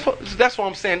really not supposed? That's what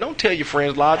I'm saying. Don't tell your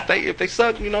friends lies. If they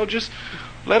suck, just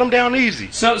let them down easy.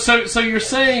 So you're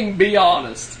saying be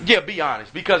honest? Yeah, be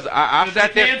honest. Because I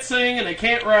sat there. They can't sing and they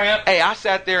can't rap. Hey, I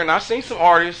sat there and I seen some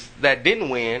artists that didn't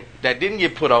win, that didn't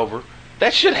get put over,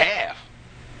 that should have.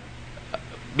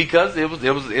 Because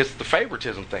it's the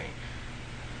favoritism thing.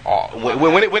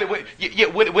 When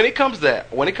it comes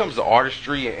to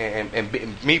artistry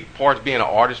and me parts being an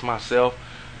artist myself,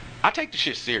 I take the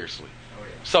shit seriously.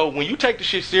 So when you take the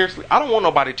shit seriously, I don't want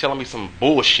nobody telling me some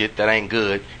bullshit that ain't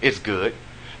good. It's good.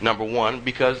 Number one,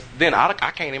 because then I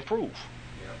can't improve.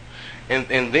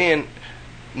 And then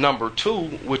number two,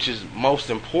 which is most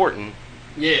important,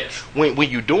 yes, when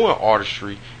you're doing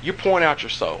artistry, you're pouring out your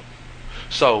soul.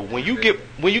 So when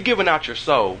you're giving out your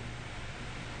soul,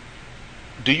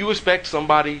 do you expect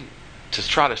somebody to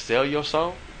try to sell your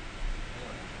soul?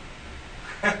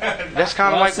 That's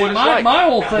kind of like what it's like. My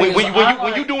whole thing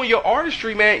when you're doing your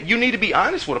artistry, man, you need to be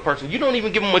honest with a person. You don't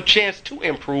even give them a chance to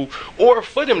improve or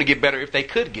for them to get better if they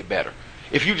could get better.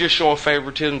 If you just showing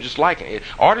favoritism, just liking it.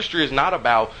 Artistry is not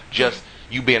about just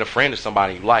you being a friend of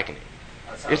somebody and you liking it.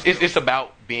 It's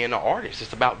about being an artist.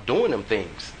 It's about doing them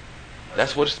things.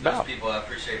 That's what it's about. Most people I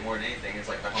appreciate more than anything is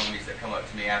like the homies that come up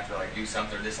to me after like do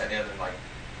something or this, that, and the other, and like,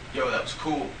 yo, that was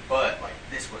cool, but like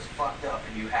this was fucked up,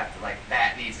 and you have to like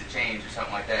that needs to change or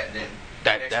something like that. And then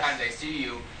next time they see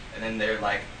you, and then they're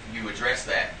like, you address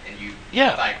that, and you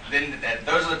like then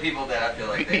those are the people that I feel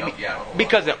like they help you out a whole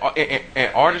because lot. in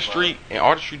artistry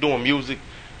doing music,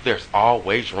 there's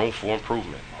always room for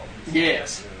improvement.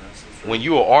 Yes. When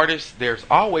you're an artist, there's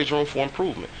always room for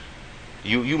improvement.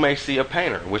 You may see a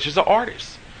painter, which is an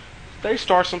artist. They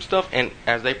start some stuff, and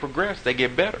as they progress, they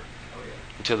get better.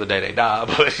 Until the day they die,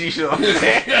 but you know what I'm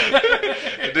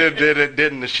saying?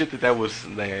 then the shit that was,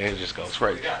 it just goes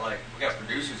crazy. We got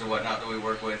producers and whatnot that we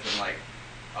work with, and like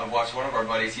I've watched one of our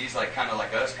buddies. He's like kind of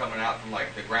like us, coming out from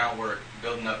like the groundwork,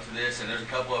 building up to this. And there's a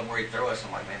couple of them where he throw us.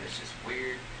 I'm like, man, this is just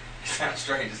weird. It sounds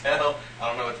strange as hell. I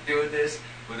don't know what to do with this.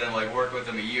 But then like work with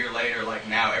him a year later, like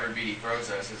now every beat he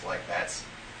throws us is like that's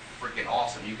freaking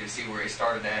awesome. You can see where he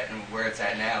started at and where it's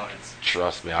at now. And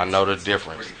trust me, I know the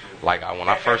difference. Like when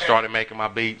I first started making my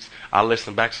beats, I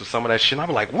listened back to some of that shit and I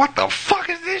was like, what the fuck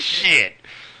is this shit?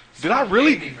 Did I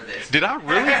really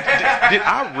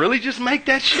just make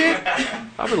that shit?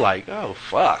 I was like, oh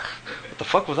fuck. What the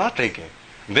fuck was I thinking?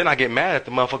 And then I get mad at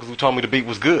the motherfuckers who told me the beat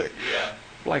was good. Yeah.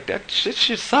 Like that shit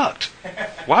sucked.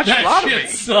 Why'd you lie to me?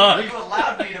 Sucked. You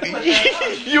allowed me to put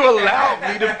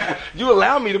that You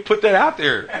allowed me to put that out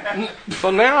there. So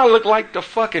now I look like the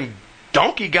fucking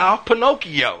donkey guy off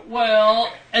Pinocchio.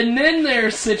 Well, and then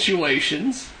there's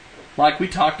situations like we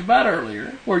talked about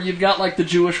earlier where you've got like the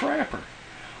Jewish rapper,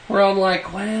 where I'm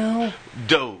like, well,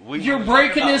 dude, you're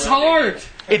breaking his heart.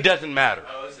 It doesn't matter.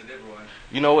 Oh, it's a different one.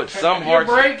 You know what? You're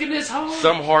breaking his heart.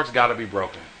 Some hearts gotta be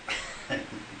broken.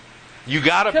 You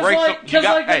gotta break some. Because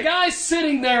the guy's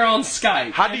sitting there on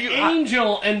Skype.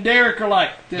 Angel and Derek are like,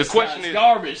 this guy's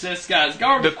garbage. This guy's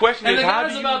garbage. The question is, how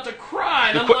do you? And the guy's about to cry.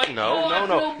 And I'm like,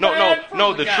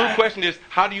 no. The true question is,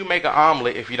 how do you make an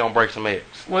omelet if you don't break some eggs?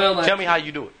 Well, tell me how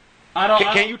you do it.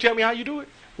 Can you tell me how you do it?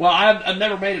 Well, I've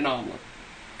never made an omelet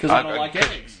because I don't like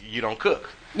eggs. You don't cook.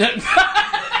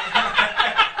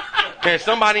 Can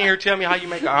somebody here tell me how you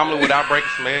make an omelet without breaking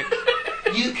some eggs?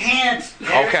 You can't.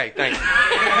 Okay, thank you.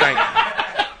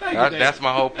 That's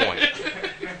my whole point.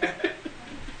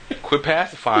 Quit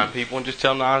pacifying people and just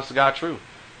tell them the honest to God truth.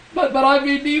 But I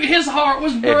mean, his heart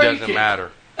was breaking. It doesn't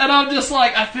matter. And I'm just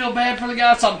like, I feel bad for the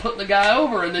guy, so I'm putting the guy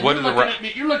over. And then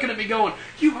you're looking at me going,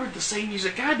 you heard the same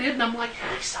music I did. And I'm like,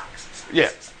 yeah, he sucks. Yeah.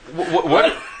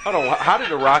 What? Hold on. How did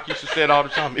The Rock used to say it all the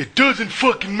time? It doesn't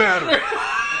fucking matter.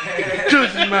 It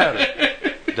doesn't matter.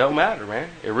 It don't matter, man.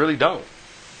 It really don't.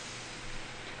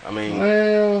 I mean,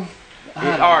 well, all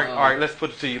right. Let's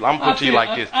put it to you. I'm gonna put it to you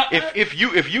like this: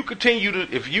 if you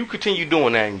continue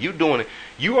doing that and you doing it,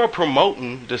 you are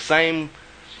promoting the same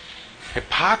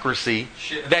hypocrisy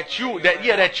that you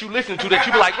listen to. That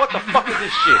you be like, what the fuck is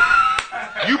this shit?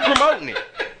 You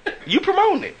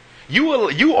promoting it.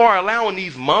 You are allowing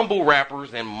these mumble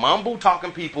rappers and mumble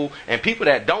talking people and people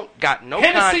that don't got no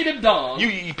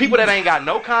people that ain't got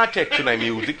no context to their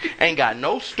music, ain't got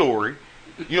no story.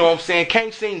 You know what I'm saying?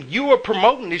 Can't sing. You are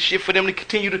promoting this shit for them to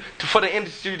continue for the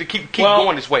industry to keep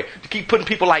going this way, to keep putting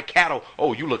people like cattle.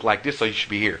 Oh, you look like this, so you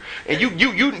should be here. And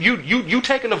you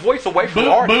taking the voice away from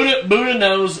artists. Buddha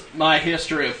knows my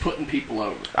history of putting people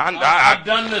over. I've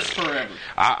done this forever.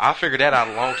 I figured that out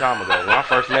a long time ago when I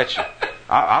first met you.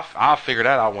 I figured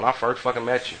that out when I first fucking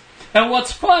met you. And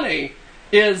what's funny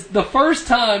is the first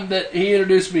time that he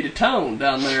introduced me to Tone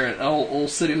down there at old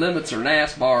City Limits or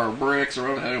NASBAR or Bricks or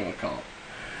whatever you want to call it.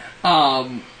 I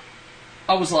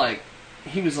was like,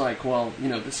 he was like, well,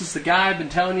 this is the guy I've been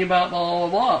telling you about, blah, blah,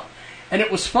 blah. And it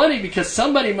was funny because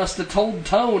somebody must have told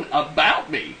Tone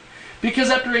about me. Because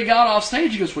after he got off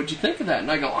stage, he goes, what'd you think of that? And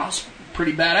I go, oh, it's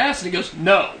pretty badass. And he goes,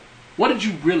 no. What did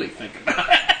you really think about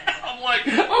it? I'm like,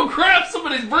 oh crap,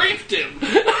 somebody's briefed him.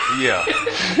 Yeah.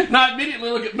 And I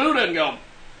immediately look at Buddha and go,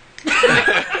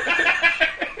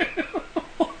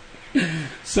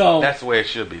 so. That's the way it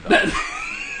should be, though.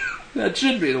 That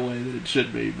should be the way that it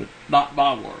should be, but not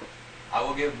my world. I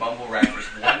will give Mumble Rappers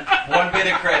one bit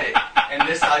of credit, and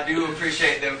this I do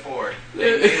appreciate them for.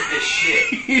 They made this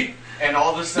shit, and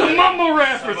all of a sudden, the Mumble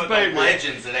Rappers, some of baby. the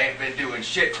legends that ain't been doing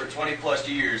shit for 20 plus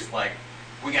years, like,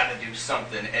 we got to do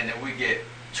something, and then we get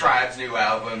Tribe's new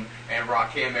album and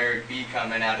Rakim Eric B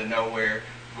coming out of nowhere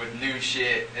with new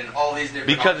shit and all these different.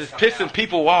 Because it's pissing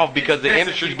people off because the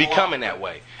industry's becoming that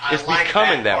way. It's I like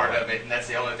becoming that part way. of it, and that's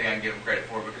the only thing I can give them credit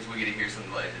for because we get to hear some of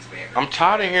the legends we ain't. I'm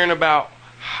tired of hearing about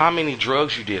how many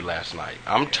drugs you did last night.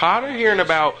 I'm tired of hearing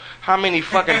about how many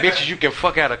fucking bitches you can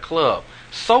fuck at a club.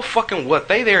 So fucking what?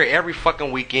 They there every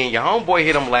fucking weekend. Your homeboy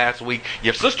hit them last week.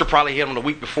 Your sister probably hit them the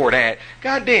week before that.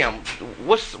 Goddamn,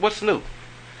 what's new?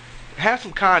 Have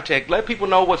some contact. Let people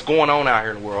know what's going on out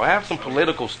here in the world. Have some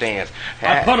political stands.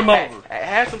 I put them over.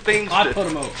 Have some things. I put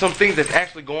them over. Some things that's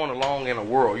actually going along in the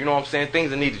world. You know what I'm saying?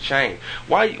 Things that need to change.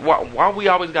 Why we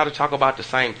always got to talk about the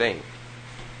same thing?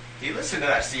 You listen to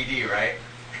that CD, right?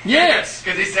 Yes.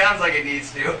 Because he sounds like it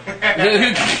needs to.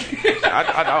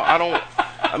 I don't.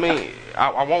 I mean,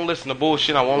 I won't listen to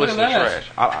bullshit. I won't listen to trash.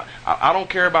 I don't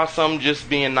care about something just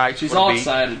being nice. She's for the all beat.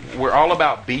 excited. We're all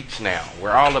about beats now.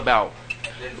 We're all about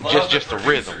just the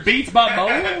rhythm. Beats by Bo?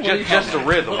 Just the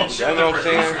rhythm. You know what I'm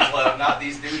saying? Booster Club, not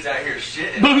these dudes out here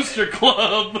shitting. Booster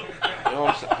Club. You know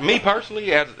what I'm saying? Me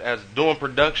personally, as doing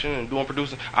production and doing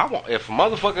producing, I want if a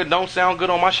motherfucker don't sound good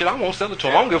on my shit, I won't sell it to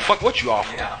him. I don't give a fuck what you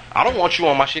offer. I don't want you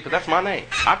on my shit because that's my name.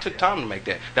 I took time to make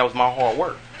that. That was my hard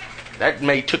work. That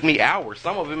took me hours.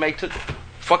 Some of it took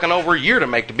fucking over a year to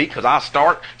make the beat because I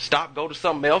stop, go to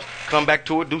something else, come back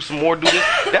to it, do some more, do this.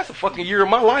 That's a fucking year of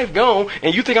my life gone,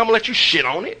 and you think I'm gonna let you shit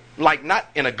on it? Like, not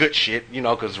in a good shit, you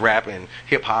know, because rap and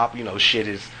hip hop, you know, shit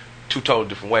is two totally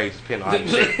different ways depending on how you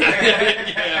say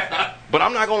it. But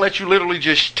I'm not gonna let you literally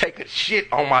just take a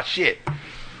shit on my shit.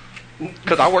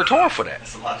 Because I worked hard for that.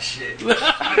 That's a lot of shit. A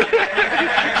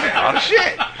lot of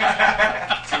shit.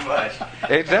 Too much.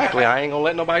 Exactly. I ain't gonna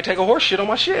let nobody take a horse shit on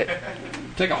my shit.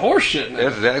 Take a horse shit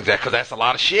now. Because that's a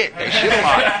lot of shit. They shit a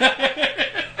lot.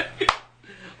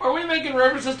 Are we making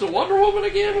references to Wonder Woman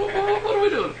again? What are we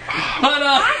doing? But,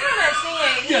 I haven't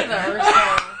seen it either,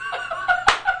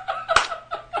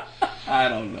 so. I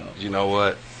don't know. You know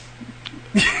what?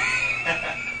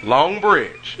 Long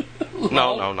bridge.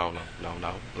 No.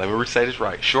 Let me say this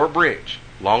right. Short bridge.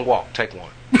 Long walk. Take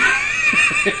one.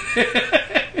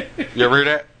 You ever hear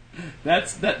that?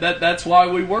 That's why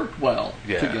we work well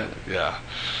together. Yeah.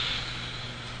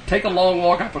 Take a long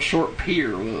walk off a short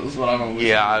pier is what I've always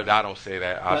said. I don't say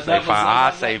that.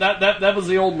 That was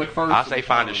the old McPherson. I say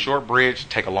find a short bridge,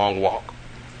 take a long walk.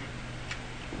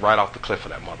 Right off the cliff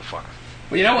of that motherfucker.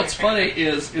 Well, you know what's funny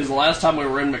is the last time we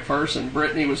were in McPherson,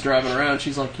 Brittany was driving around.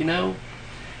 She's like,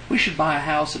 we should buy a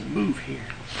house and move here.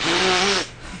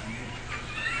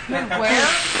 Where?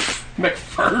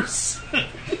 McPherson.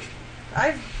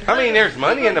 I mean, there's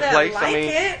money in the place. Like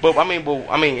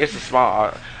it's a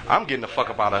small. I'm getting the fuck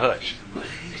up out of Hutch.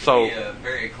 So a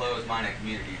very closed-minded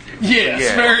community too.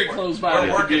 Yes, very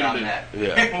closed-minded. We're working on that.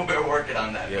 Yeah. We're working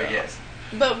on that. But yes.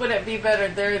 But would it be better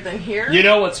there than here? You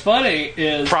know what's funny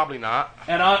is probably not.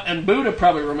 And Buddha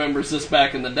probably remembers this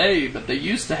back in the day, but they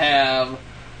used to have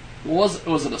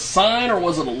was it a sign or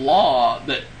was it a law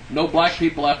that no black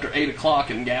people after 8 o'clock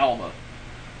in Galva?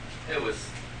 It was.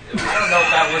 I don't know if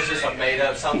that was just a made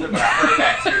up something, but I heard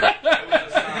that too. It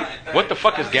was a sign. What the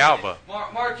fuck is Galva?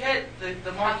 Marquette,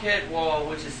 the Marquette wall,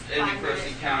 which is in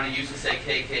McPherson County, used to say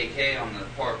KKK on the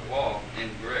park wall in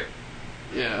brick.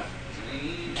 Yeah.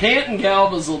 Canton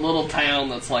Galva's a little town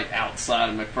that's like outside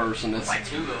of McPherson. It's like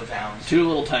two little towns.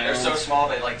 They're so small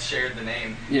they like shared the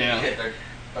name. Yeah. They're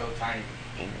both tiny.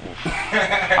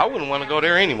 I wouldn't want to go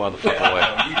there any motherfucking way.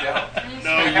 No, you don't.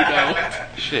 No, you don't.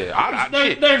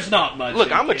 Shit. There's not much.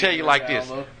 Look, I'm gonna tell you like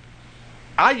this.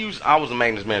 I was a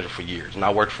maintenance manager for years, and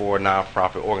I worked for a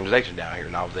non-profit organization down here,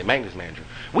 and I was a maintenance manager.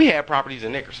 We had properties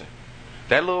in Nickerson.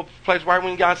 That little place right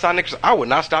when you got inside Nickerson, I would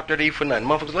not stop there to eat for nothing.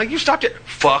 Motherfuckers like, you stopped there?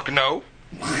 Fuck no.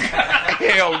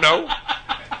 Hell no.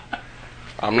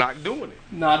 I'm not doing it.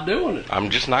 Not doing it. I'm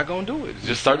just not gonna do it. It's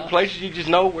just certain places you just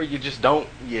know where you just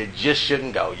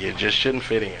shouldn't go. You just shouldn't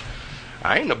fit in.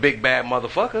 I ain't a big bad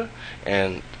motherfucker,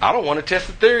 and I don't want to test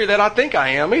the theory that I think I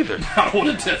am either. I want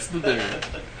to test the theory.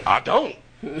 I don't.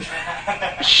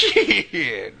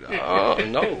 Shit.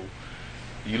 No.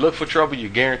 You look for trouble, you're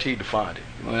guaranteed to find it.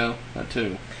 Well, that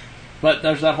too. But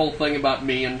there's that whole thing about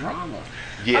me and drama.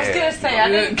 Yeah. I was going to say, I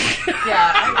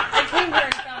came here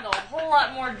and found a whole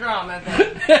lot more drama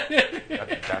than...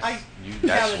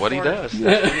 That's what he does.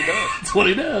 That's what he does. That's what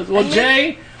he does. Well,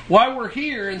 Jay, while we're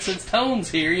here, and since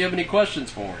Tone's here, you have any questions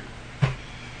for him?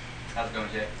 How's it going,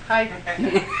 Jay? Hi.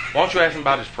 Why don't you ask him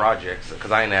about his projects?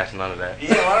 Because I ain't asking none of that.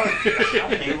 Yeah, well, I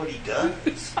don't know what he does.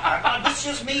 It's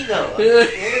just me, though. Yeah,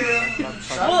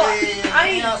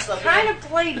 I kind of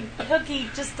played hooky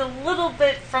just a little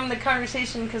bit from the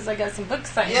conversation because I got some book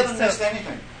signings. You haven't missed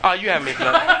anything. Oh, you haven't missed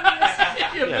nothing.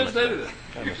 You haven't missed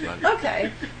anything.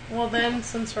 Okay. Well, then,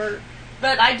 since we're...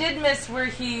 But I did miss where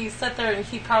he sat there and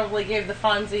he probably gave the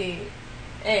Fonzie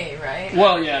A, right?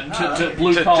 Well, yeah, to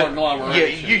blue collar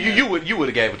agglomeration. Yeah, you would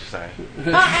have gave it the same.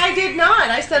 I did not.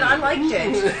 I said I liked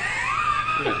it.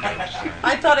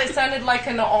 I thought it sounded like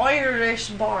an Irish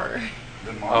bar.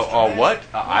 What?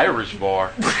 An Irish bar?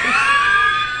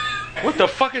 What the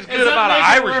fuck is good about an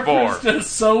Irish bar? To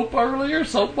soap earlier?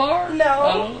 Soap bar?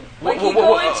 No. Like you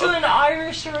go into an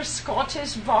Irish or a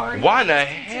Scottish bar. Why in the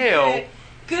hell?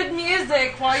 Good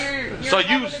music while you're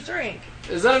having a drink.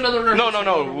 Is that another reference?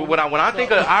 No. When I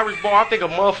think of Irish bar, I think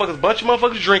of bunch of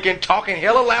motherfuckers drinking, talking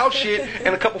hella loud shit,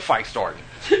 and a couple fights starting.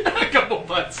 A couple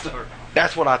fights starting.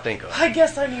 That's what I think of. I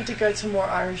guess I need to go to more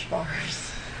Irish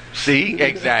bars. See?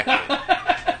 Exactly.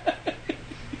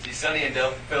 See, Sunny in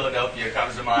Philadelphia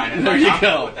comes to mind, and there you I'm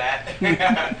go. cool with that.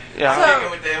 Yeah. I'll take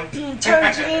it with them.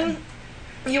 Tone Jean,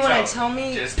 you want to tell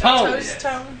me? Just Tone. Toast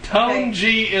Tone? Tone Okay.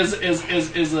 G is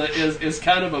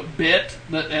kind of a bit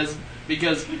that has,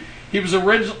 because he was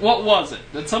original. What was it?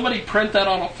 Did somebody print that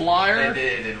on a flyer? They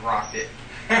did and rocked it.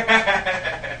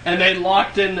 And they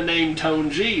locked in the name Tone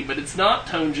G, but it's not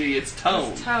Tone G, it's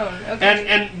Tone. It's Tone, okay.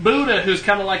 And Buddha, who's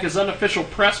kind of like his unofficial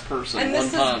press person. And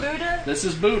this one is time. Buddha? This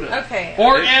is Buddha. Okay.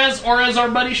 Or as our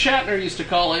buddy Shatner used to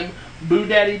call him, Boo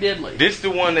Daddy Diddley. This is the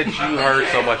one that you heard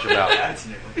so much about. That's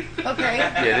new. Okay.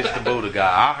 Yeah, this is the Buddha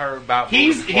guy. I heard about Buddha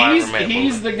He's before I ever met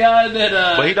he's Buddha. the guy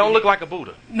that. But he don't look like a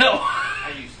Buddha. No.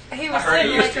 He was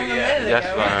saying like him a minute ago.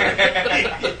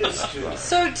 That's fine.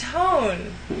 So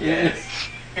Tone, Yes.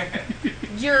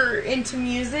 you're into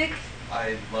music?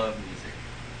 I love music.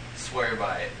 Swear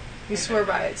by it. You swear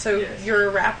by it. So Yes. you're a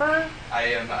rapper? I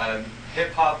am a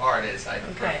hip hop artist. I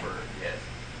prefer. Yes.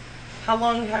 How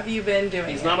long have you been doing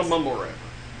He's it? not a mumble rapper.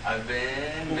 I've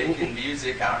been making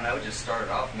music. I don't know. Just started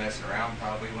off messing around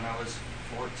probably when I was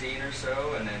 14 or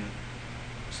so, and then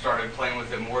started playing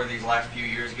with it more these last few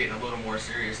years, getting a little more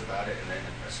serious about it, and then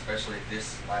especially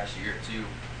this last year too,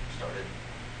 started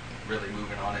really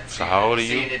moving on it. So how old are you?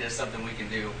 Seeing it as something we can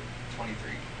do.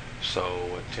 23. So,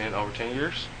 what, over 10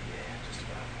 years? Yeah, just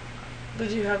about.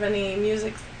 Did you have any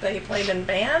music that you played in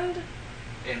band?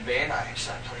 In band, I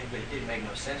played, but it didn't make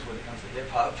no sense when it comes to hip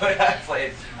hop. But I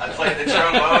played the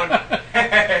trombone.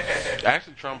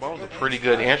 Actually, trombone's a pretty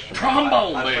good instrument.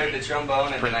 Trombone, I played the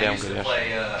trombone, and then I used to play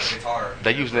guitar.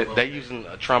 They using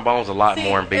trombones a lot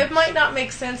more in beats. It might not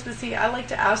make sense, but see, I like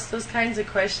to ask those kinds of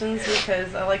questions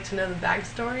because I like to know the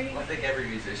backstory. Well, I think every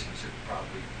musician should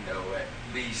probably know at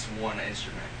least one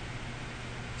instrument.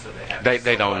 So they have.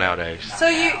 They don't nowadays. So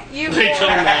you you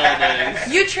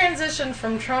transitioned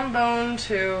from trombone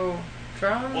to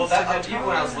drums. Well, to even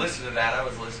when I was listening to that, I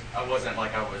wasn't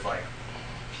like I was like.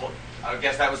 I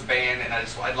guess that was band, and I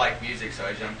liked music, so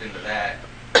I jumped into that.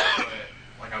 But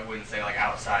like I wouldn't say like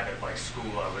outside of like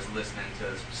school, I was listening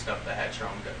to stuff that had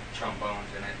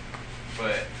trombones in it.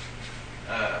 But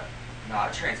no, I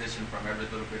transitioned from every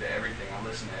little bit of everything. I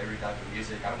listened to every type of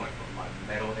music. I went from like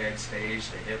metalhead stage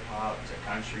to hip hop to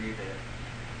country to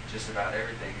just about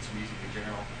everything. It's music in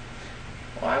general.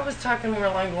 Well, I was talking more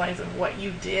along the lines of what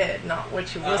you did, not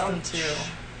what you listened to.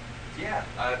 Yeah,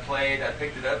 I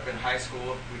picked it up in high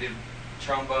school. We did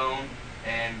trombone,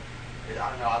 and I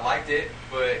don't know, I liked it,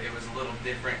 but it was a little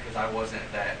different because I wasn't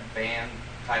that band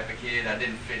type of kid. I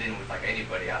didn't fit in with like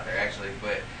anybody out there actually,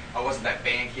 but I wasn't that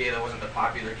band kid. I wasn't the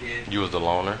popular kid. You was the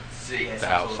loner? See, yes, the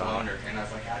I was a outside. loner, and I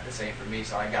was like, this ain't for me,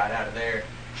 so I got out of there.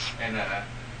 And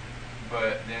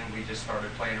but then we just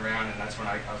started playing around, and that's when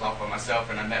I was off by myself,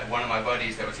 and I met one of my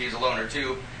buddies he was a loner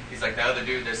too. He's like the other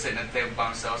dude that's sitting at the table by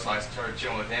himself, so I started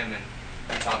chilling with him, and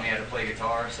he taught me how to play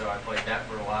guitar, so I played that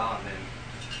for a while, and then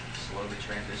slowly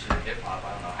transitioned to hip hop.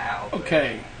 I don't know how.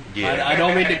 Okay. Yeah. I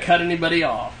don't mean to cut anybody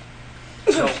off.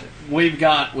 So we've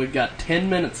got 10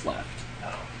 minutes left.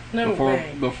 No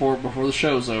way. Before the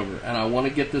show's over, and I want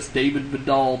to get this David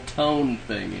Vidal Tone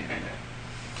thing in.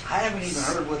 I haven't even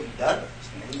heard what he does.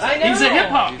 I know. He's a hip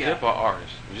hop He's guy. a hip hop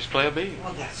artist. You just play a beat.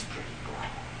 Well, that's pretty grown.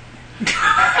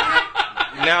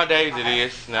 Nowadays it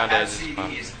is. Nowadays it's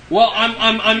fun. Well,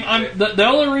 I'm the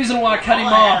only reason why I cut him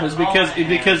off is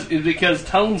because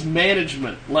Tone's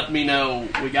management let me know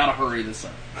we gotta hurry this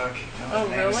up. Okay. Oh,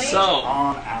 really? So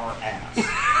on our ass.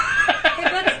 Hey,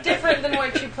 that's different than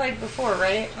what you played before,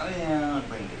 right? Oh yeah, I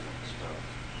bring different stuff.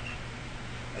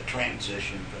 A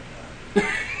transition, but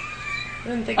I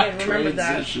didn't think I remembered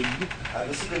that. This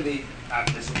is gonna be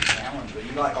this is a challenge, but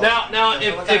you like all Now,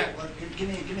 give me a rhythm, give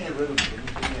me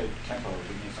a tempo,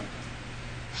 give me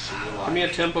something. Give me a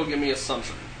tempo, give me a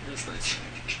something. Yes, that's.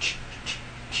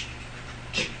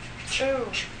 Ooh.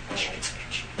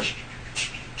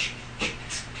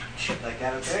 Like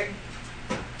that, okay?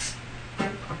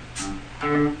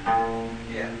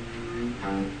 Yeah.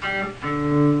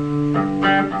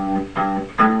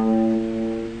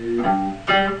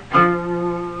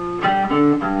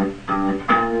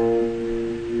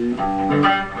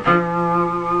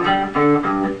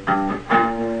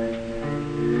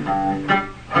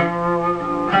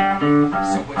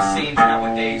 So it seems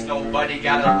nowadays nobody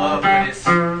got a love for this.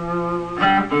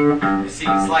 It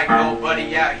seems like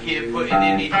nobody out here putting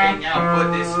anything out for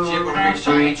this gibberish. I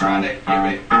ain't trying to hear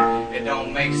it. It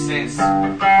don't make sense.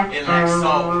 It lacks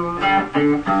soul.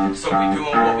 So we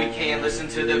doing what we can. Listen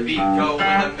to the beat go with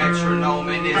a metronome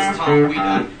in its tone. We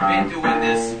done been doing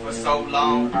this for so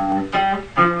long.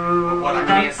 But what I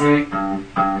can't say,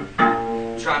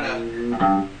 trying to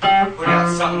put out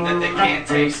something that they can't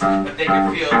taste, but they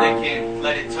can feel, they can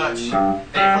let it touch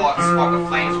their hearts, spark the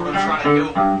flames, what I'm trying to do.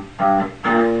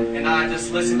 And I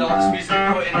just listen to all this music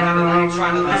they're putting out, and I ain't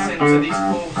trying to listen to these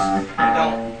fools.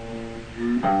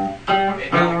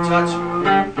 It don't touch me.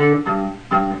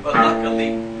 But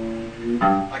luckily,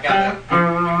 I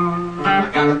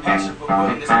got a passion for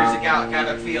putting this music out.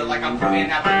 Gotta feel like I'm putting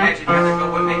out the magic. Gotta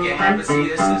go and make it happen. See,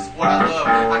 this is what I love.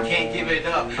 I can't give it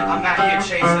up. I'm out here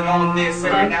chasing on this.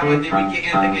 Every now and then we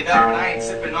getting lick it up. And I ain't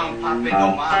sipping on popping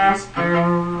no mollies.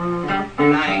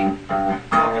 And I ain't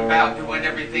talking about doing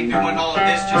everything, doing all of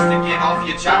this just to get off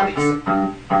your jollies.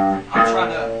 I'm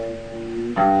trying to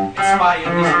inspire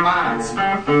these minds.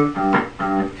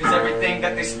 Cause everything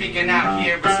that they're speaking out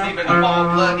here is leaving them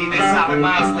all bloody. Their solid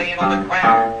minds laying on the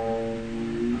ground.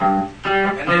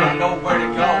 And they don't know where to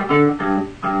go.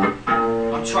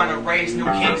 I'm trying to raise new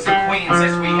kings and queens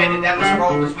as we headed down this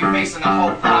road, as we facing a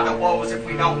whole lot of woes if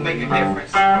we don't make a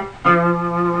difference.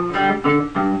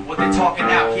 What they talking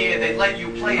out here, they let you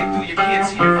play it through your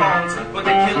kids' earphones, but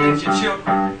they're killing your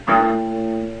children.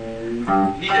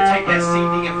 You need to take that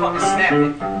CD and fucking snap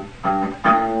it.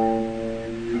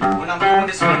 When I'm doing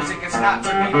this music, it's not to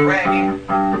be bragging.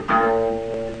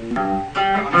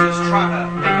 I'm just trying to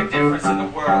make a difference in the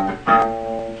world.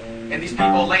 And these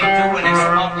people ain't doing it, so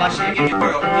I'm like, shit, give me a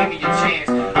world, give me a chance.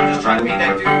 I'm just trying to be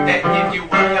that dude that give you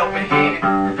a helping hand.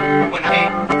 When I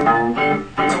ain't,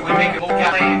 so we make it move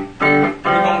out land. We're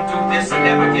gonna do this and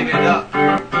never give it up.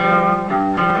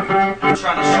 I'm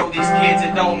trying to show these kids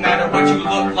it don't matter what you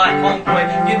look like, homeboy.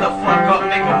 Get the fuck up,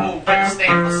 make a move, better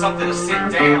stand for something to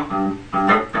sit down.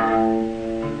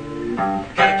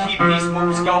 Gotta keep these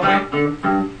moves going.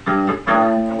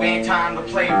 We ain't time to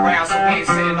play around, so we ain't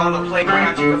sitting on the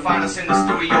playground. You can find us in the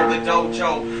studio, the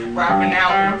dojo, rapping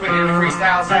out, putting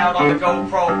freestyles out on the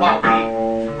GoPro while we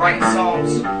writing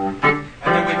songs. And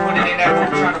then we put it in that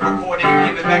booth, trying to record it and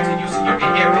give it back to you so you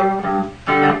can hear it.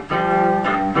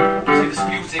 See, this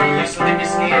music used to leave me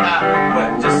scared out,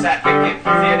 but just sat there and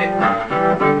forget it.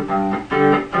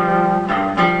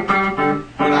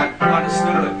 But I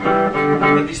understood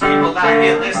that these people out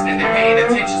here listening and paying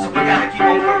attention, so we gotta keep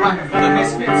on rocking for the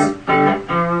misfits.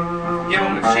 Give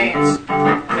them a chance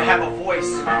to have a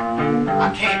voice.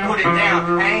 I can't put it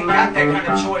down, I ain't got that kind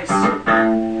of choice.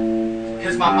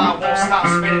 Cause my mind won't stop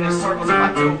spinning in circles if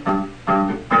I do.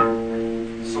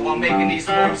 So I'm making these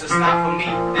moves, it's not for me,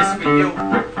 this for you.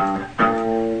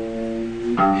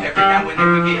 Every now and then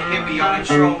we get hippie on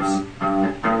intros.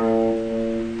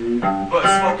 But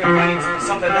smoking weed's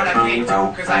something that I can't do,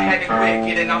 cause I had to quit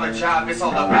getting on a job. It's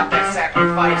all about that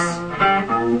sacrifice.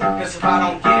 Cause if I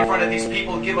don't get in front of these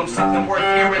people, give them something worth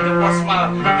hearing, then what's my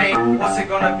name? What's it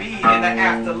gonna be in the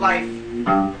afterlife?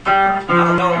 I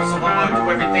don't know, so I'm gonna do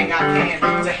everything I can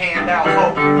to hand out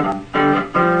hope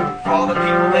for all the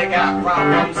people that got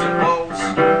problems and woes.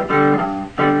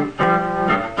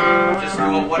 Just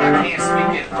doing what I can,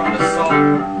 speaking from the soul.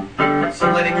 So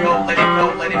let it go, let it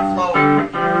go, let it flow.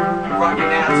 Rocking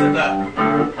down to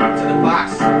the box.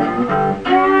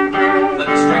 Let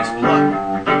the strings pluck.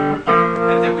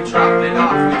 And then we drop it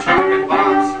off, we dropping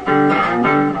bombs.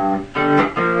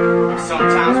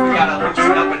 Sometimes we gotta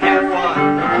loosen up and have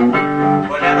fun.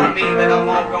 But that don't mean that I'm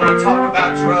all gonna talk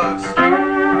about drugs. We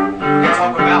can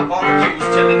talk about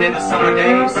barbecues, chilling in the summer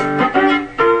days.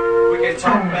 We can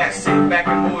talk back, sit back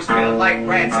and move, feeling like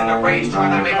rats in a rage,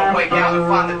 trying to make a way out and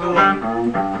find the door.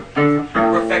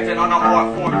 Perfecting on our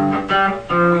art form.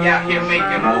 We out here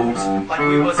making moves like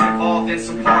we was involved in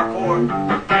some parkour.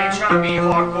 I ain't trying trying to be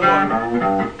hardcore.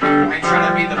 I ain't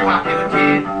trying to be the popular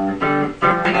kid.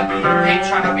 I ain't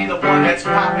trying to be the one that's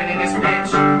popping in this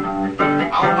bitch.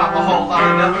 I don't pop a whole lot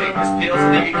of nothing, cause pills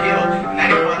will leave you killed. And that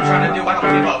ain't what I'm trying to do. I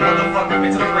don't give a motherfucker if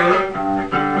it's a thrill.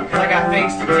 Cause I got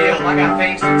things to deal, I got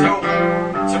things to do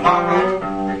tomorrow.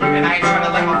 And I ain't trying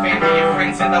to let my family and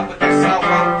friends end up with their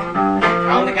sorrow.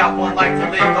 I only got one life to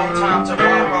live, no time to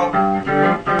borrow.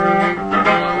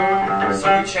 So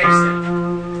we chasing.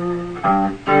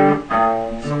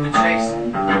 So we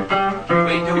chasing.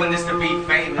 We ain't doing this to be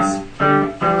famous.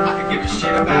 I could give a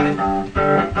shit about it.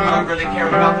 I don't really care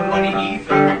about the money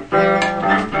either.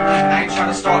 And I ain't trying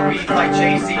to start beef like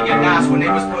Jay-Z and Nas when they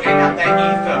was putting out that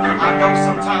ether. I know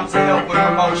sometimes it help with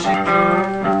promotion,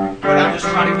 but I'm just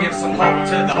trying to give some hope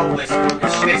to the hopeless.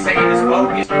 This shit they saying is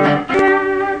bogus,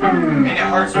 and it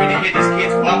hurts me to hear these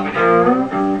kids bumping it.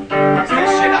 Cause that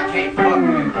shit I can't fuck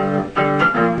with.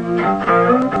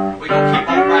 We gon' keep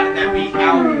on riding that beat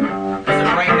out, cause the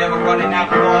brain never running out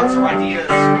of thoughts or ideas.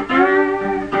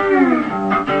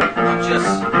 I'm just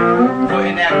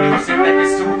putting that music that can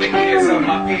soothe the ears of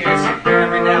my peers.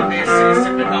 Every now and then sitting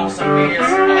sipping on some beers. I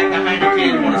like the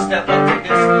Heineken, wanna step up to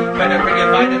this. Better bring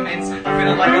your vitamins. I'm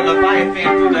feeling like a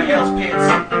Leviathan through the hell's pits.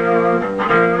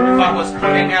 If I was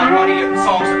putting out money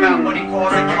songs about money,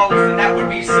 cars, and clothes, then that would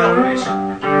be selfish.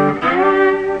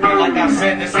 But like I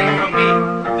said, this ain't for me,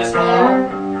 this for all.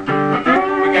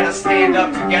 We gotta stand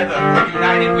up together, we're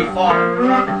united, we fall.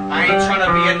 I ain't trying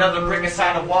to be another brick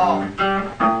inside a wall.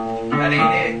 That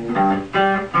ain't it.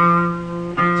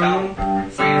 Tell him,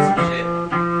 saying some shit.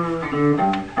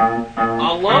 I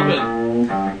love it.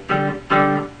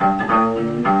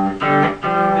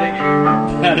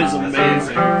 That is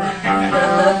amazing.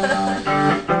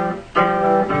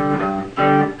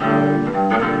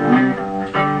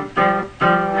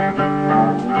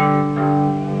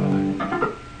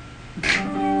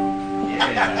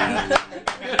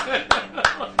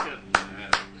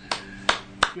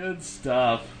 Good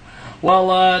stuff.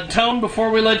 Well, Tone, before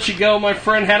we let you go, my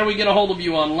friend, how do we get a hold of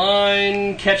you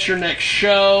online, catch your next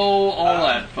show, all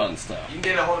that fun stuff? You can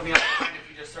get a hold of me online if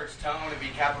you just search Tone. It'd be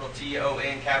capital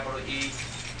T-O-N, capital E.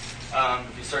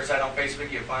 If you search that on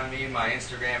Facebook, you'll find me. My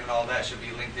Instagram and all that should be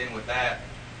linked in with that.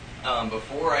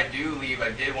 Before I do leave,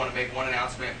 I did want to make one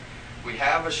announcement. We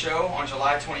have a show on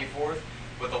July 24th,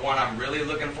 but the one I'm really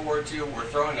looking forward to, we're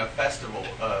throwing a festival,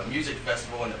 a music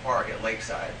festival in the park at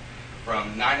Lakeside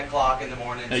from 9 o'clock in the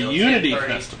morning till 10:30. A Unity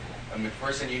Festival. A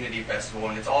McPherson Unity Festival,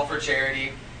 and it's all for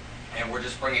charity, and we're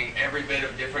just bringing every bit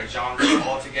of different genres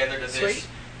all together to this. Sweet.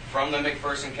 From the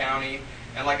McPherson County.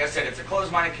 And like I said, it's a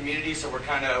closed-minded community, so we're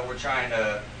trying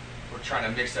to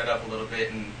mix that up a little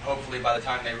bit, and hopefully by the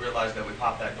time they realize that we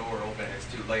pop that door open, it's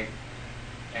too late.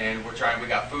 And we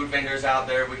got food vendors out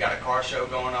there, we got a car show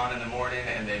going on in the morning,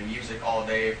 and then music all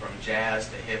day from jazz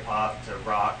to hip-hop to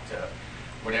rock to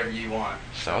whatever you want.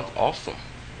 Sounds awesome.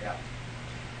 Yeah.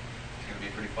 It's going to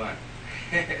be pretty fun.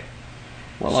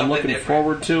 Well, I'm looking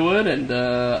forward to it, and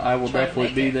I will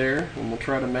definitely be there, and we'll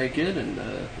try to make it, and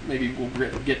maybe we'll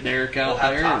get Derek out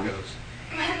we'll there. Have tacos.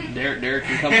 And Derek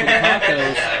can come for the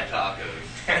tacos.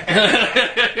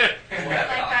 We'll have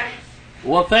tacos.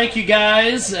 Well, thank you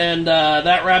guys, and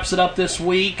that wraps it up this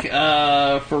week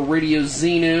for Radio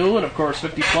Xenu, and of course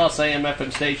 50 plus AM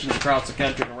FM stations across the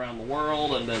country and around the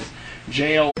world, and as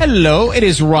JL. Hello, it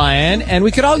is Ryan, and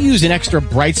we could all use an extra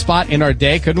bright spot in our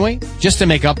day, couldn't we? Just to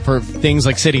make up for things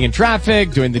like sitting in traffic,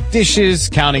 doing the dishes,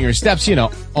 counting your steps, you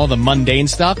know, all the mundane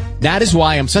stuff. That is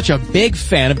why I'm such a big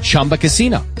fan of Chumba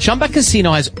Casino. Chumba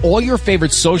Casino has all your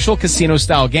favorite social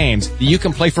casino-style games that you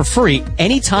can play for free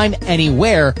anytime,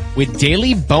 anywhere with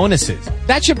daily bonuses.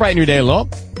 That should brighten your day a little.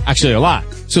 Actually, a lot.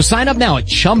 So sign up now at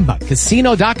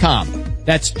ChumbaCasino.com.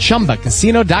 That's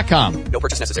ChumbaCasino.com. No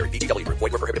purchase necessary. VGW Group.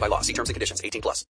 Void where prohibited by law. See terms and conditions. 18 plus.